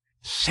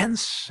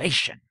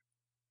 Sensation!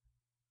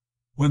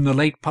 When the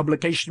late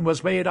publication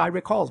was made I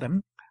recalled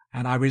them,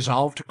 and I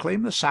resolved to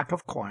claim the sack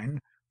of coin,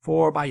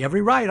 for by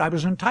every right I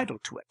was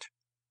entitled to it.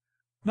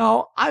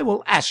 Now I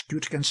will ask you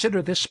to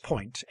consider this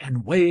point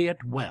and weigh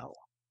it well.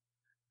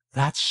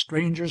 That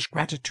stranger's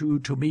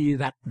gratitude to me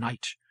that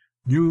night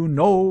knew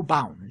no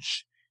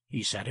bounds.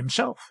 He said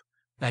himself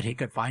that he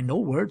could find no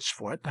words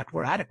for it that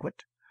were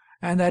adequate,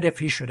 and that if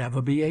he should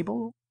ever be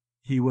able,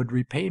 he would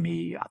repay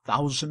me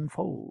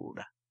 1,000-fold.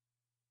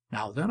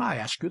 Now then, I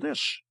ask you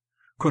this: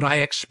 could I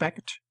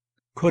expect,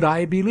 could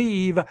I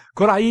believe,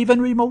 could I even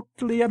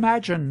remotely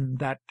imagine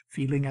that,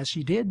 feeling as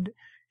he did,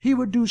 he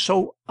would do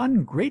so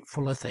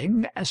ungrateful a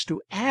thing as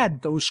to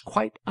add those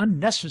quite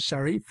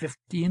unnecessary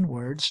 15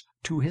 words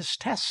to his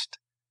test?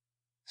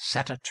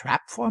 Set a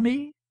trap for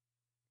me?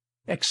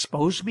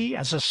 Expose me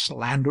as a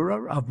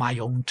slanderer of my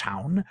own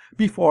town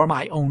before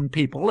my own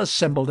people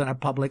assembled in a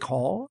public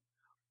hall?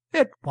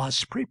 It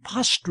was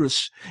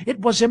preposterous. It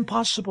was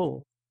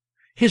impossible.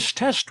 His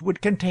test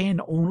would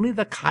contain only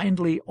the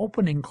kindly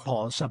opening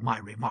clause of my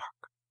remark.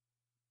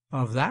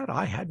 Of that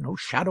I had no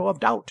shadow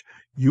of doubt.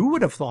 You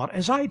would have thought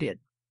as I did.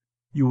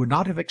 You would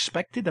not have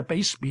expected a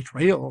base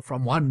betrayal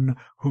from one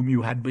whom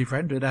you had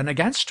befriended and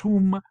against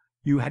whom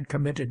you had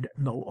committed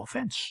no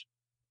offence.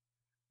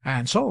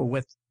 And so,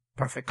 with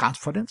perfect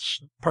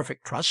confidence,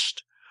 perfect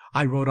trust,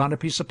 I wrote on a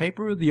piece of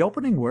paper the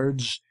opening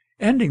words,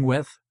 ending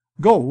with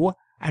 "Go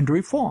and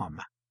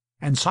reform,"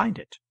 and signed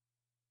it.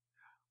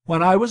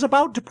 When I was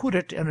about to put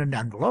it in an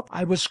envelope,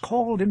 I was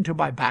called into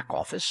my back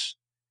office,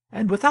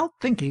 and without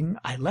thinking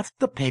I left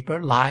the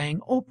paper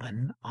lying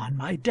open on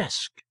my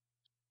desk.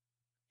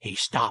 He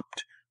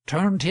stopped,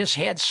 turned his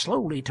head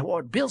slowly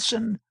toward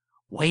Billson,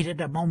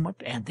 waited a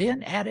moment, and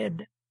then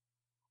added,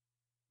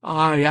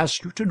 "I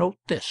ask you to note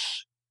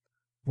this.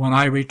 When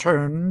I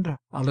returned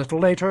a little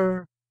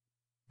later,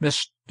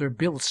 Mr.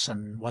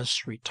 Billson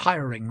was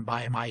retiring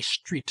by my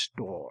street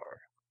door."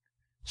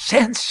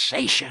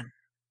 Sensation!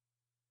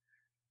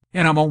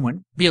 In a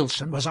moment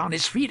Billson was on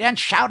his feet and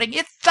shouting,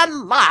 "It's a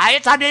lie!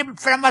 It's an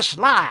infamous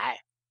lie!"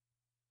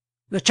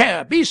 "The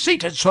chair! Be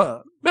seated,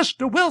 sir!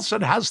 Mr.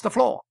 Wilson has the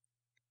floor."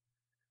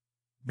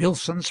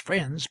 Billson's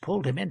friends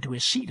pulled him into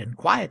his seat and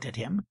quieted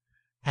him,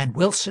 and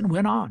Wilson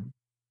went on.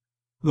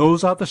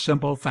 "Those are the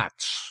simple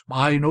facts.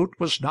 My note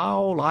was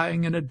now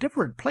lying in a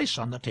different place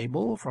on the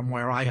table from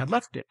where I had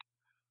left it.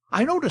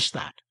 I noticed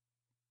that,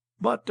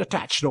 but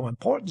attached no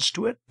importance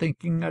to it,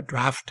 thinking a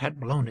draught had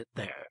blown it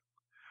there.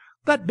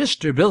 That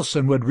Mr.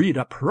 Billson would read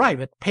a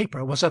private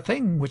paper was a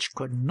thing which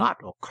could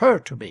not occur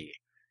to me.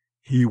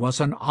 He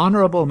was an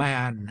honorable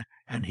man,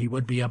 and he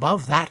would be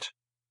above that.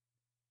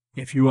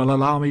 If you will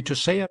allow me to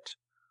say it,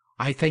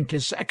 I think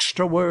his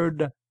extra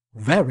word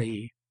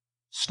 'very'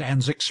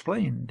 stands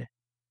explained.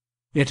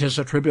 It is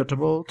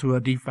attributable to a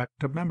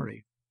defect of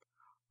memory.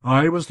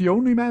 I was the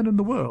only man in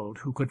the world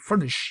who could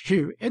furnish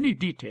here any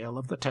detail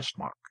of the test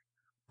mark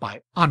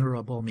by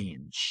honorable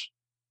means.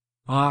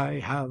 I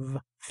have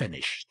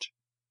finished."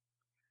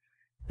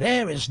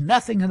 There is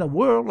nothing in the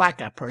world like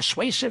a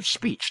persuasive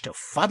speech to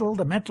fuddle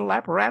the mental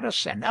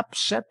apparatus and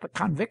upset the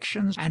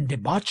convictions and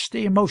debauch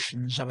the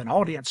emotions of an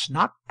audience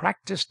not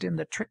practised in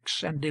the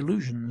tricks and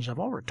delusions of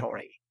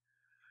oratory.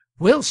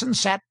 Wilson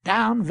sat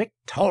down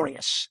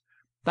victorious.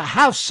 The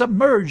house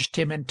submerged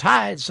him in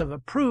tides of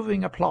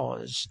approving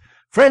applause.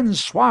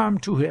 Friends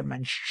swarmed to him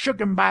and shook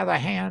him by the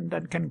hand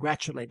and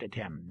congratulated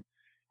him.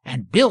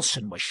 And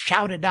Billson was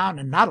shouted down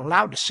and not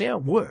allowed to say a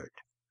word.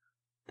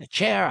 The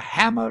chair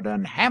hammered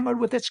and hammered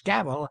with its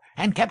gavel,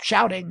 and kept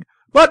shouting,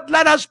 "But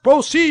let us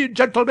proceed,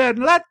 gentlemen,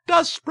 let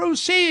us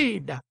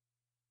proceed."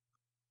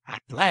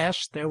 At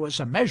last there was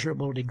a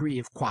measurable degree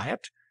of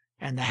quiet,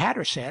 and the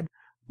hatter said,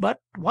 "But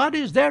what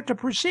is there to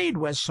proceed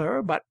with,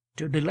 sir, but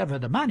to deliver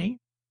the money?"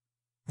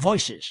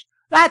 Voices.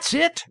 "That's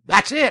it!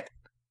 That's it!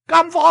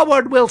 Come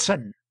forward,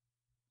 Wilson."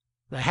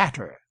 The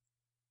hatter.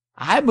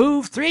 "I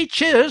move 3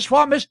 cheers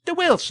for Mr.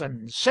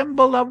 Wilson,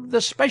 symbol of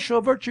the special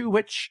virtue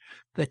which—"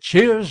 The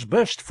cheers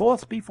burst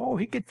forth before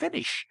he could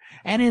finish,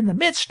 and in the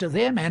midst of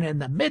them, and in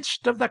the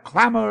midst of the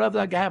clamor of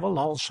the gavel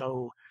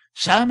also,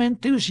 some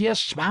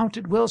enthusiasts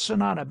mounted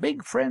Wilson on a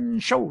big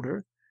friend's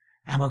shoulder,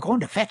 and were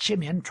going to fetch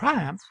him in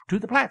triumph to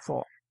the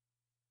platform.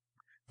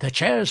 The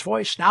chair's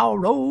voice now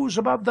rose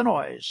above the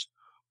noise.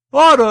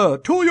 "Order!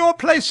 To your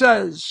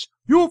places!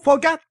 You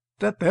forget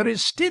that there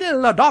is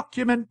still a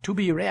document to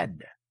be read."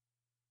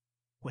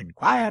 When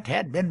quiet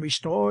had been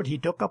restored, he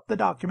took up the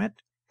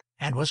document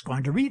and was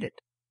going to read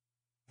it,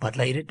 but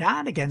laid it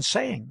down again,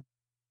 saying,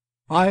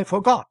 "I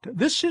forgot.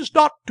 This is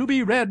not to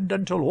be read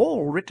until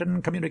all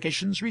written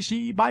communications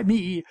received by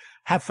me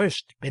have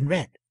first been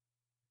read."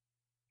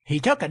 He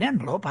took an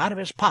envelope out of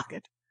his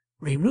pocket,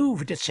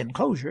 removed its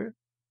enclosure,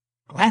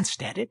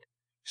 glanced at it,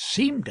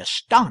 seemed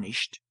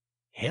astonished,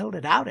 held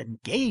it out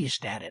and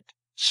gazed at it,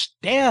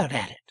 stared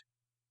at it.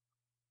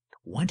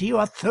 20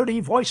 or 30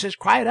 voices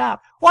cried out,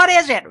 "What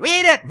is it?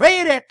 Read it!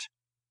 Read it!"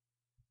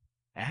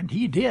 And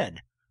he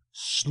did,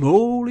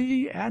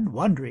 slowly and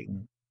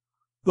wondering.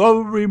 "The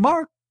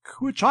remark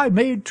which I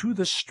made to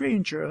the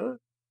stranger,"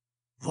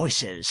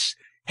 voices,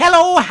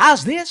 "Hello,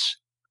 how's this?"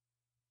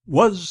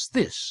 "was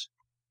this: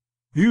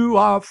 you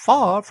are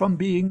far from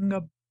being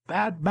a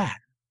bad man."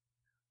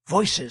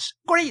 Voices,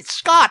 "Great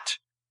Scott!"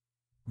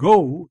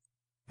 "Go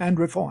and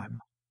reform."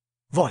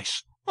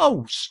 Voice,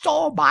 "Oh,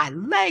 saw my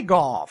leg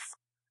off."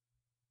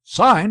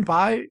 Signed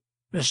by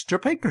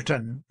Mr.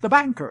 Pinkerton, the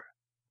banker.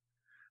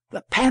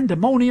 The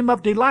pandemonium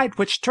of delight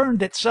which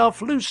turned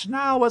itself loose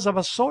now was of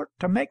a sort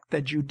to make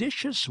the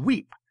judicious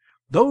weep.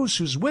 Those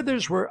whose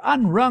withers were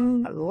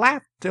unwrung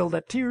laughed till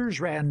the tears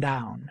ran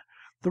down.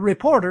 The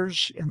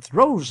reporters, in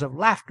throes of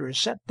laughter,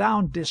 set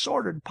down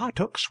disordered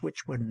pothooks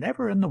which would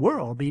never in the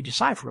world be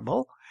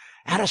decipherable,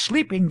 and a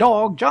sleeping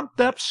dog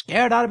jumped up,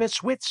 scared out of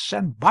its wits,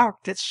 and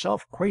barked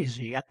itself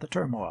crazy at the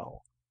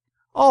turmoil.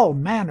 All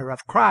manner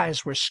of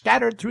cries were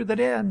scattered through the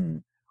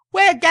din.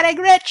 "We're getting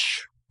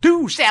rich!"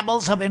 2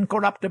 symbols of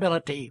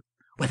incorruptibility,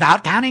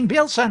 without counting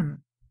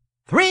Billson.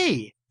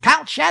 3,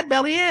 count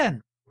Shadbelly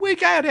in. We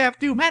can't have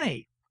too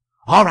many.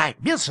 All right,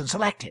 Billson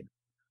selected.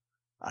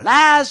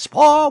 Alas,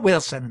 poor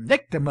Wilson,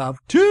 victim of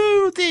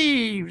 2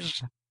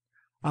 thieves.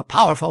 A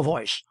powerful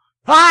voice.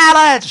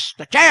 "Silence!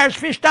 The chair's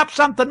fished up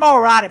something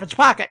more out of its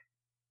pocket."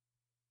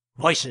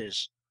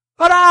 Voices.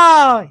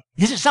 "Hurrah!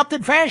 Is it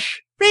something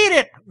fresh? Read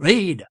it!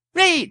 Read!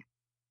 Read!"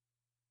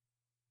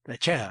 The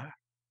chair,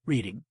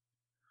 reading.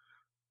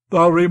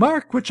 "The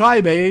remark which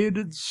I made,"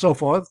 and so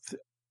forth.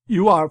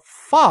 "You are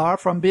far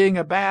from being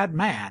a bad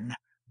man.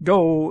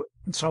 Go,"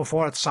 and so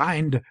forth.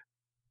 Signed,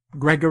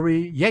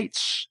 Gregory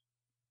Yates.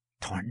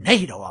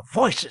 Tornado of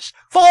voices.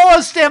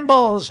 "Four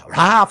Symbols!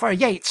 Hurrah for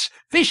Yates!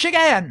 Fish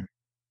again!"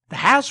 The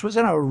house was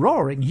in a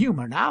roaring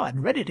humor now,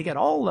 and ready to get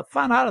all the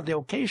fun out of the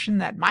occasion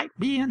that might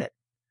be in it.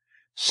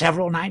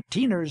 Several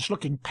 19ers,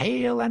 looking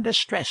pale and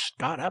distressed,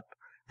 got up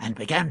and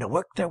began to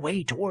work their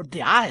way toward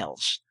the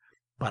aisles.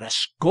 But a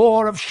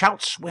score of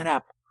shouts went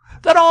up.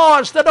 "The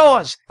doors! The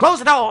doors! Close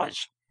the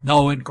doors!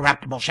 No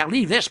incorruptible shall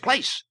leave this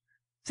place!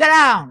 Sit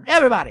down,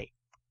 everybody!"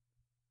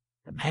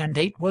 The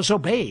mandate was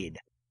obeyed.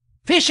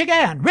 "Fish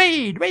again!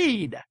 Read!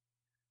 Read!"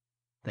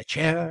 The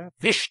chair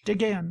fished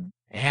again,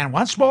 and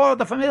once more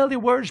the familiar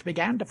words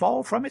began to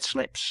fall from its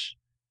lips.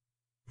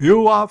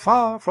 "You are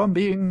far from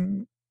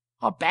being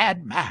a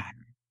bad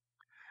man."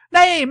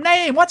 "Name!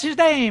 Name! What's his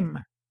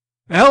name?"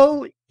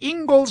 "L.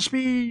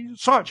 Inglesby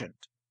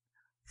Sargent."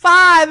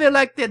 "5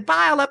 elected.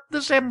 Pile up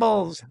the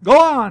symbols. Go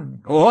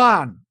on! Go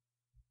on!"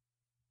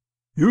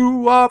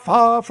 "You are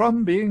far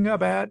from being a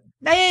bad—"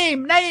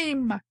 "Name!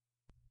 Name!"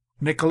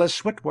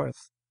 "Nicholas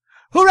Whitworth."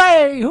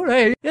 "Hooray!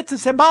 Hooray! It's a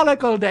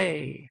symbolical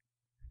day."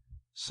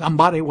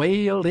 Somebody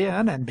wailed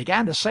in and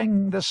began to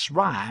sing this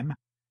rhyme,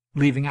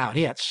 leaving out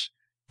its,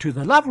 to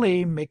the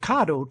lovely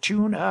Mikado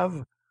tune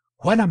of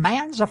 "When a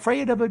Man's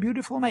Afraid of a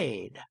Beautiful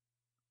Maid."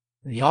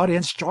 The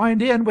audience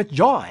joined in with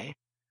joy.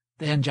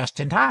 Then, just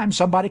in time,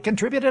 somebody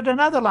contributed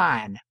another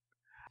line.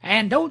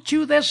 "And don't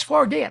you this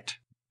forget."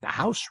 The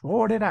house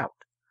roared it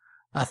out.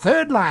 A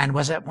third line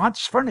was at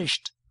once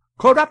furnished.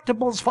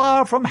 "Corruptibles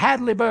far from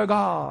Hadleyburg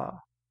are."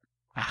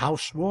 The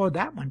house roared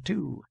that one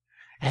too.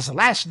 As the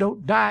last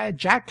note died,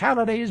 Jack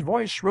Halliday's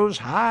voice rose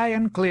high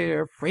and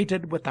clear,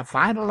 freighted with the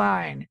final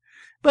line,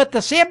 "But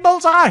the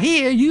symbols are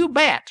here, you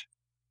bet."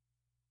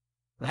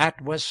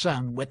 That was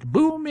sung with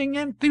booming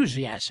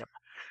enthusiasm.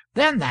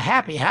 Then the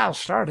happy house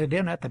started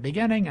in at the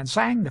beginning and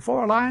sang the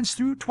 4 lines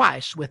through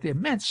twice with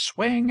immense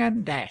swing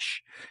and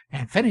dash,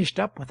 and finished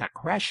up with a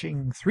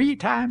crashing 3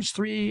 times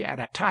 3 and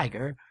a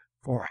tiger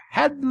for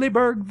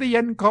Hadleyburg the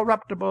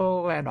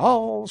incorruptible, and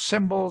all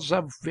symbols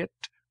of it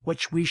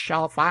which we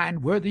shall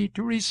find worthy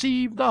to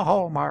receive the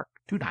hallmark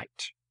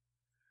to-night.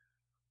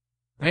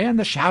 Then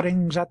the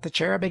shoutings at the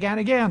chair began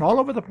again, all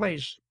over the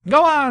place.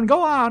 "Go on!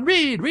 Go on!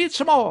 Read! Read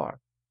some more!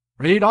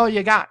 Read all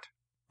you got!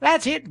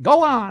 That's it!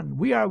 Go on!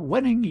 We are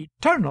winning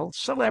eternal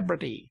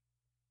celebrity!"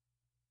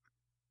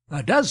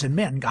 A dozen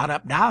men got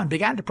up now and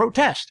began to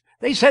protest.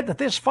 They said that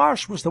this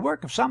farce was the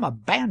work of some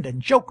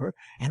abandoned joker,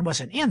 and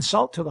was an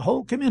insult to the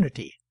whole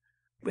community.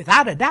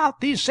 Without a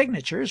doubt these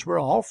signatures were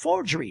all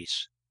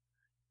forgeries.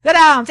 "Sit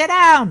down! Sit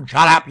down!"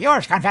 "Shut up!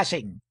 Yours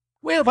confessing!"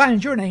 "We'll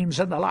find your names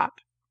in the lot."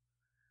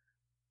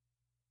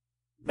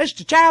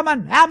 "Mr.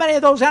 Chairman, how many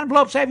of those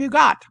envelopes have you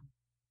got?"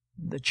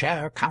 The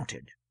chair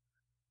counted.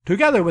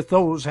 "Together with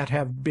those that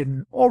have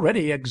been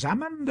already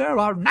examined, there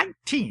are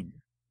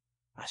 19.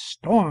 A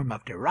storm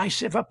of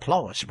derisive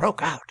applause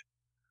broke out.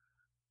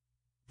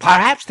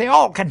 "Perhaps they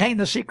all contain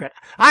the secret.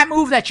 I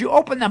move that you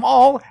open them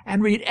all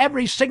and read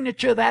every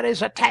signature that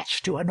is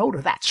attached to a note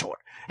of that sort,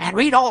 and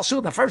read also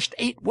the first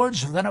 8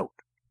 words of the note."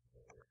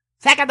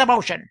 "Second the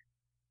motion."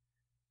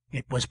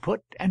 It was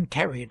put and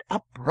carried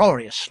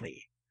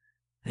uproariously.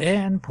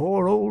 Then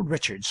poor old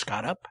Richards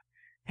got up,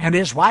 and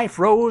his wife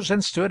rose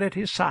and stood at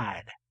his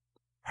side.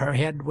 Her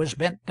head was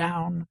bent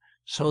down,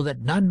 so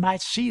that none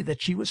might see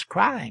that she was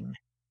crying.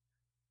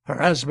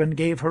 Her husband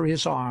gave her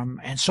his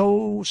arm, and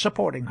so,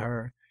 supporting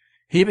her,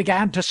 he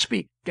began to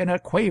speak in a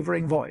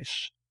quavering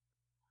voice.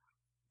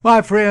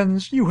 "My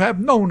friends, you have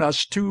known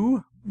us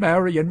two,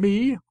 Mary and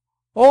me,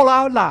 all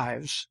our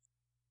lives,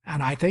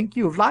 and I think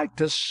you've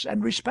liked us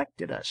and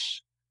respected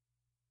us."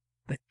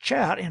 The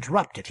chair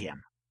interrupted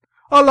him.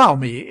 "Allow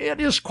me,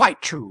 it is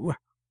quite true.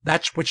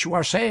 That's what you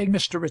are saying,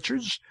 Mr.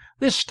 Richards.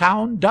 This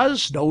town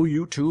does know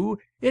you two.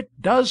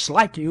 It does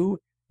like you.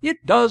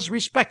 It does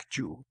respect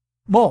you.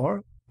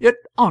 More, it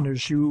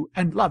honors you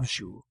and loves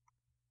you."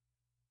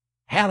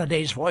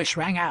 Halliday's voice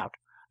rang out.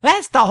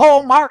 "That's the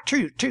whole mark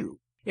truth, too.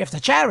 If the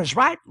chair is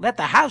right, let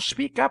the house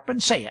speak up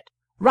and say it.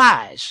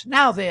 Rise.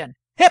 Now then,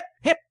 hip,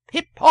 hip,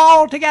 hip,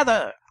 all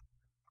together."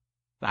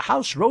 The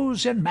house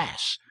rose en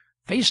masse,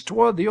 faced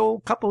toward the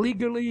old couple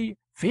eagerly,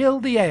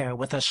 filled the air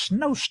with a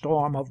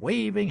snowstorm of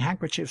waving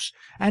handkerchiefs,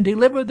 and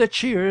delivered the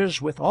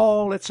cheers with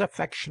all its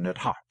affectionate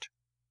heart.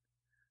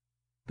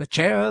 The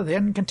chair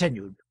then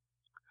continued.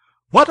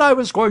 "What I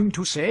was going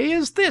to say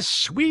is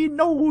this. We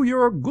know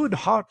your good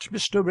heart,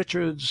 Mr.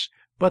 Richards,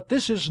 but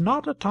this is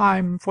not a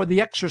time for the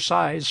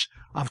exercise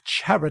of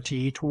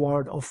charity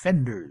toward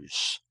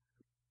offenders."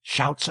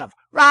 Shouts of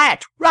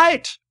 "Right!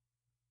 Right!"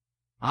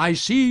 "I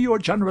see your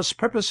generous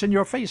purpose in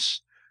your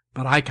face,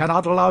 but I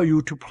cannot allow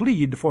you to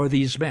plead for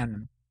these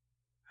men."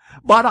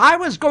 "But I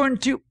was going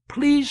to—"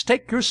 "Please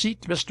take your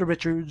seat, Mr.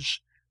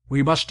 Richards.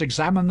 We must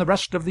examine the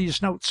rest of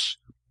these notes.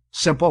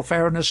 Simple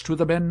fairness to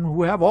the men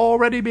who have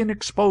already been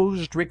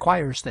exposed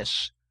requires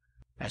this.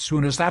 As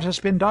soon as that has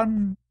been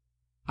done,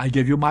 I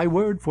give you my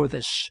word for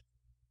this,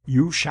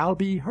 you shall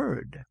be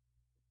heard.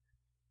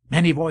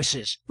 Many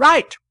voices.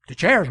 Right! The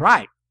chair's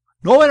right.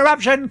 No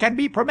interruption can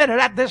be permitted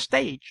at this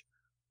stage.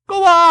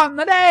 Go on!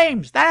 The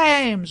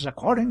names,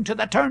 according to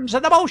the terms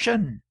of the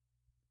motion.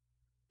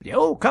 The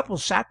old couple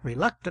sat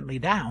reluctantly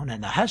down,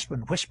 and the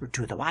husband whispered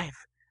to the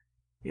wife,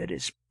 "It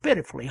is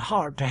pitifully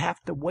hard to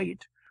have to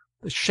wait.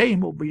 The shame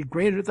will be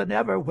greater than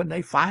ever when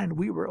they find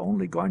we were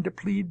only going to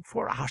plead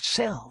for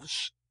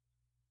ourselves."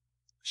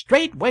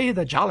 Straightway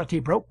the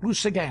jollity broke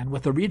loose again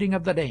with the reading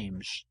of the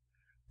names.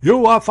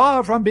 "You are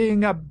far from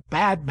being a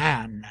bad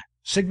man.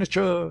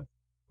 Signature,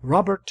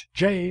 Robert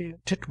J.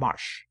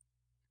 Titmarsh."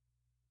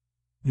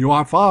 "You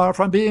are far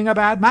from being a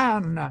bad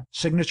man.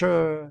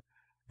 Signature,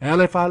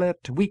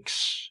 Eliphalet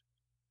Weeks."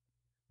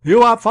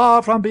 "You are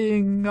far from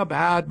being a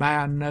bad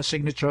man.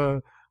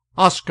 Signature,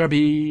 Oscar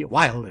B.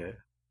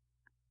 Wilder."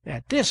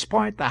 At this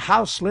point the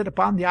House lit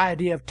upon the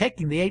idea of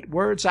taking the 8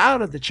 words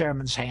out of the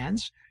chairman's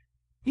hands.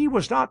 He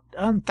was not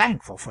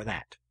unthankful for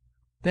that.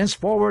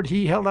 Thenceforward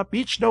he held up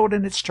each note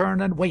in its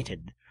turn and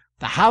waited.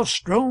 The House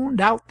droned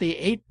out the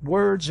 8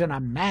 words in a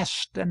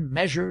massed and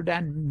measured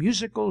and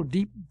musical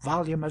deep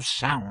volume of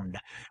sound,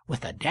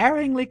 with a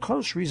daringly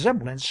close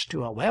resemblance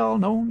to a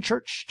well-known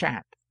church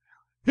chant.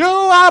 "You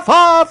are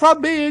far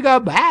from being a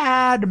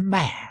bad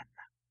man."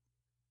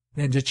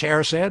 Then the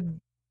chair said,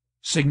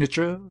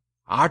 "Signature,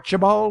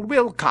 Archibald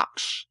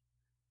Wilcox,"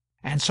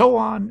 and so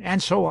on,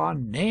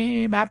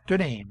 name after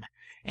name,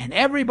 and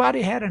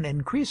everybody had an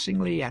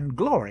increasingly and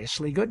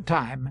gloriously good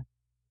time,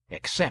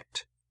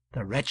 except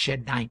the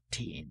wretched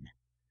 19.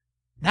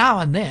 Now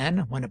and then,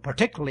 when a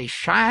particularly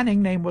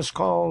shining name was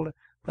called,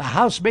 the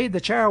House made the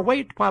chair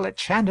wait while it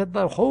chanted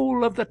the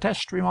whole of the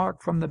test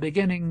remark from the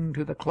beginning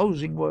to the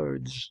closing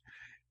words,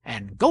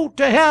 "And go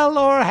to hell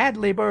or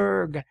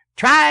Hadleyburg,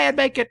 try and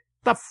make it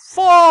the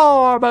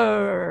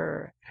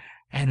former."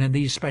 And in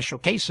these special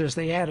cases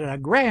they added a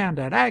grand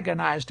and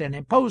agonized and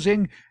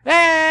imposing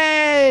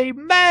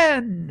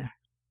 "Amen."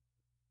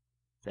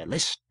 The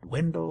list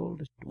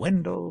dwindled.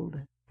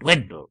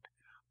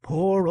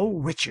 Poor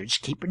old Richards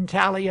keeping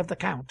tally of the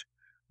count,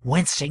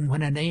 wincing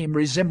when a name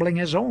resembling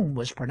his own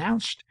was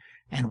pronounced,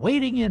 and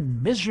waiting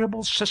in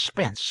miserable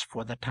suspense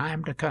for the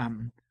time to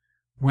come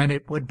when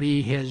it would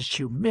be his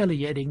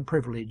humiliating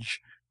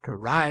privilege to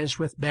rise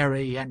with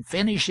Mary and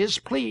finish his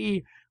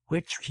plea,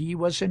 which he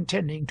was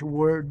intending to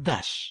word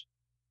thus: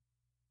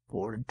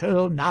 "For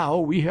until now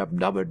we have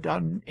never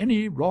done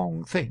any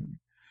wrong thing,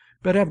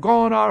 but have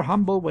gone our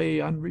humble way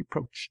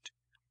unreproached.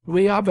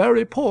 We are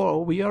very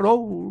poor, we are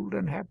old,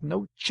 and have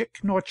no chick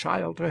nor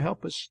child to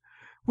help us.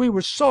 We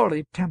were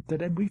sorely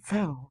tempted, and we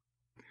fell.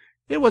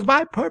 It was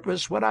my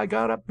purpose, when I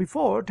got up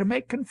before, to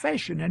make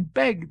confession and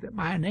beg that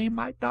my name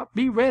might not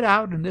be read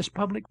out in this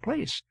public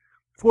place,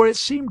 for it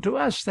seemed to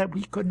us that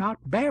we could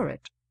not bear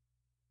it.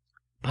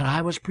 But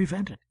I was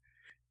prevented.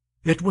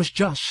 It was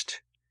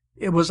just.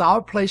 It was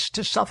our place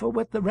to suffer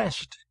with the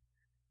rest.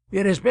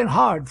 It has been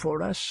hard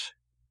for us.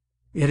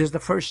 It is the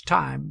first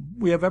time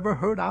we have ever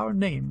heard our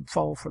name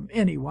fall from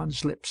any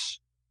one's lips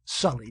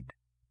sullied.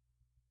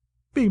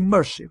 Be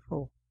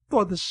merciful.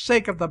 For the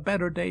sake of the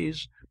better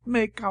days,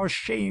 make our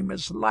shame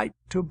as light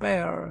to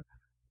bear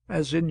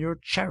as in your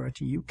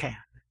charity you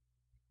can."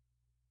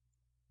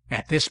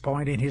 At this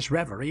point in his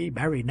reverie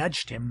Mary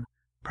nudged him,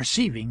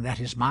 perceiving that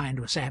his mind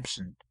was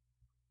absent.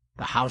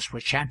 The House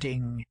was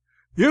chanting,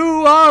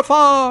 "You are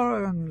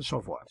far," and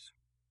so forth.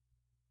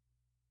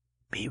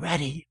 "Be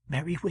ready,"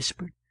 Mary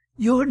whispered.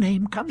 "Your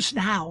name comes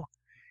now.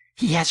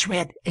 He has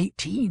read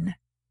 18.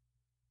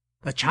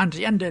 The chant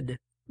ended.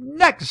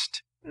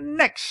 "Next!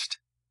 Next!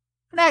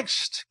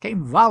 Next!"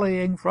 came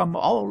volleying from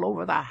all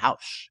over the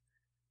House.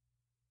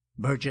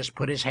 Burgess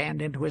put his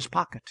hand into his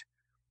pocket.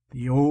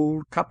 The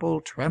old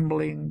couple,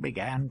 trembling,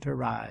 began to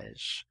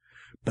rise.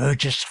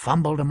 Burgess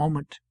fumbled a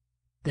moment,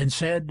 then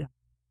said,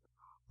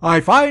 "I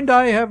find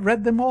I have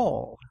read them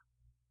all."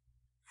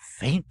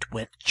 Faint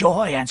with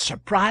joy and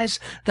surprise,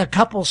 the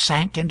couple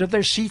sank into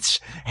their seats,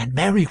 and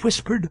Mary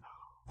whispered,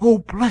 "Oh,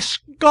 bless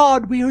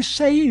God, we are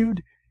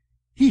saved!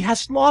 He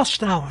has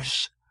lost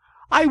ours.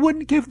 I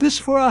wouldn't give this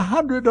for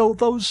 100 of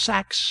those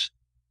sacks."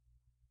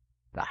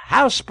 The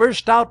House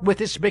burst out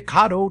with its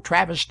Mikado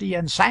travesty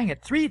and sang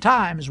it 3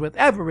 times with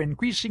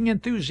ever-increasing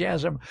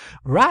enthusiasm,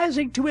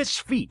 rising to its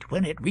feet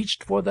when it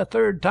reached for the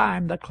 3rd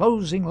time the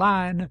closing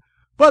line,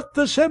 "But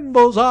the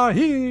symbols are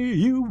here,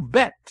 you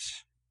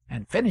bet,"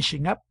 and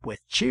finishing up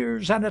with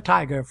cheers and a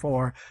tiger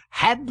for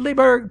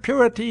Hadleyburg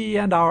purity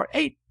and our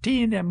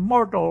 18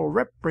 immortal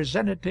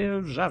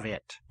representatives of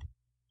it.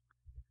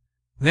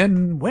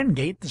 Then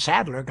Wingate the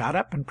saddler got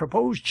up and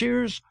proposed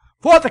cheers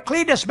 "for the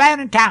cleanest man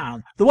in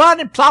town, the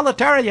one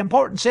solitary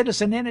important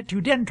citizen in it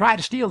who didn't try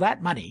to steal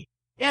that money,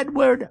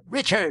 Edward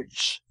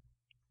Richards."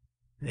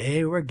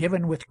 They were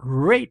given with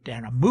great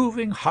and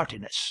moving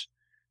heartiness.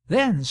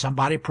 Then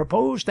somebody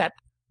proposed that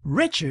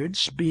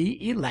Richards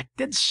be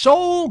elected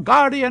sole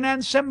guardian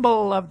and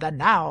symbol of the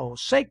now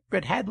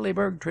sacred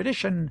Hadleyburg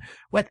tradition,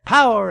 with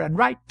power and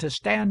right to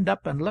stand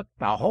up and look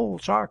the whole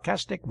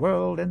sarcastic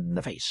world in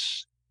the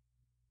face.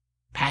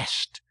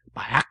 Passed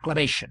by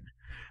acclamation.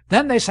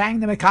 Then they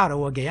sang the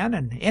Mikado again,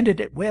 and ended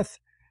it with,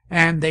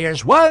 "And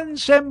there's one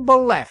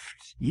symbol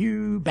left,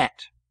 you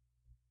bet."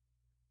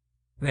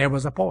 There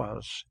was a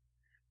pause.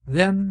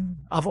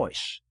 Then a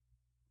voice.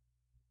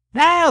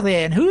 "Now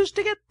then, who's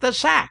to get the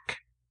sack?"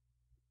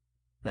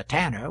 The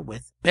tanner,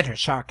 with bitter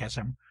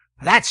sarcasm.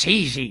 "That's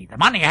easy. The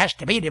money has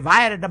to be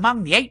divided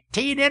among the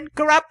 18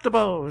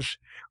 incorruptibles.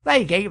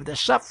 They gave the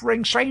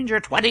suffering stranger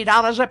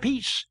 $20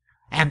 apiece,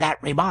 and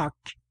that remark,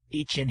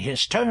 each in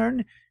his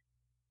turn.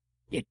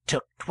 It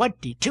took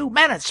 22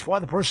 minutes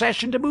for the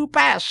procession to move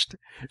past.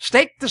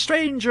 Stake the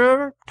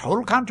stranger,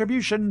 total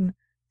contribution,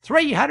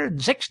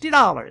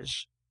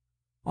 $360.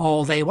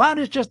 All they want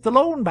is just the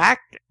loan back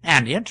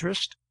and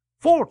interest,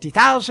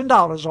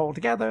 $40,000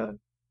 altogether."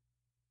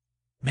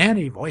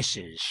 Many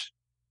voices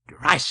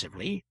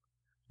derisively.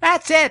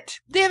 "That's it!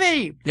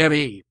 Divvy!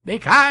 Divvy! Be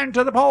kind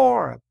to the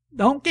poor!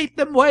 Don't keep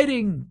them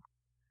waiting!"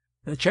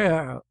 The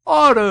chair.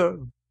 "Order!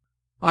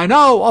 I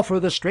now offer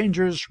the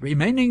stranger's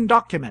remaining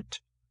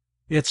document.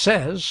 It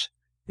says,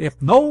 'If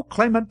no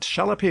claimant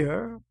shall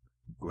appear,'"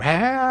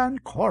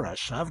 grand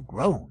chorus of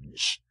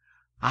groans,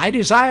 "'I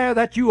desire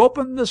that you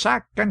open the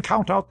sack and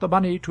count out the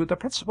money to the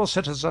principal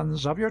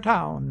citizens of your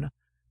town,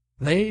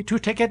 they to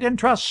take it in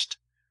trust,'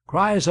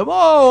 cries of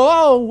 'Whoa!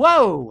 Whoa!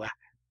 Whoa!'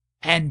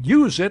 "'and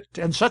use it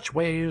in such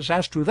ways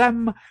as to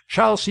them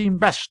shall seem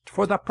best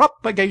for the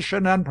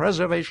propagation and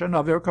preservation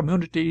of your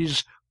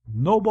community's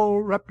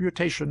noble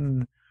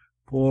reputation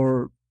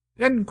for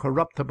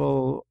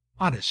incorruptible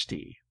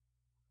honesty."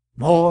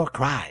 More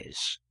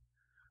cries.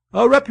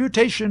 "A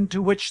reputation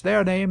to which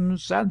their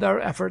names and their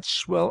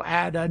efforts will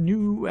add a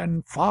new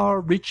and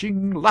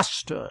far-reaching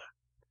lustre."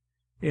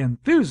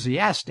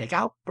 Enthusiastic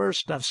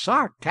outburst of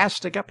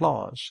sarcastic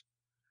applause.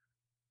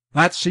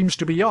 "That seems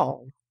to be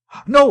all.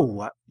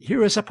 No,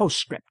 here is a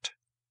postscript.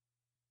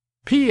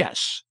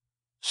 P.S.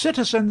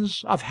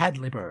 Citizens of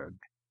Hadleyburg.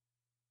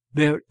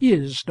 There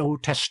is no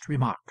test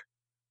remark.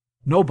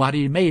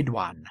 Nobody made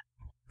one.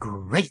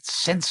 Great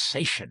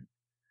sensation.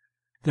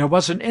 There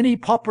wasn't any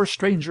pauper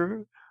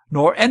stranger,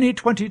 nor any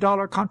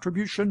 $20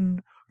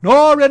 contribution,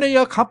 nor any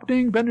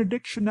accompanying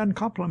benediction and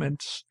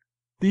compliments.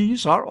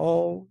 These are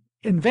all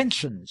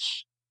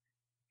inventions."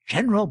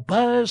 General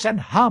buzz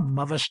and hum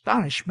of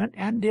astonishment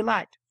and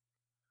delight.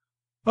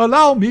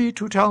 "Allow me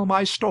to tell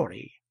my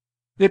story.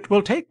 It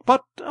will take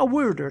but a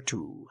word or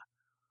two.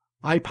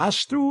 I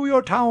passed through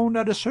your town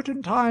at a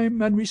certain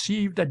time, and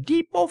received a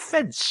deep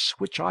offence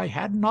which I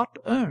had not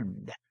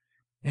earned.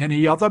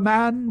 Any other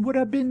man would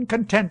have been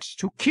content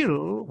to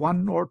kill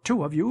one or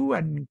two of you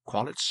and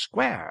call it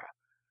square.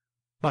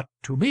 But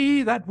to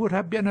me that would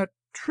have been a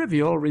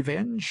trivial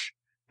revenge,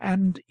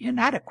 and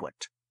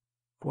inadequate,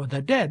 for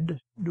the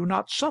dead do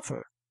not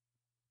suffer.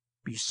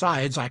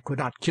 Besides, I could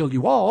not kill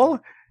you all,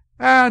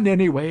 and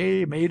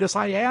anyway, made as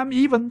I am,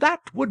 even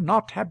that would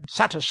not have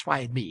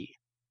satisfied me.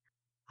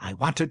 I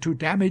wanted to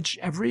damage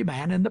every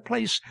man in the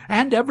place,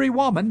 and every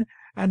woman,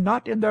 and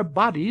not in their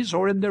bodies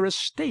or in their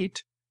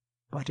estate,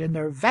 but in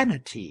their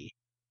vanity,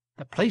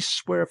 the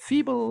place where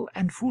feeble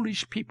and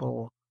foolish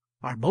people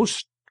are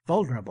most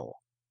vulnerable.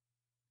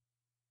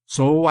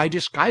 So I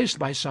disguised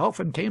myself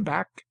and came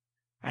back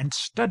and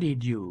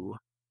studied you.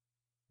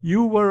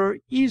 You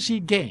were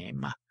easy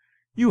game.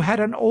 You had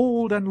an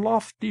old and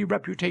lofty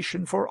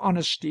reputation for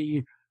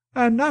honesty,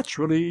 and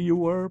naturally you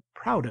were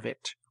proud of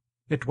it.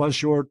 It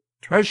was your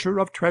treasure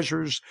of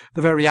treasures,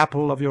 the very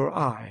apple of your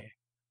eye.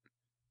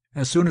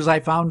 As soon as I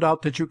found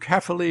out that you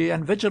carefully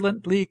and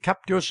vigilantly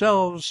kept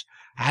yourselves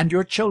and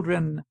your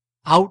children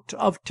out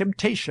of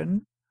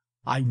temptation,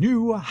 I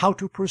knew how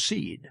to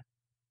proceed.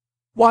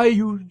 Why,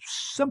 you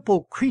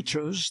simple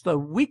creatures, the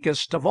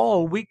weakest of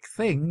all weak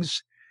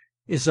things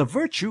is a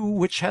virtue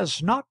which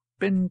has not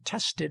been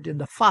tested in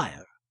the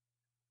fire.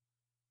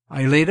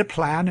 I laid a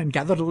plan and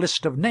gathered a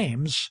list of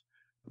names.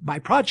 My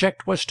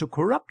project was to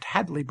corrupt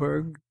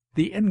Hadleyburg,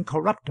 the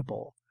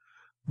incorruptible.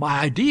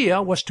 My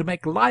idea was to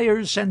make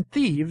liars and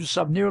thieves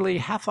of nearly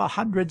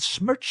 100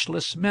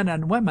 smirchless men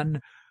and women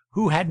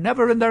who had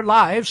never in their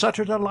lives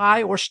uttered a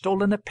lie or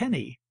stolen a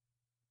penny.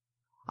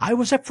 I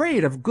was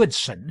afraid of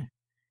Goodson.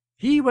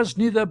 He was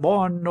neither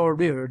born nor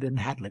reared in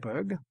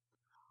Hadleyburg.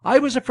 I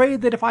was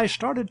afraid that if I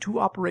started to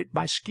operate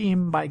my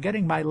scheme by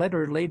getting my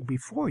letter laid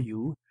before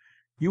you,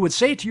 you would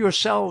say to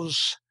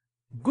yourselves,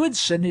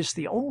 "Goodson is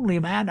the only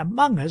man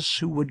among us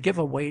who would give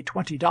away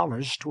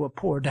 $20 to a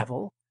poor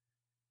devil,"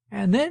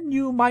 and then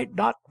you might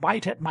not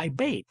bite at my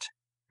bait.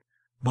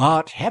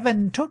 But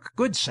Heaven took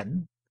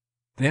Goodson.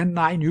 Then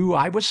I knew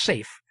I was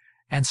safe,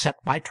 and set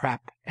my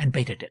trap and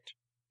baited it.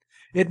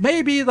 It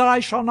may be that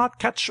I shall not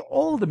catch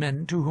all the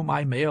men to whom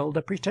I mailed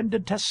a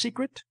pretended test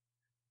secret,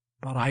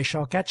 but I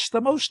shall catch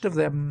the most of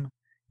them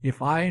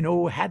if I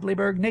know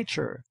Hadleyburg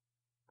nature.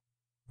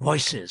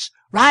 Voices.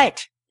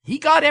 Right! He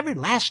got every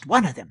last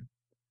one of them.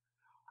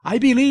 I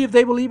believe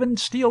they will even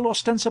steal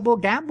ostensible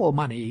gamble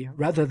money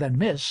rather than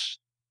miss.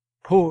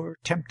 Poor,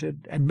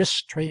 tempted, and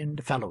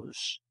mistrained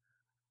fellows!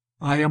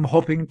 I am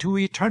hoping to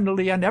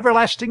eternally and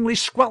everlastingly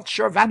squelch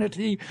your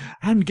vanity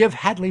and give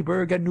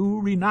Hadleyburg a new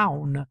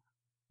renown,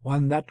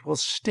 one that will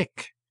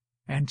stick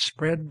and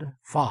spread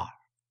far.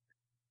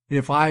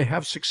 If I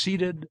have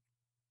succeeded,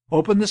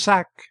 open the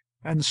sack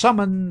and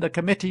summon the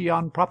Committee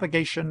on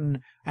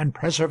Propagation and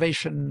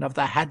Preservation of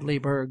the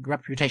Hadleyburg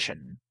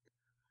Reputation.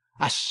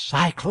 A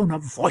cyclone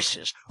of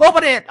voices.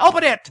 Open it!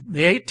 Open it!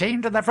 The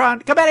 18 to the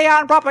front. Committee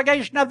on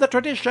Propagation of the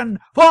Tradition.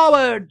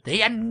 Forward!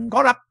 The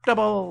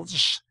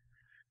incorruptibles.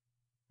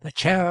 The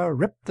chair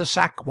ripped the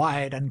sack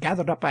wide and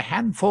gathered up a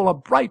handful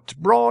of bright,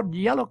 broad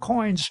yellow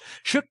coins,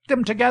 shook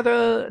them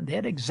together,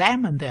 then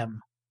examined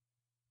them.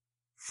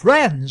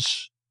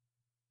 Friends,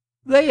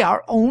 they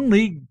are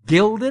only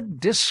gilded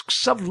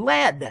discs of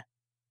lead.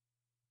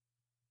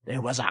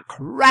 There was a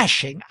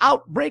crashing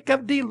outbreak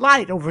of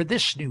delight over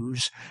this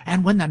news,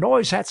 and when the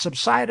noise had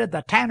subsided,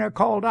 the tanner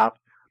called out,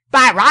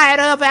 "By right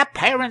of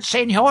apparent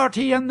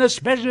seniority in this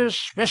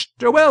business,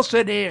 Mr.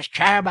 Wilson is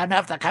chairman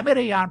of the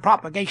Committee on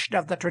Propagation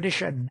of the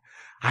Tradition.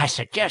 I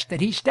suggest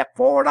that he step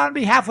forward on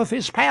behalf of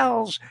his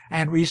pals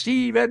and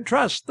receive in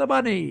trust the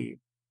money."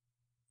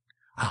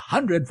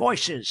 100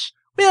 voices.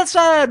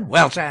 "Wilson!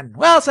 Wilson!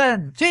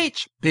 Wilson!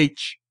 Speech!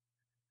 Speech!"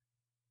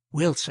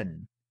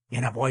 Wilson,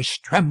 in a voice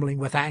trembling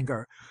with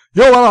anger,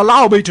 "You will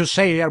allow me to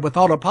say, and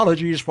without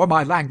apologies for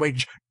my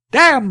language,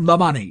 damn the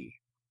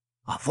money."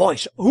 A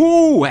voice,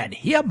 "Ooh, and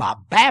him a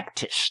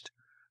Baptist."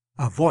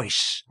 A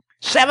voice,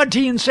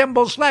 17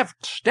 symbols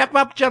left. Step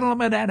up,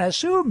 gentlemen, and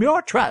assume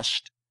your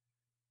trust."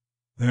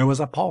 There was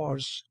a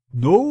pause.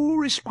 No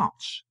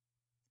response.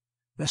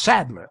 The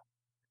saddler,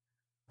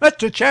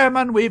 "Mr.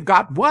 Chairman, we've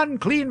got one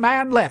clean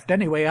man left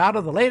anyway out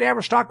of the late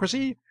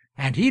aristocracy,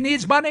 and he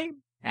needs money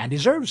and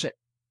deserves it.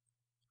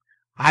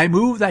 I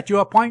move that you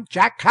appoint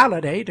Jack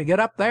Halliday to get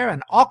up there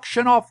and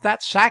auction off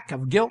that sack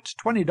of gilt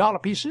 $20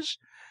 pieces,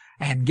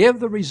 and give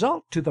the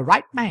result to the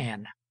right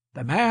man,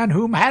 the man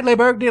whom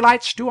Hadleyburg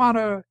delights to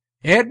honor,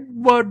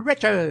 Edward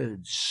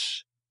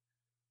Richards."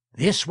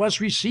 This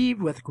was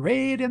received with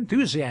great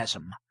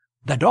enthusiasm,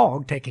 the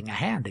dog taking a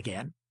hand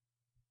again.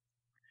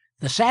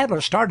 The saddler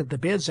started the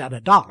bids at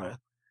 $1.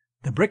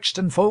 The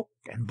Brixton folk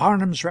and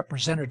Barnum's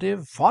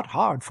representative fought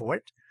hard for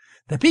it.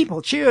 The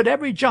people cheered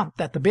every jump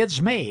that the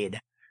bids made.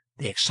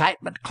 The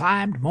excitement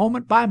climbed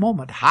moment by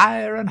moment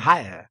higher and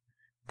higher.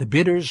 The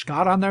bidders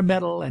got on their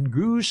mettle and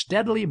grew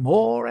steadily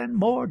more and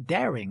more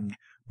daring,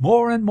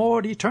 more and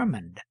more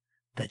determined.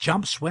 The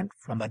jumps went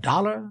from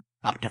 $1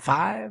 up to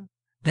 $5,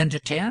 then to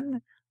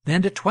 $10,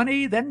 then to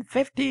 $20, then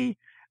 $50,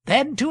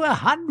 then to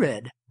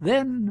 $100,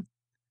 then—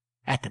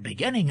 At the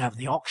beginning of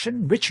the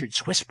auction,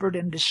 Richards whispered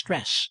in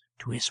distress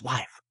to his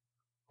wife,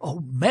 "Oh,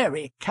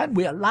 Mary, can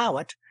we allow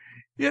it?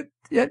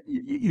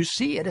 You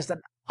see, it is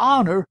an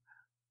honor,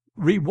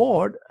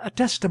 reward, a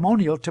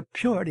testimonial to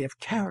purity of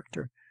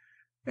character,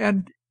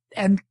 and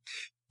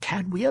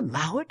can we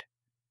allow it?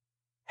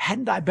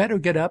 Hadn't I better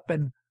get up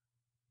and—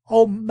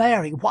 Oh,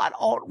 Mary, what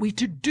ought we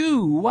to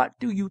do? What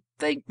do you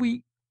think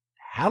we—"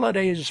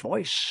 Halliday's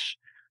voice,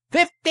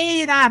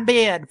 "15 on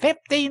bid,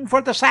 15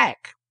 for the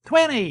sack,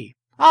 20.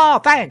 Oh,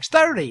 thanks,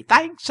 30,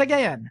 thanks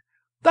again.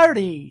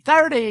 30,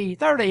 30,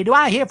 30. Do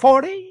I hear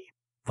 40?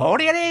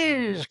 40 it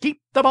is.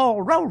 Keep the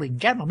ball rolling,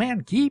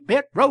 gentlemen, keep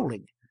it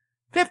rolling.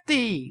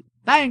 50.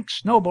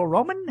 Thanks, noble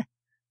Roman.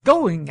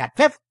 Going at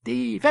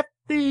 50,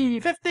 50,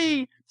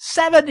 50.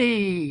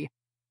 70.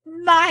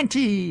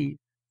 90.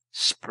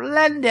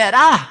 Splendid.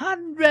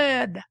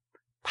 100.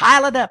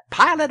 Pile it up,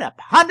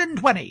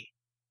 120.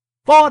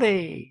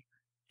 40.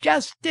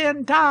 Just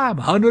in time,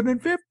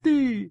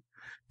 150.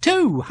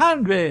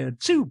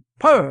 200.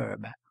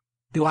 Superb.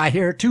 Do I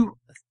hear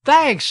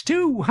thanks,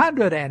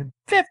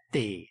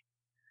 250.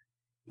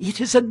 It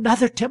is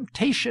another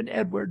temptation,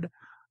 Edward.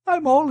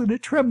 I'm all in a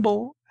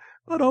tremble.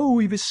 But oh,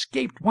 we've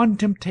escaped one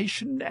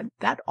temptation, and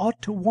that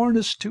ought to warn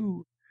us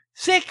too.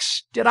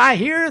 6. Did I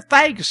hear?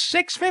 Thanks,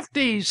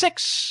 650.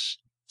 6.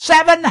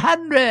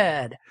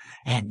 700.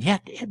 And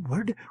yet,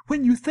 Edward,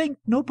 when you think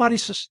nobody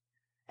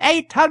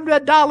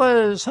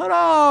 $800.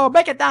 Hurrah!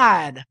 Make it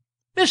 9.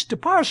 Mr.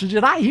 Parsons,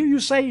 did I hear you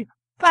say,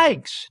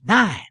 thanks,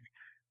 9?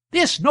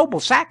 This noble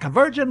sack of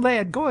virgin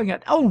lead going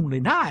at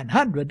only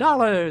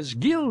 $900,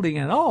 gilding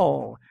and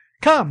all.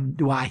 Come,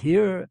 do I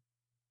hear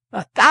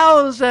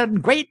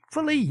 1,000,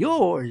 gratefully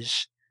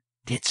yours?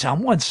 Did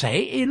someone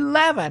say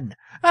 11?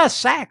 A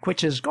sack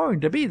which is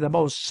going to be the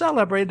most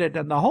celebrated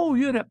in the whole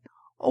unit.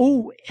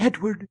 Oh,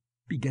 Edward,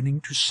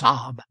 beginning to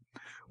sob,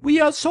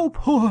 we are so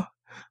poor,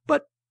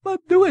 but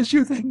do as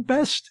you think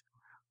best.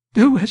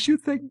 Do as you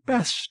think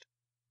best.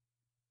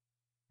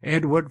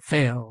 Edward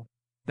fell,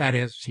 that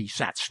is, he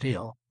sat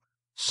still,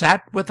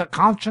 sat with a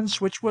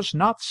conscience which was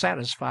not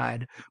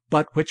satisfied,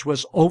 but which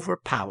was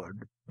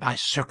overpowered by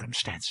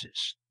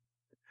circumstances.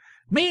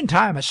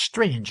 Meantime a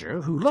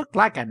stranger, who looked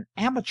like an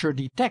amateur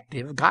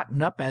detective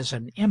gotten up as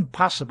an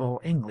impossible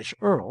English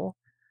earl,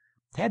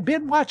 had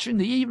been watching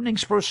the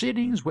evening's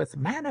proceedings with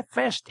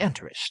manifest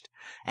interest,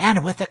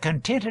 and with a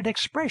contented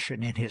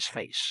expression in his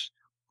face,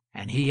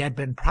 and he had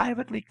been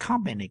privately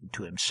commenting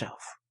to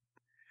himself.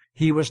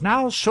 He was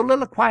now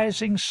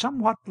soliloquizing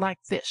somewhat like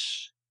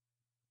this: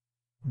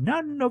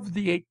 "None of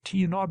the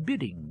 18 are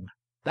bidding.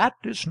 That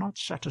is not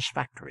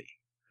satisfactory.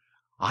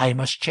 I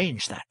must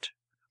change that.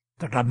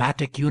 The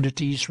dramatic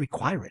unities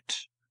require it.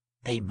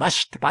 They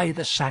must buy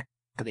the sack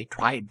they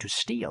tried to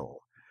steal.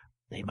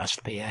 They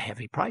must pay a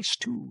heavy price,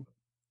 too.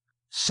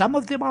 Some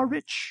of them are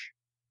rich.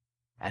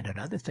 And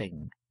another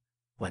thing,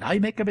 when I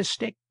make a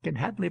mistake in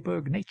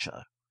Hadleyburg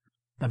nature,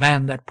 the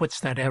man that puts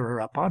that error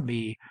upon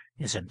me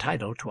is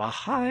entitled to a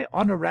high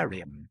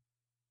honorarium,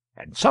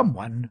 and some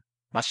one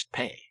must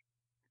pay.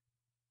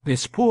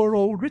 This poor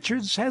old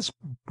Richards has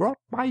brought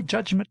my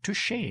judgment to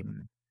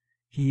shame.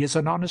 He is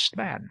an honest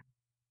man.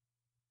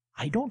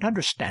 I don't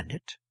understand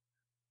it,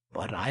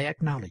 but I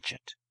acknowledge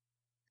it.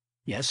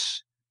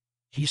 Yes,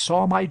 he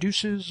saw my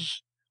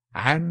deuces,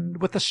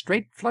 and with a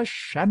straight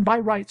flush and by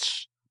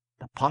rights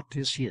the pot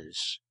is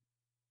his,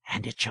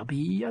 and it shall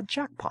be a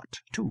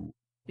jackpot, too,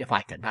 if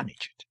I can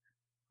manage it.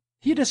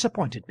 He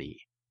disappointed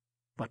me,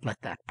 but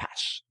let that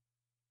pass.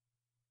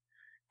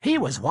 He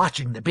was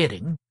watching the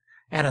bidding.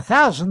 At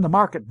 1,000 the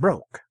market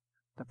broke.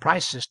 The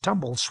prices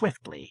tumbled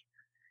swiftly.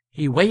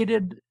 He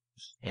waited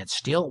and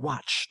still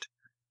watched.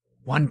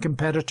 One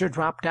competitor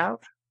dropped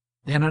out,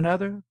 then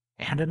another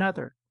and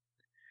another.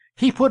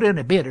 He put in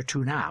a bid or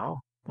two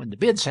now. When the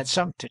bids had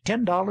sunk to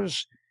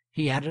 $10,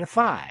 he added a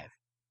 5.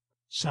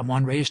 Some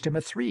one raised him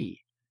a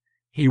 3.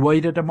 He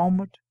waited a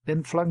moment,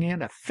 then flung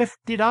in a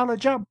 $50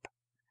 jump,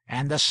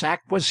 and the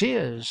sack was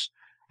his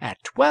at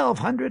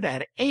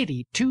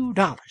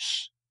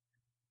 $1,282.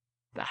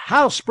 The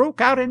house broke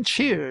out in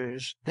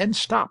cheers, then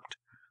stopped,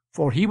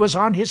 for he was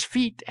on his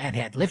feet and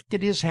had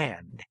lifted his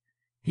hand.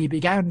 He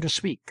began to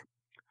speak.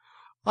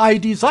 "I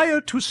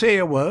desire to say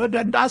a word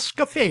and ask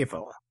a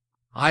favor.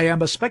 I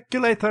am a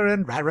speculator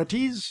in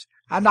rarities,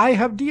 and I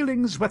have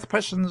dealings with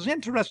persons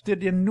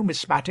interested in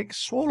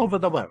numismatics all over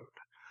the world.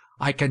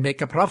 I can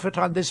make a profit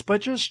on this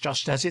purchase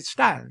just as it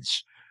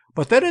stands,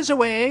 but there is a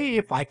way,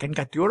 if I can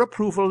get your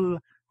approval,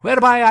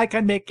 whereby I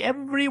can make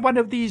every one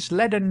of these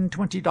leaden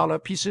 $20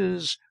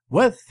 pieces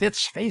worth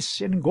its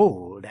face in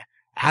gold,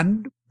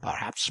 and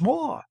perhaps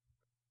more.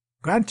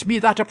 Grant me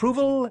that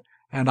approval,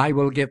 and I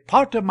will give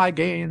part of my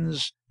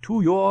gains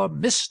to your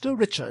Mr.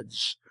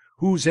 Richards,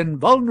 whose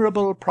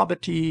invulnerable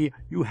probity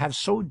you have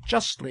so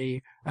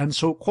justly and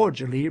so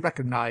cordially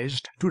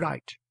recognized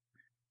to-night.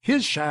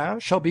 His share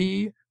shall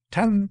be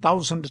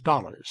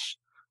 $10,000,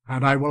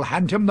 and I will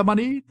hand him the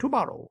money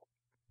to-morrow."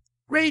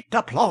 Great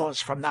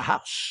applause from the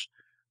house,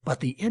 but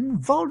the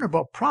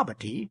invulnerable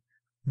probity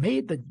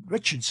made the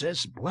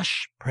Richardses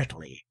blush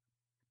prettily.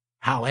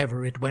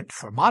 However, it went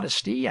for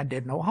modesty and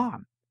did no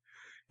harm.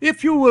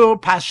 "If you will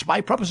pass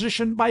my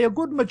proposition by a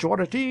good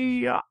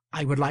majority,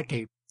 I would like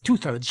a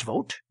 2/3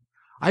 vote.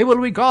 I will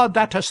regard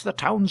that as the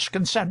town's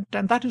consent,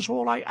 and that is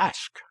all I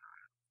ask.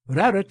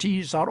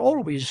 Rarities are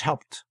always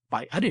helped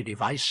by any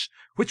device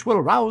which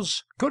will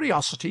rouse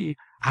curiosity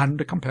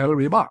and compel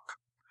remark.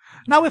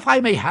 Now, if I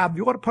may have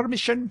your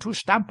permission to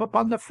stamp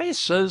upon the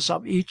faces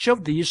of each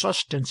of these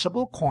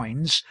ostensible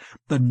coins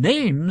the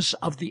names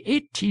of the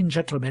 18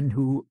 gentlemen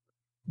who—"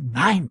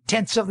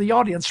 9/10 of the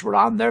audience were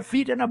on their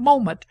feet in a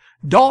moment,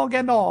 dog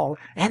and all,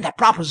 and the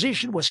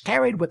proposition was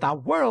carried with a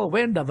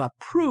whirlwind of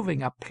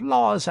approving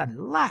applause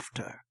and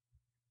laughter.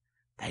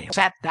 They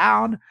sat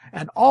down,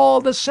 and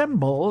all the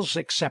Symbols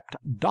except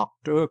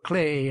Dr.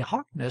 Clay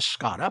Harkness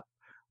got up,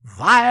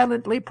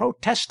 violently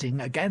protesting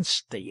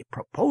against the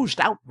proposed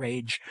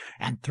outrage,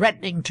 and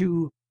threatening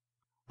to—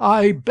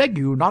 "I beg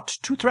you not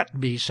to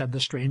threaten me," said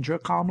the stranger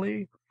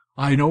calmly.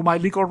 "I know my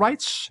legal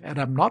rights, and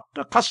am not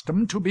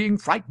accustomed to being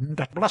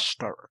frightened at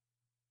bluster."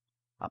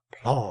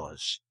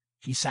 Applause.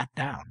 He sat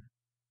down.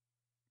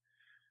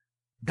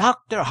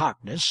 Dr.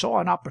 Harkness saw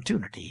an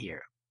opportunity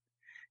here.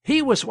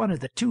 He was one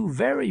of the 2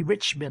 very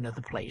rich men of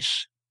the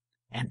place,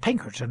 and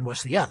Pinkerton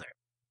was the other.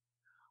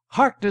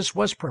 Harkness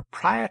was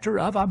proprietor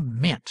of a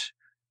mint,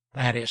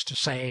 that is to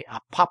say, a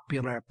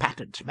popular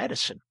patent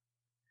medicine.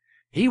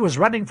 He was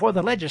running for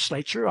the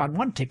legislature on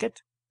one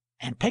ticket,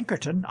 and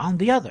Pinkerton on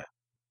the other.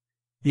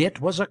 It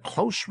was a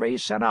close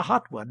race and a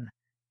hot one,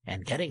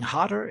 and getting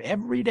hotter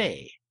every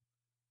day.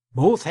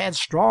 Both had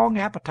strong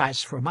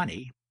appetites for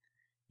money.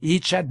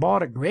 Each had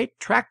bought a great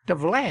tract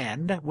of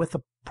land with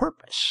a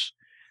purpose.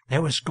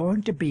 There was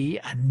going to be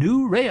a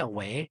new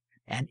railway,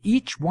 and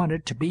each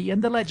wanted to be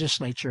in the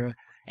legislature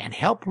and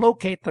help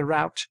locate the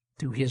route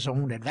to his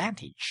own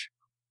advantage.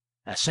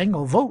 A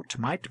single vote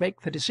might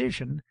make the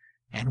decision,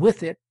 and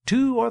with it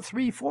 2 or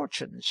 3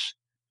 fortunes.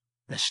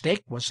 The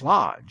stake was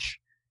large,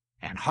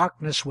 and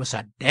Harkness was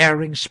a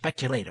daring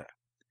speculator.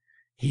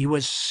 He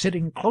was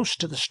sitting close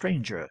to the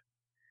stranger.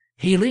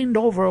 He leaned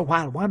over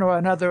while one or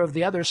another of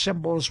the other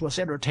Symbols was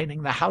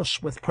entertaining the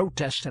house with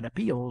protests and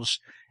appeals,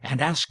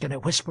 and asked in a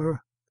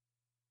whisper,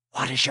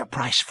 "What is your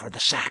price for the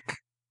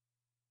sack?"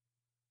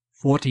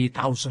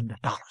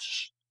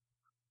 $40,000.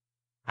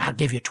 "I'll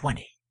give you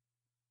 20.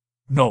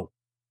 "No."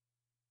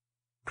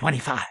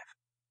 25.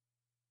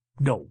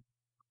 "No."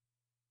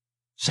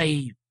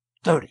 "Say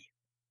 30.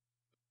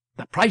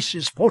 The price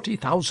is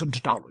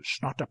 $40,000,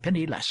 not a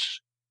penny less."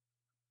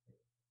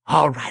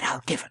 "All right,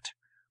 I'll give it.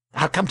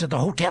 I'll come to the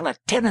hotel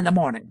at 10 in the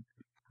morning.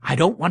 I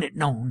don't want it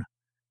known.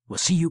 Will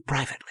see you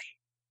privately."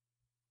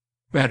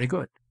 Very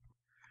good.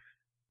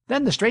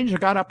 Then the stranger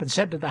got up and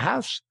said to the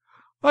house,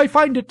 "I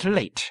find it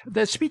late.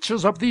 The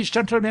speeches of these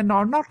gentlemen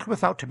are not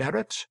without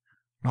merit,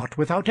 not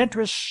without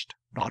interest,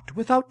 not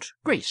without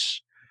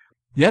grace.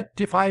 Yet,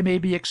 if I may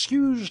be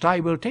excused, I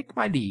will take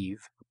my leave.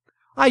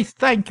 I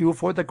thank you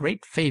for the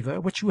great favour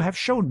which you have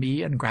shown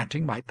me in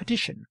granting my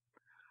petition.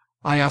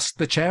 I ask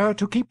the chair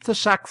to keep the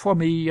sack for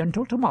me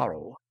until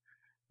to-morrow,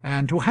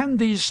 and to hand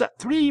these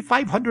 3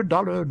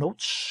 $500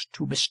 notes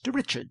to Mr.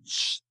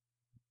 Richards."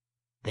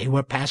 They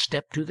were passed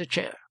up to the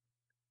chair.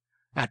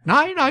 "At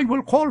 9 I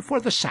will call for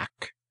the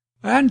sack,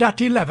 and at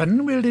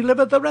 11 will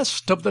deliver the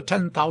rest of the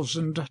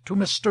 10,000 to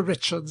Mr.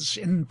 Richards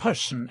in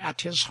person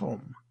at his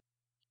home.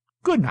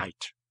 Good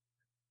night."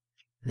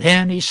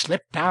 Then he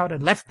slipped out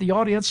and left the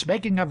audience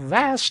making a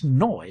vast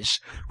noise,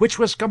 which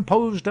was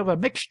composed of a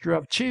mixture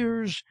of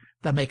cheers,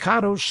 the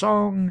Mikado's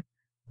song,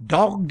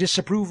 dog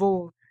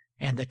disapproval,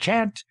 and the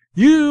chant,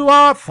 "You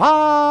are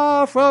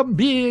far from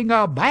being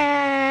a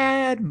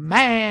bad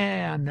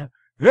man.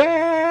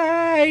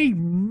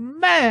 Amen."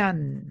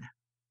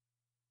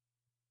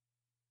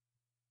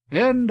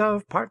 End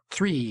of Part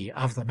 3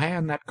 of The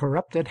Man That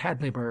Corrupted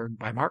Hadleyburg,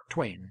 by Mark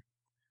Twain.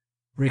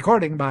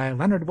 Recording by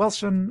Leonard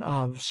Wilson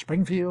of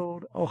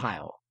Springfield,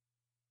 Ohio.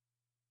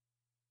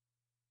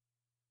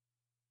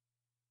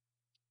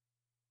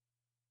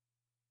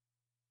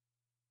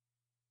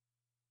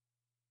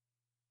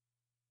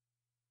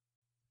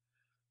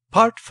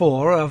 Part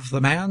 4 of The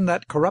Man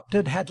That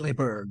Corrupted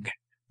Hadleyburg,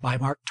 by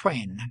Mark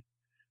Twain.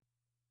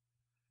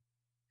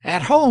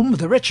 At home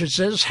the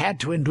Richardses had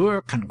to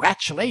endure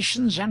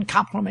congratulations and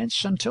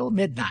compliments until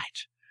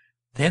midnight.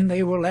 Then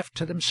they were left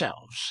to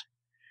themselves.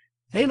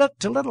 They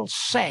looked a little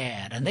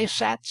sad, and they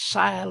sat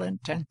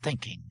silent and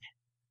thinking.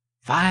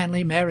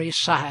 Finally Mary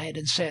sighed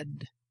and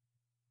said,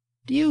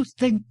 "Do you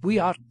think we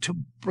are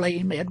to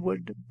blame,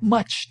 Edward,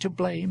 much to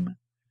blame?"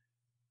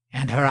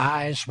 And her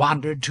eyes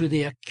wandered to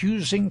the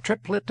accusing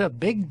triplet of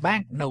big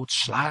bank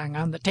notes lying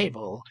on the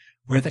table,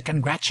 where the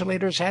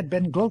congratulators had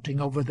been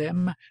gloating over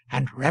them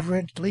and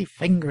reverently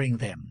fingering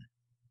them.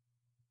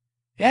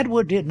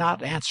 Edward did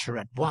not answer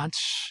at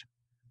once.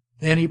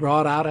 Then he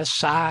brought out a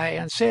sigh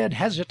and said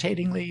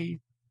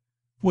hesitatingly,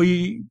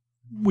 We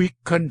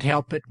couldn't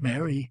help it,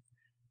 Mary.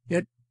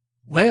 It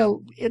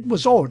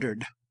was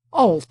ordered.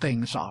 All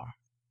things are."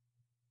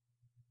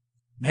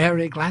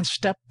 Mary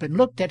glanced up and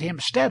looked at him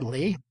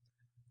steadily,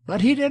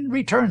 but he didn't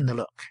return the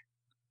look.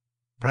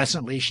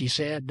 Presently she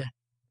said,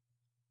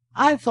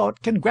 "I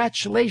thought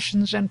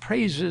congratulations and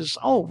praises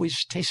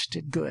always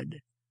tasted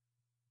good,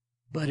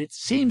 but it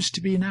seems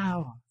to be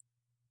now.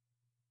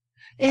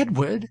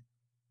 Edward."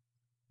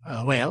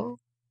 "Well?"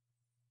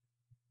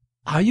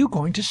 "Are you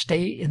going to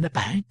stay in the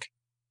bank?"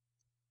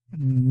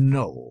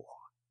 "No."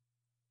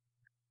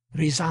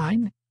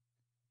 "Resign?"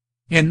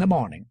 "In the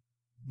morning,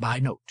 by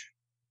note."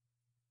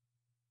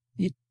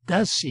 "It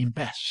does seem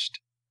best."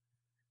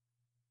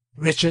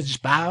 Richards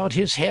bowed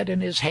his head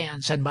in his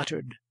hands and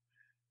muttered,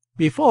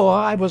 "Before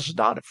I was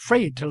not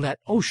afraid to let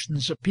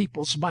oceans of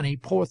people's money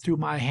pour through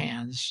my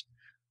hands.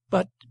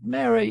 But,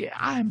 Mary,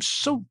 I'm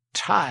so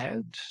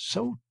tired,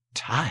 so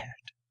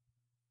tired."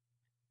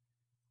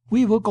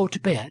 "We will go to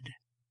bed."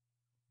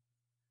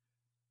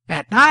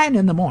 At 9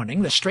 in the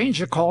morning the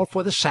stranger called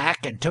for the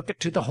sack and took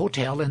it to the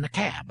hotel in the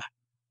cab.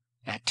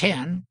 At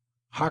 10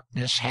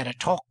 Harkness had a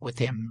talk with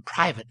him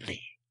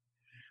privately.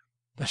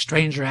 The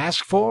stranger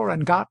asked for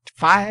and got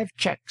 5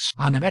 checks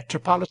on the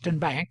Metropolitan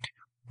Bank,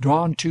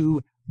 drawn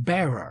to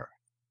bearer,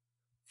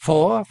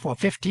 4 for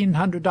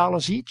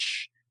 $1,500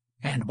 each,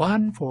 and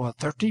 1 for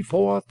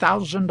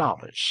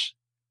 $34,000.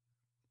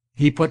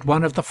 He put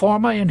one of the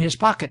former in his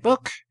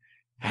pocketbook,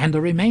 and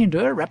the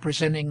remainder,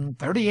 representing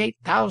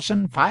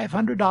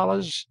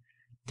 $38,500,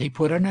 he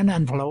put in an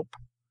envelope,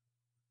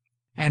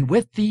 and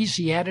with these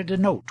he added a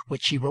note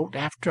which he wrote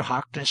after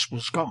Harkness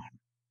was gone.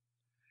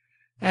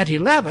 At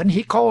 11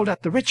 he called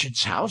at the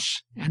Richards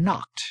house and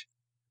knocked.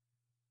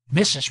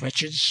 Mrs.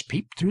 Richards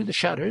peeped through the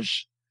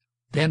shutters,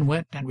 then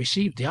went and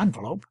received the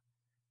envelope,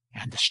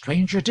 and the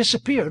stranger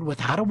disappeared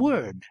without a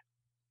word.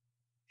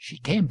 She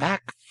came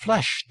back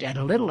flushed and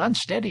a little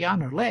unsteady on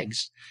her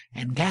legs,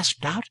 and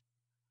gasped out,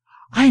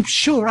 "I'm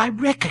sure I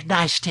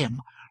recognized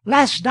him.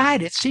 Last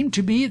night it seemed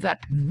to me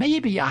that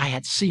maybe I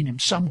had seen him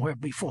somewhere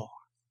before."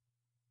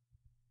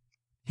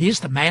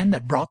 "He's the man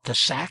that brought the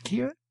sack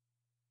here?"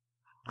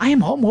 "I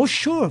am almost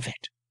sure of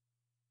it."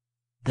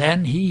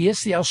 "Then he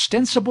is the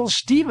ostensible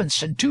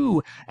Stevenson,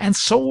 too, and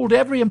sold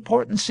every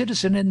important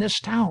citizen in this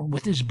town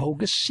with his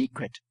bogus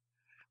secret.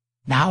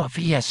 Now if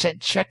he has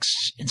sent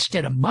checks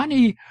instead of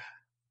money,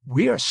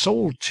 we are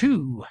sold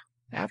too,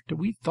 after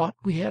we thought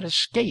we had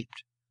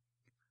escaped.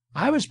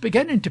 I was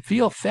beginning to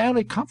feel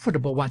fairly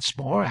comfortable once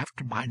more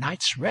after my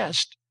night's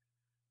rest,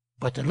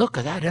 but the look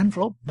of that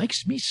envelope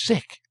makes me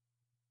sick.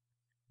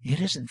 It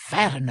isn't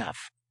fat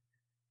enough.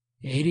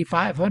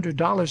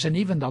 $8,500 in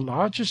even the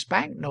largest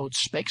bank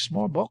notes makes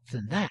more bulk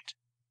than that."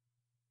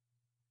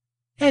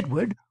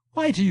 "Edward,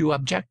 why do you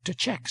object to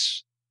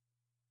checks?"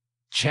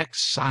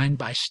 "Checks signed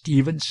by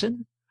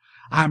Stevenson?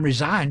 I'm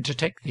resigned to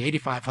take the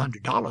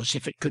 $8,500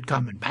 if it could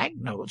come in bank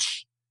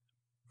notes,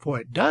 for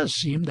it does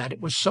seem that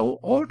it was so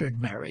ordered,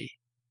 Mary.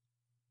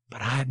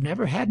 But I've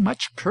never had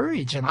much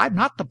courage, and I've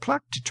not the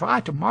pluck to try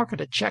to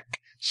market a check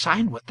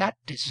signed with that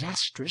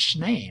disastrous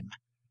name.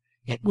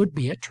 It would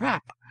be a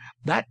trap.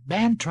 That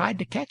man tried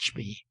to catch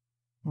me.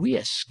 We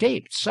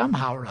escaped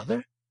somehow or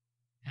other,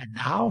 and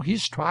now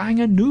he's trying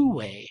a new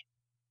way,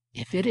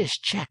 if it is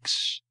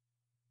checks.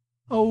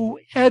 Oh,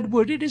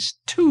 Edward, it is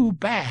too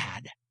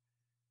bad!"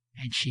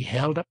 And she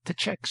held up the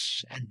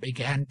checks and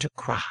began to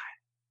cry.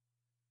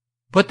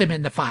 "Put them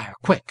in the fire,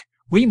 quick!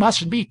 We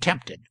mustn't be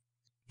tempted.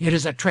 It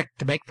is a trick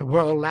to make the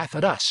world laugh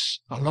at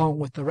us along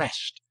with the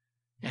rest.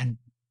 And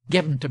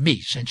give 'em to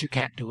me, since you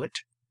can't do it."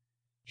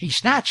 He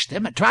snatched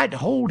them and tried to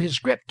hold his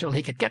grip till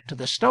he could get to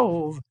the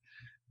stove,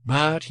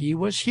 but he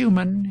was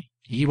human,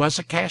 he was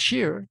a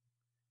cashier,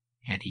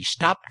 and he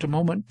stopped a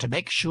moment to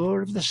make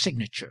sure of the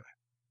signature.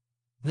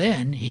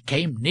 Then he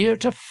came near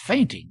to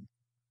fainting.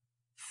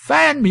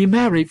 "Fan me,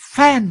 Mary,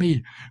 fan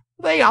me!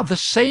 They are the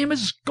same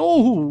as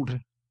gold."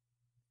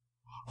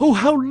 "Oh,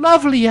 how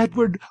lovely,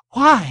 Edward!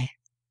 Why?"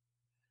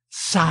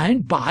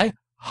 "Signed by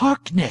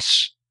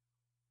Harkness.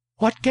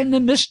 What can the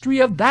mystery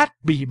of that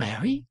be,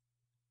 Mary?"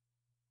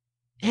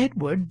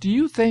 "Edward, do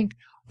you think—"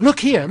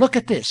 "Look here, look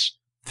at this.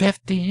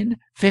 15,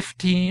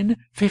 15,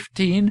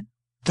 15,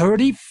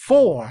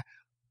 34.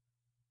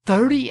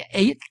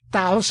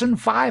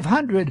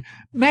 38,500.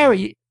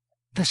 Mary,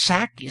 the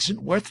sack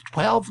isn't worth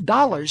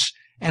 $12,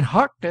 and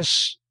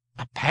Harkness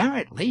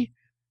apparently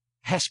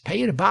has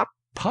paid about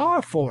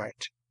par for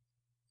it."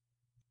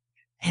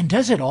 "And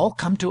does it all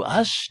come to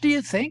us, do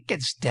you think,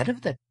 instead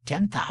of the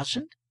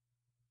 10,000?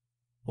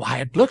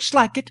 "Why, it looks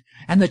like it,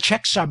 and the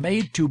checks are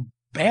made to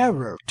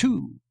bearer,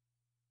 too."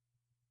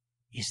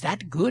 "Is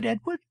that good,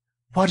 Edward?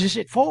 What is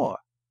it for?"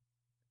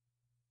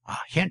 "A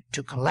hint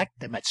to collect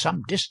them at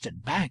some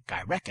distant bank,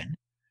 I reckon.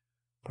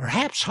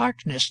 Perhaps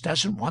Harkness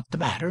doesn't want the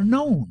matter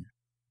known.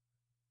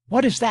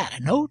 What is that, a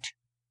note?"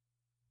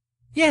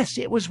 "Yes,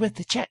 it was with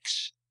the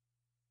checks."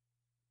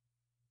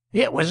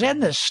 It was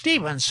in the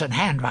Stevenson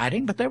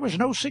handwriting, but there was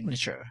no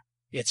signature.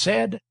 It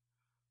said,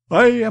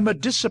 "I am a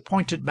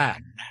disappointed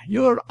man.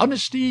 Your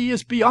honesty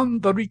is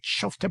beyond the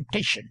reach of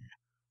temptation.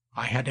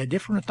 I had a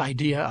different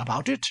idea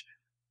about it,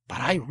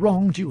 but I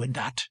wronged you in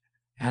that,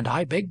 and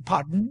I beg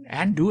pardon,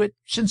 and do it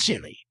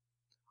sincerely.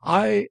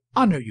 I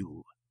honor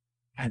you,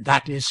 and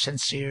that is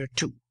sincere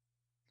too.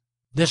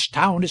 This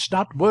town is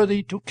not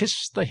worthy to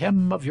kiss the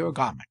hem of your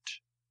garment.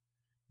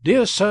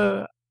 Dear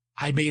sir,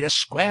 I made a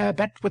square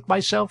bet with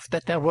myself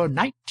that there were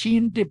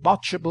 19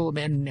 debauchable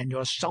men in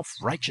your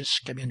self-righteous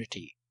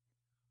community.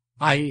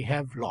 I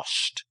have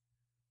lost.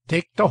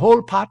 Take the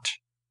whole pot.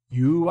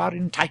 You are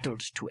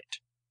entitled to it."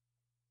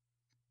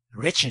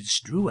 Richards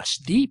drew a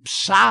deep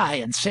sigh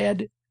and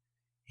said,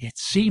 "It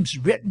seems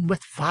written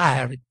with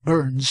fire, it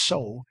burns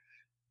so.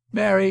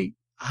 Mary,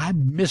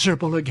 I'm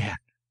miserable again."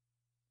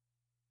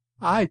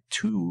 "I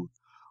too.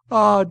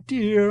 Ah,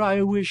 dear,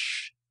 I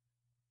wish—"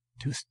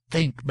 "To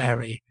think,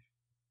 Mary,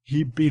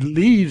 he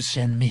believes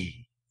in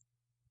me."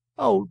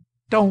 "Oh,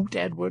 don't,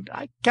 Edward.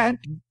 I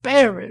can't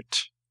bear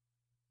it."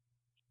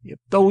 "If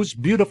those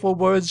beautiful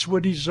words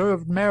were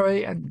deserved,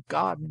 Mary, and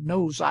God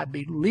knows I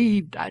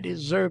believed I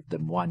deserved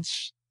them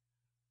once,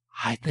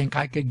 I think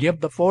I could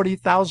give the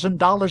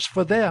 $40,000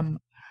 for them,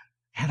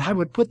 and I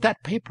would put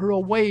that paper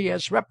away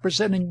as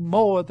representing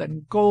more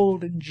than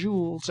gold and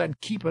jewels, and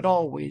keep it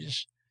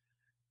always.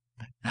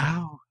 But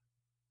now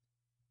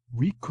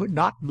we could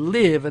not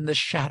live in the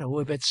shadow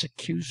of its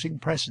accusing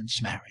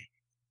presence, Mary."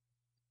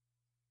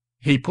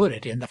 He put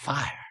it in the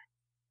fire.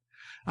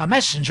 A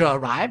messenger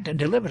arrived and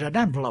delivered an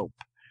envelope.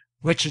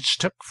 Richards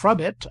took from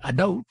it a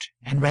note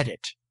and read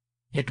it.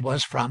 It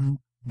was from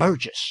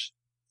Burgess.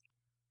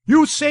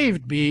 "You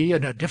saved me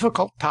in a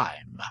difficult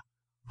time.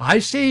 I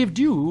saved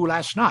you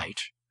last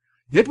night.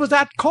 It was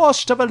at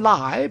cost of a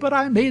lie, but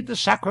I made the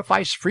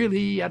sacrifice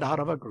freely and out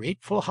of a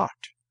grateful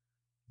heart.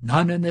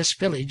 None in this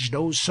village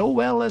knows so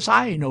well as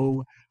I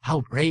know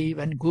how brave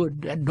and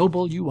good and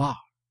noble you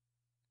are.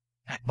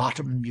 At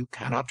bottom you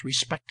cannot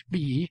respect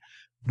me,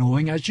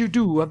 knowing as you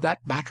do of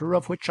that matter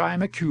of which I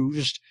am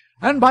accused,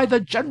 and by the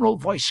general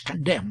voice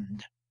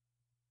condemned.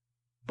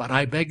 But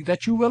I beg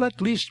that you will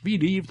at least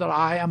believe that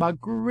I am a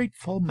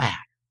grateful man.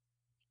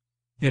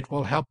 It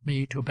will help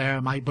me to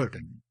bear my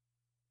burden.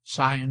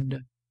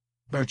 Signed,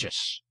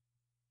 Burgess."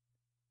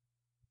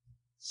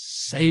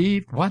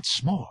 Saved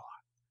once more,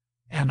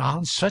 and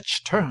on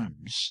such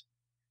terms!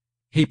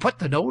 He put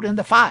the note in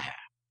the fire.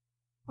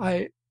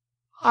 I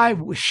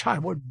wish I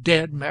were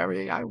dead,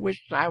 Mary. I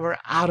wish I were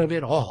out of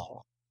it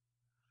all.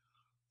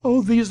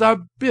 Oh, these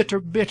are bitter,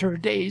 bitter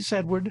days,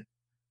 Edward.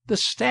 The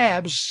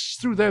stabs,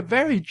 through their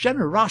very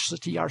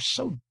generosity, are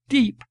so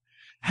deep,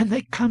 and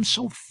they come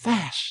so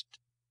fast.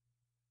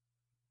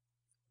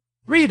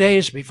 3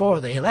 days before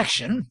the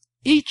election,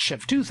 each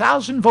of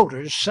 2,000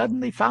 voters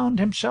suddenly found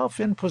himself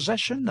in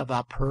possession of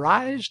a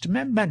prized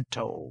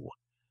memento,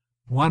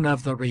 one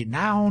of the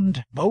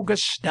renowned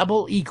bogus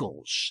double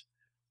eagles,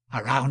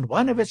 Around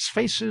one of its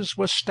faces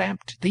was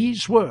stamped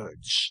these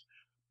words: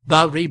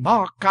 "The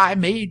remark I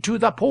made to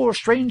the poor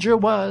stranger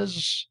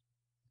was."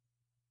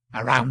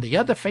 Around the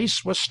other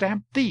face was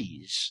stamped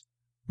these: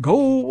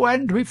 "Go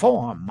and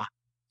reform.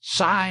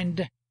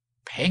 Signed,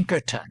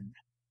 Pinkerton."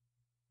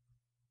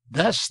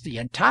 Thus the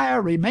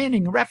entire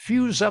remaining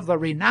refuse of the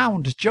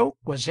renowned joke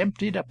was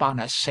emptied upon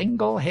a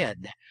single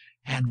head,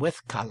 and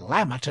with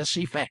calamitous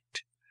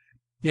effect.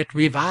 It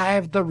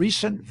revived the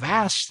recent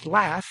vast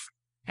laugh,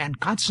 and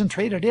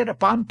concentrated it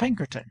upon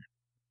Pinkerton,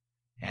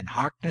 and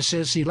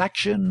Harkness's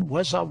election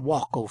was a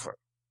walk-over.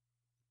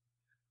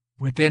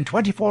 Within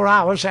 24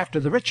 hours after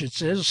the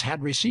Richardses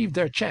had received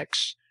their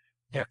checks,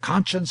 their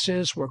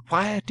consciences were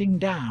quieting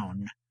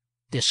down,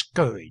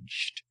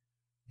 discouraged.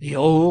 The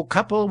old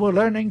couple were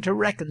learning to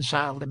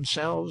reconcile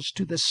themselves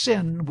to the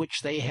sin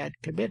which they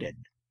had committed,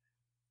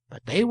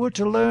 but they were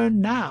to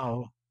learn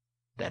now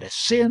that a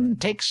sin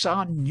takes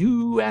on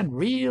new and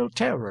real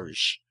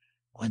terrors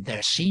when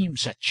there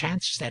seems a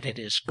chance that it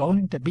is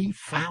going to be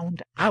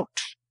found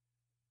out.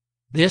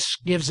 This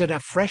gives it a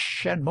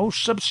fresh and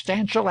most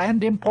substantial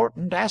and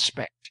important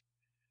aspect.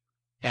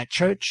 At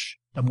church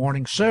the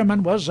morning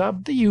sermon was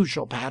of the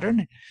usual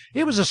pattern.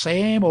 It was the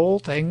same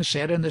old thing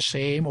said in the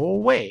same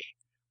old way.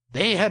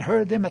 They had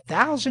heard them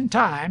 1,000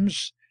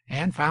 times,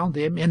 and found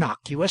them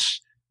innocuous,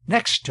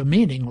 next to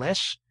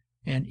meaningless,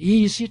 and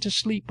easy to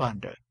sleep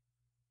under.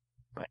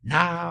 But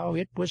now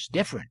it was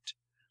different.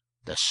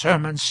 The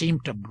sermon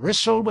seemed to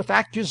bristle with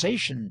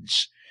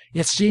accusations.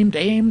 It seemed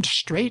aimed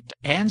straight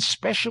and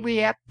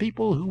specially at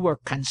people who were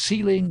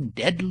concealing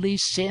deadly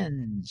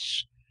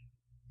sins.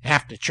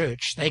 After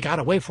church they got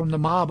away from the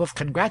mob of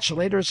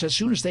congratulators as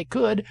soon as they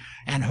could,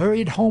 and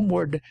hurried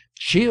homeward,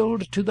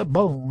 chilled to the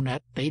bone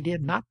at they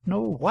did not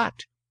know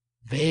what,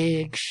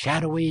 vague,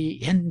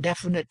 shadowy,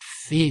 indefinite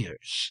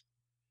fears.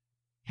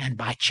 And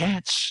by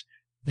chance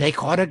they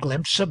caught a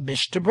glimpse of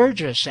Mr.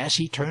 Burgess as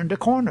he turned a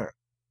corner.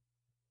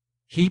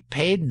 He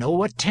paid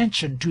no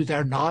attention to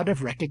their nod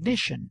of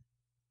recognition.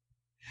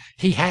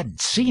 He hadn't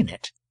seen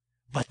it,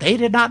 but they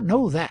did not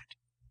know that.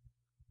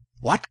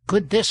 What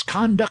could this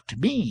conduct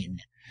mean?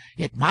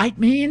 It might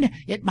mean,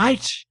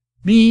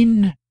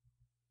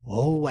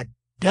 a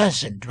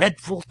dozen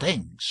dreadful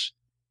things.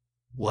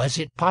 Was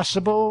it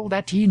possible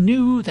that he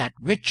knew that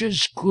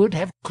riches could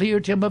have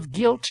cleared him of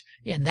guilt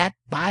in that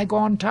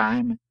bygone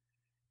time,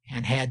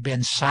 and had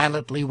been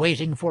silently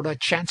waiting for a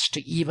chance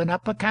to even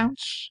up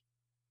accounts?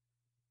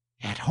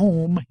 At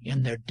home,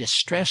 in their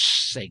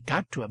distress, they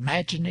got to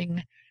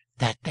imagining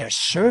that their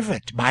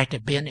servant might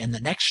have been in the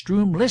next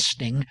room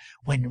listening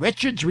when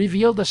Richards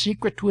revealed the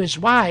secret to his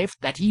wife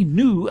that he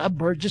knew of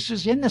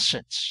Burgess's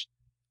innocence.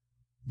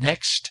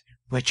 Next,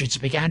 Richards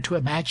began to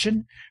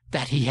imagine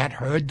that he had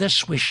heard the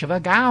swish of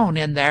a gown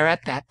in there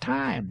at that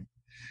time.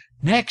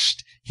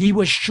 Next, he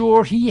was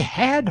sure he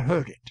had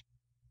heard it.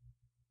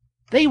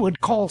 They would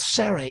call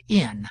Sarah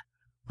in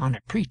on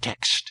a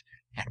pretext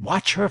and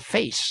watch her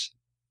face.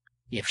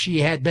 If she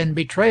had been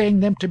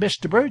betraying them to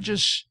Mr.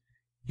 Burgess,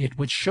 it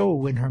would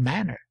show in her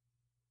manner.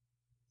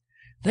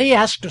 They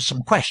asked her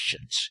some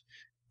questions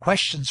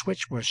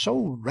which were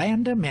so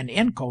random and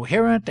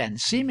incoherent and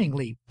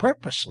seemingly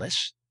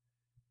purposeless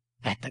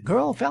that the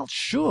girl felt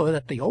sure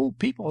that the old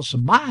people's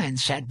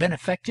minds had been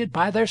affected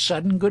by their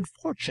sudden good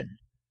fortune.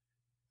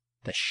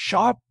 The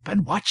sharp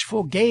and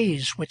watchful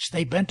gaze which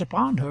they bent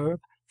upon her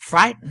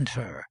frightened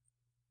her,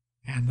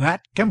 and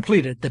that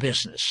completed the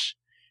business.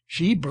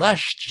 She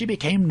blushed, she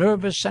became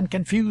nervous and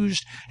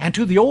confused, and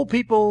to the old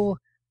people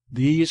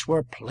these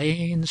were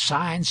plain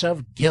signs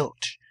of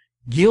guilt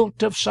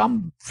of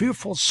some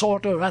fearful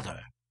sort or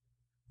other.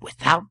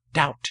 Without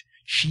doubt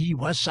she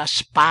was a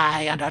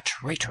spy and a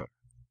traitor.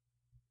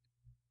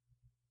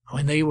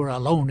 When they were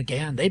alone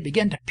again, they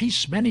began to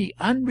piece many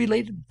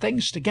unrelated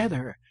things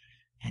together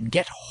and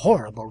get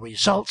horrible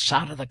results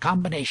out of the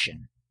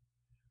combination.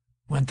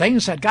 When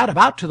things had got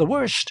about to the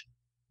worst,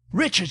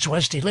 Richards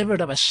was delivered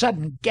of a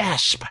sudden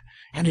gasp,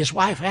 and his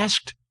wife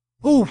asked,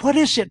 "Oh, what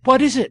is it?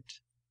 What is it?"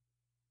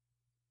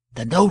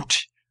 "The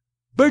note.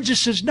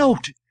 Burgess's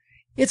note.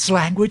 Its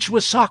language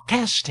was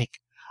sarcastic.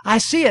 I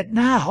see it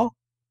now."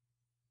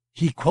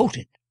 He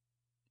quoted,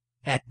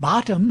 "At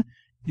bottom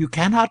you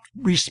cannot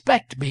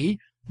respect me,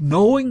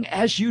 knowing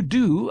as you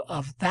do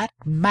of that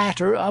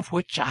matter of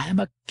which I am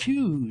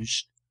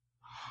accused."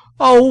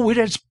 "Oh, it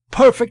is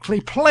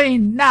perfectly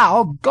plain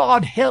now.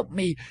 God help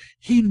me,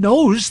 he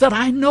knows that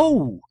I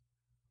know.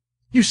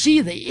 You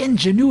see the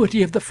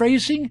ingenuity of the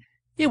phrasing.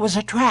 It was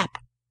a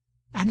trap,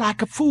 and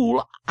like a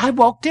fool I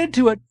walked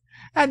into it.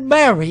 And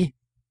Mary,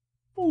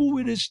 oh,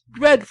 it is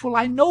dreadful.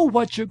 I know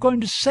what you're going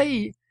to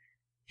say.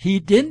 He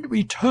didn't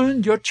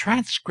return your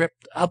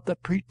transcript of the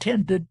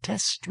pretended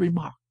test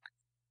remark.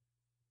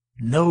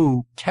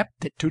 No,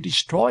 kept it to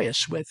destroy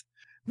us with.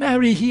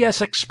 Mary, he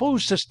has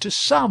exposed us to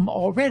some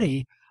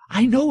already.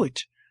 I know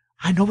it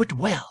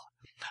well.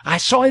 I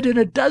saw it in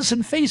a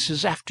dozen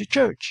faces after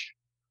church.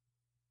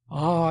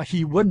 Ah,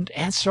 he wouldn't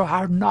answer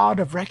our nod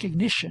of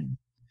recognition.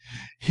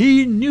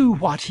 He knew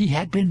what he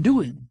had been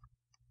doing."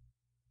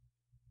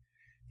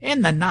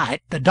 In the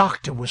night the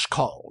doctor was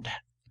called.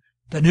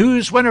 The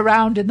news went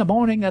around in the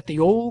morning that the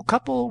old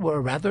couple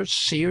were rather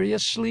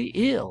seriously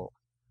ill,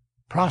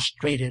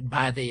 prostrated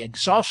by the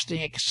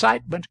exhausting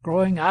excitement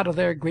growing out of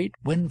their great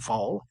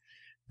windfall,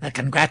 the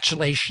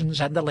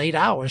congratulations and the late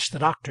hours, the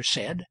doctor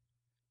said.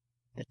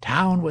 The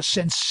town was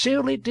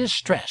sincerely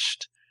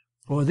distressed,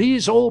 for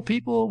these old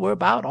people were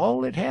about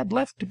all it had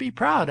left to be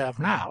proud of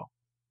now.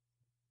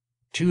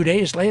 2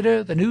 days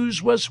later the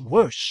news was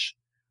worse.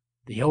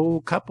 The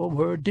old couple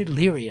were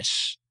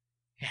delirious,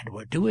 and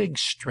were doing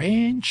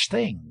strange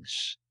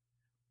things.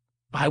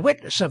 By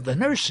witness of the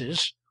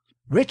nurses,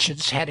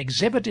 Richards had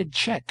exhibited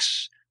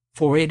checks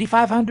for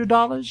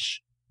 $8,500?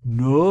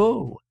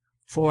 No,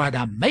 for an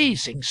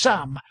amazing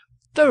sum,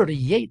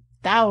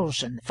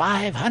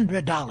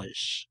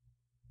 $38,500.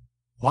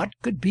 What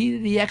could be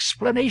the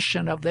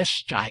explanation of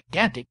this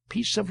gigantic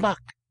piece of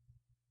luck?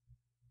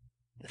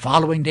 The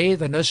following day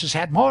the nurses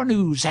had more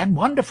news, and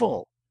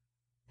wonderful.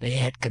 They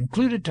had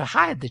concluded to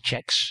hide the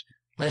checks,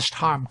 lest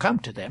harm come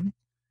to them,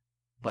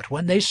 but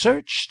when they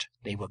searched,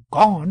 they were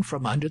gone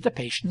from under the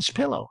patient's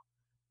pillow,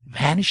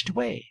 vanished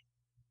away.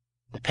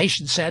 The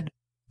patient said,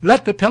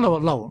 "Let the pillow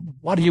alone.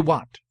 What do you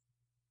want?"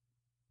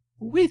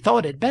 "We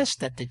thought it best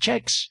that the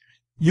checks—"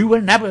 "You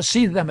will never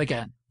see them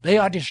again. They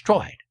are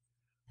destroyed.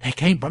 They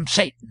came from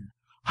Satan.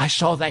 I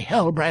saw the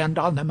hell brand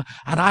on them,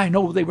 and I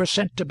know they were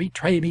sent to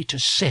betray me to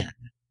sin."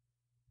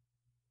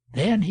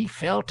 Then he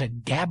fell to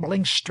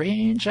gabbling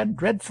strange and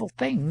dreadful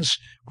things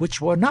which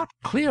were not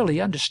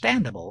clearly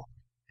understandable,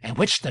 and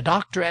which the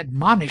doctor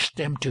admonished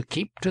them to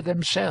keep to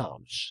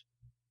themselves.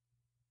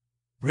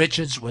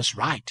 Richards was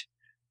right.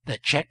 The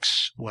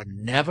checks were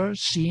never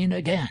seen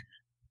again.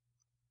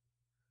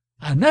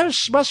 A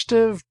nurse must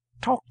have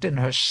talked in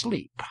her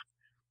sleep,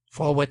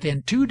 for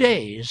within 2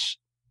 days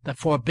the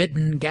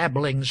forbidden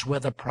gabblings were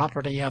the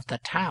property of the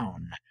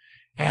town,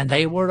 and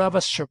they were of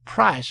a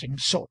surprising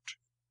sort.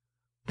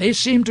 They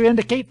seemed to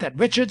indicate that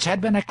Richards had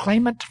been a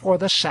claimant for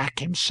the sack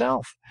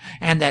himself,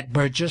 and that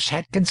Burgess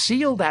had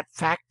concealed that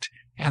fact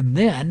and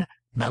then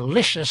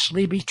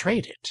maliciously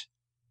betrayed it.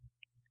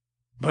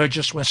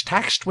 Burgess was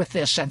taxed with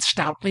this and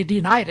stoutly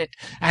denied it,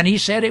 and he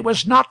said it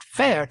was not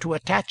fair to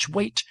attach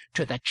weight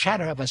to the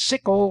chatter of a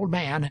sick old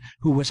man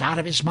who was out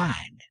of his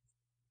mind.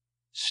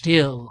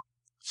 Still,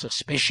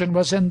 suspicion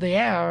was in the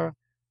air,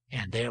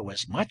 and there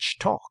was much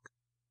talk.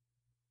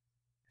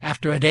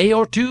 After a day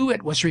or two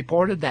it was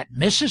reported that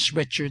Mrs.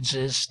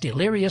 Richards's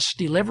delirious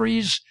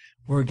deliveries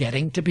were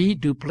getting to be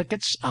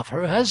duplicates of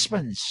her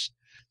husband's.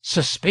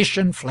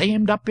 Suspicion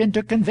flamed up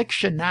into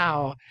conviction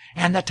now,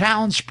 and the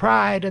town's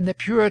pride in the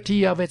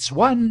purity of its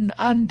one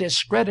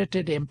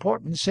undiscredited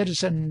important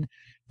citizen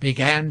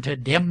began to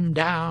dim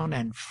down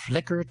and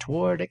flicker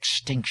toward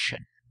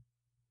extinction.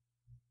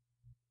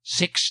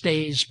 6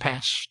 days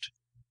passed.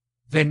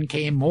 Then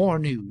came more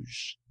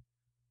news.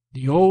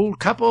 The old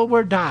couple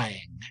were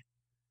dying.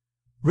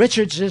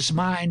 Richards's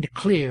mind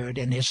cleared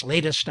in his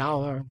latest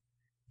hour,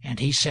 and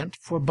he sent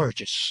for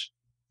Burgess.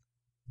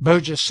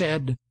 Burgess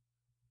said,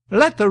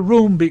 "Let the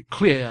room be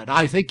cleared.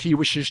 I think he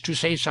wishes to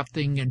say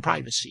something in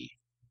privacy."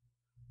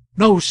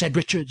 "No," said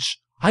Richards,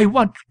 "I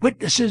want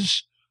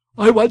witnesses.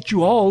 I want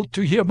you all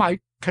to hear my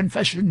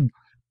confession,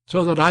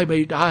 so that I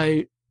may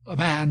die a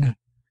man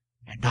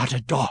and not a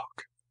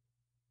dog.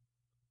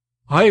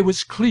 I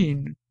was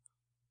clean,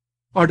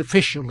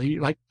 artificially,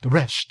 like the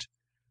rest,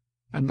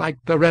 and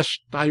like the rest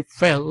I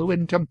fell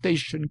when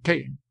temptation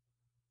came.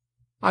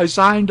 I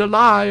signed a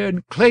lie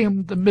and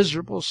claimed the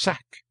miserable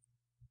sack.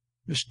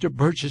 Mr.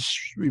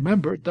 Burgess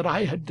remembered that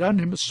I had done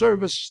him a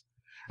service,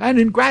 and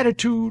in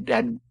gratitude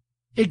and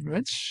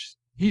ignorance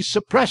he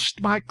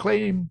suppressed my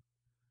claim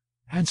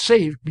and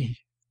saved me.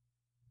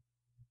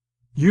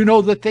 You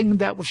know the thing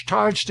that was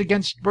charged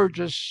against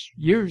Burgess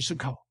years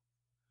ago.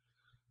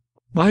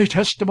 My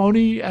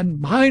testimony, and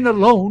mine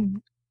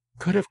alone,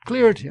 could have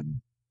cleared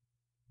him,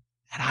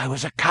 and I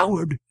was a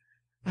coward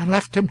and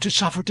left him to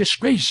suffer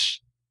disgrace.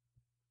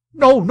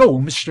 No, no,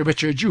 Mr.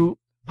 Richards,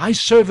 my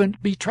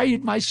servant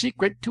betrayed my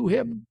secret to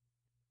him.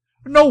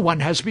 No one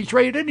has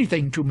betrayed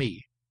anything to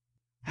me.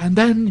 And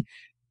then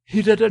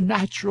he did a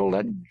natural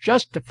and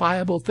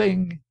justifiable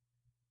thing.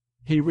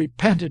 He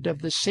repented of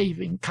the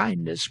saving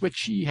kindness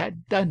which he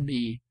had done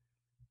me,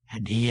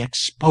 and he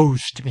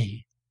exposed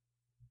me,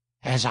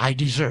 as I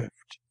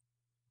deserved.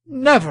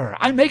 Never,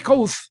 I make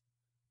oath,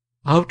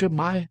 out of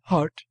my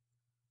heart,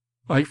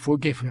 I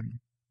forgive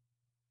him."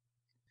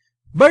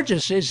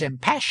 Burgess's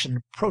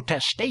impassioned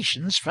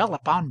protestations fell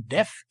upon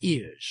deaf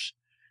ears.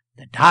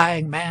 The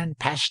dying man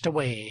passed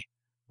away,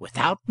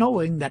 without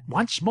knowing that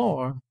once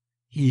more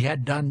he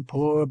had done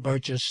poor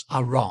Burgess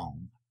a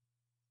wrong.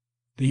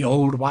 The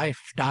old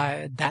wife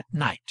died that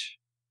night.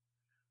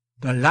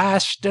 The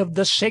last of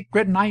the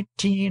sacred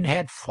 19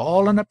 had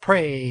fallen a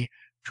prey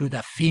to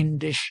the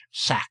fiendish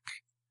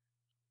sack.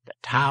 The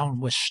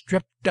town was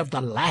stripped of the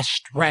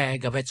last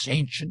rag of its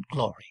ancient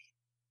glory.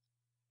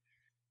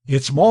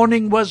 Its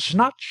mourning was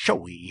not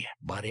showy,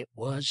 but it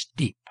was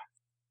deep.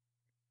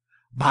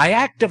 By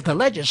act of the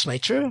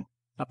legislature,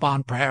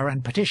 upon prayer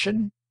and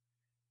petition,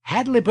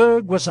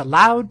 Hadleyburg was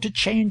allowed to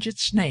change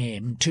its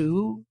name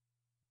to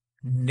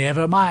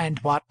never mind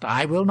what,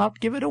 I will not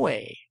give it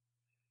away,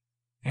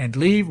 and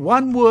leave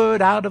one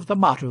word out of the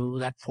motto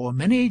that for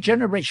many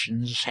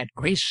generations had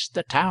graced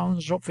the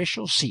town's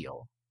official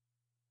seal.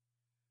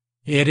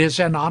 It is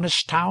an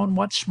honest town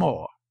once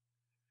more,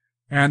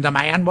 and the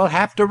man will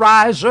have to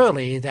rise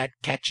early that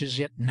catches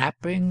it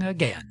napping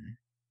again.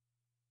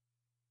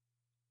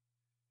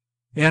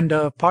 End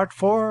of Part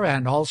 4,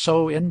 and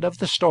also end of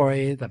the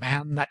story, The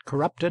Man That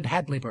Corrupted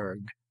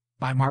Hadleyburg,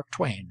 by Mark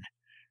Twain.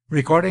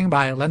 Recording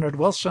by Leonard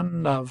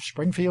Wilson of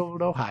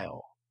Springfield,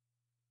 Ohio.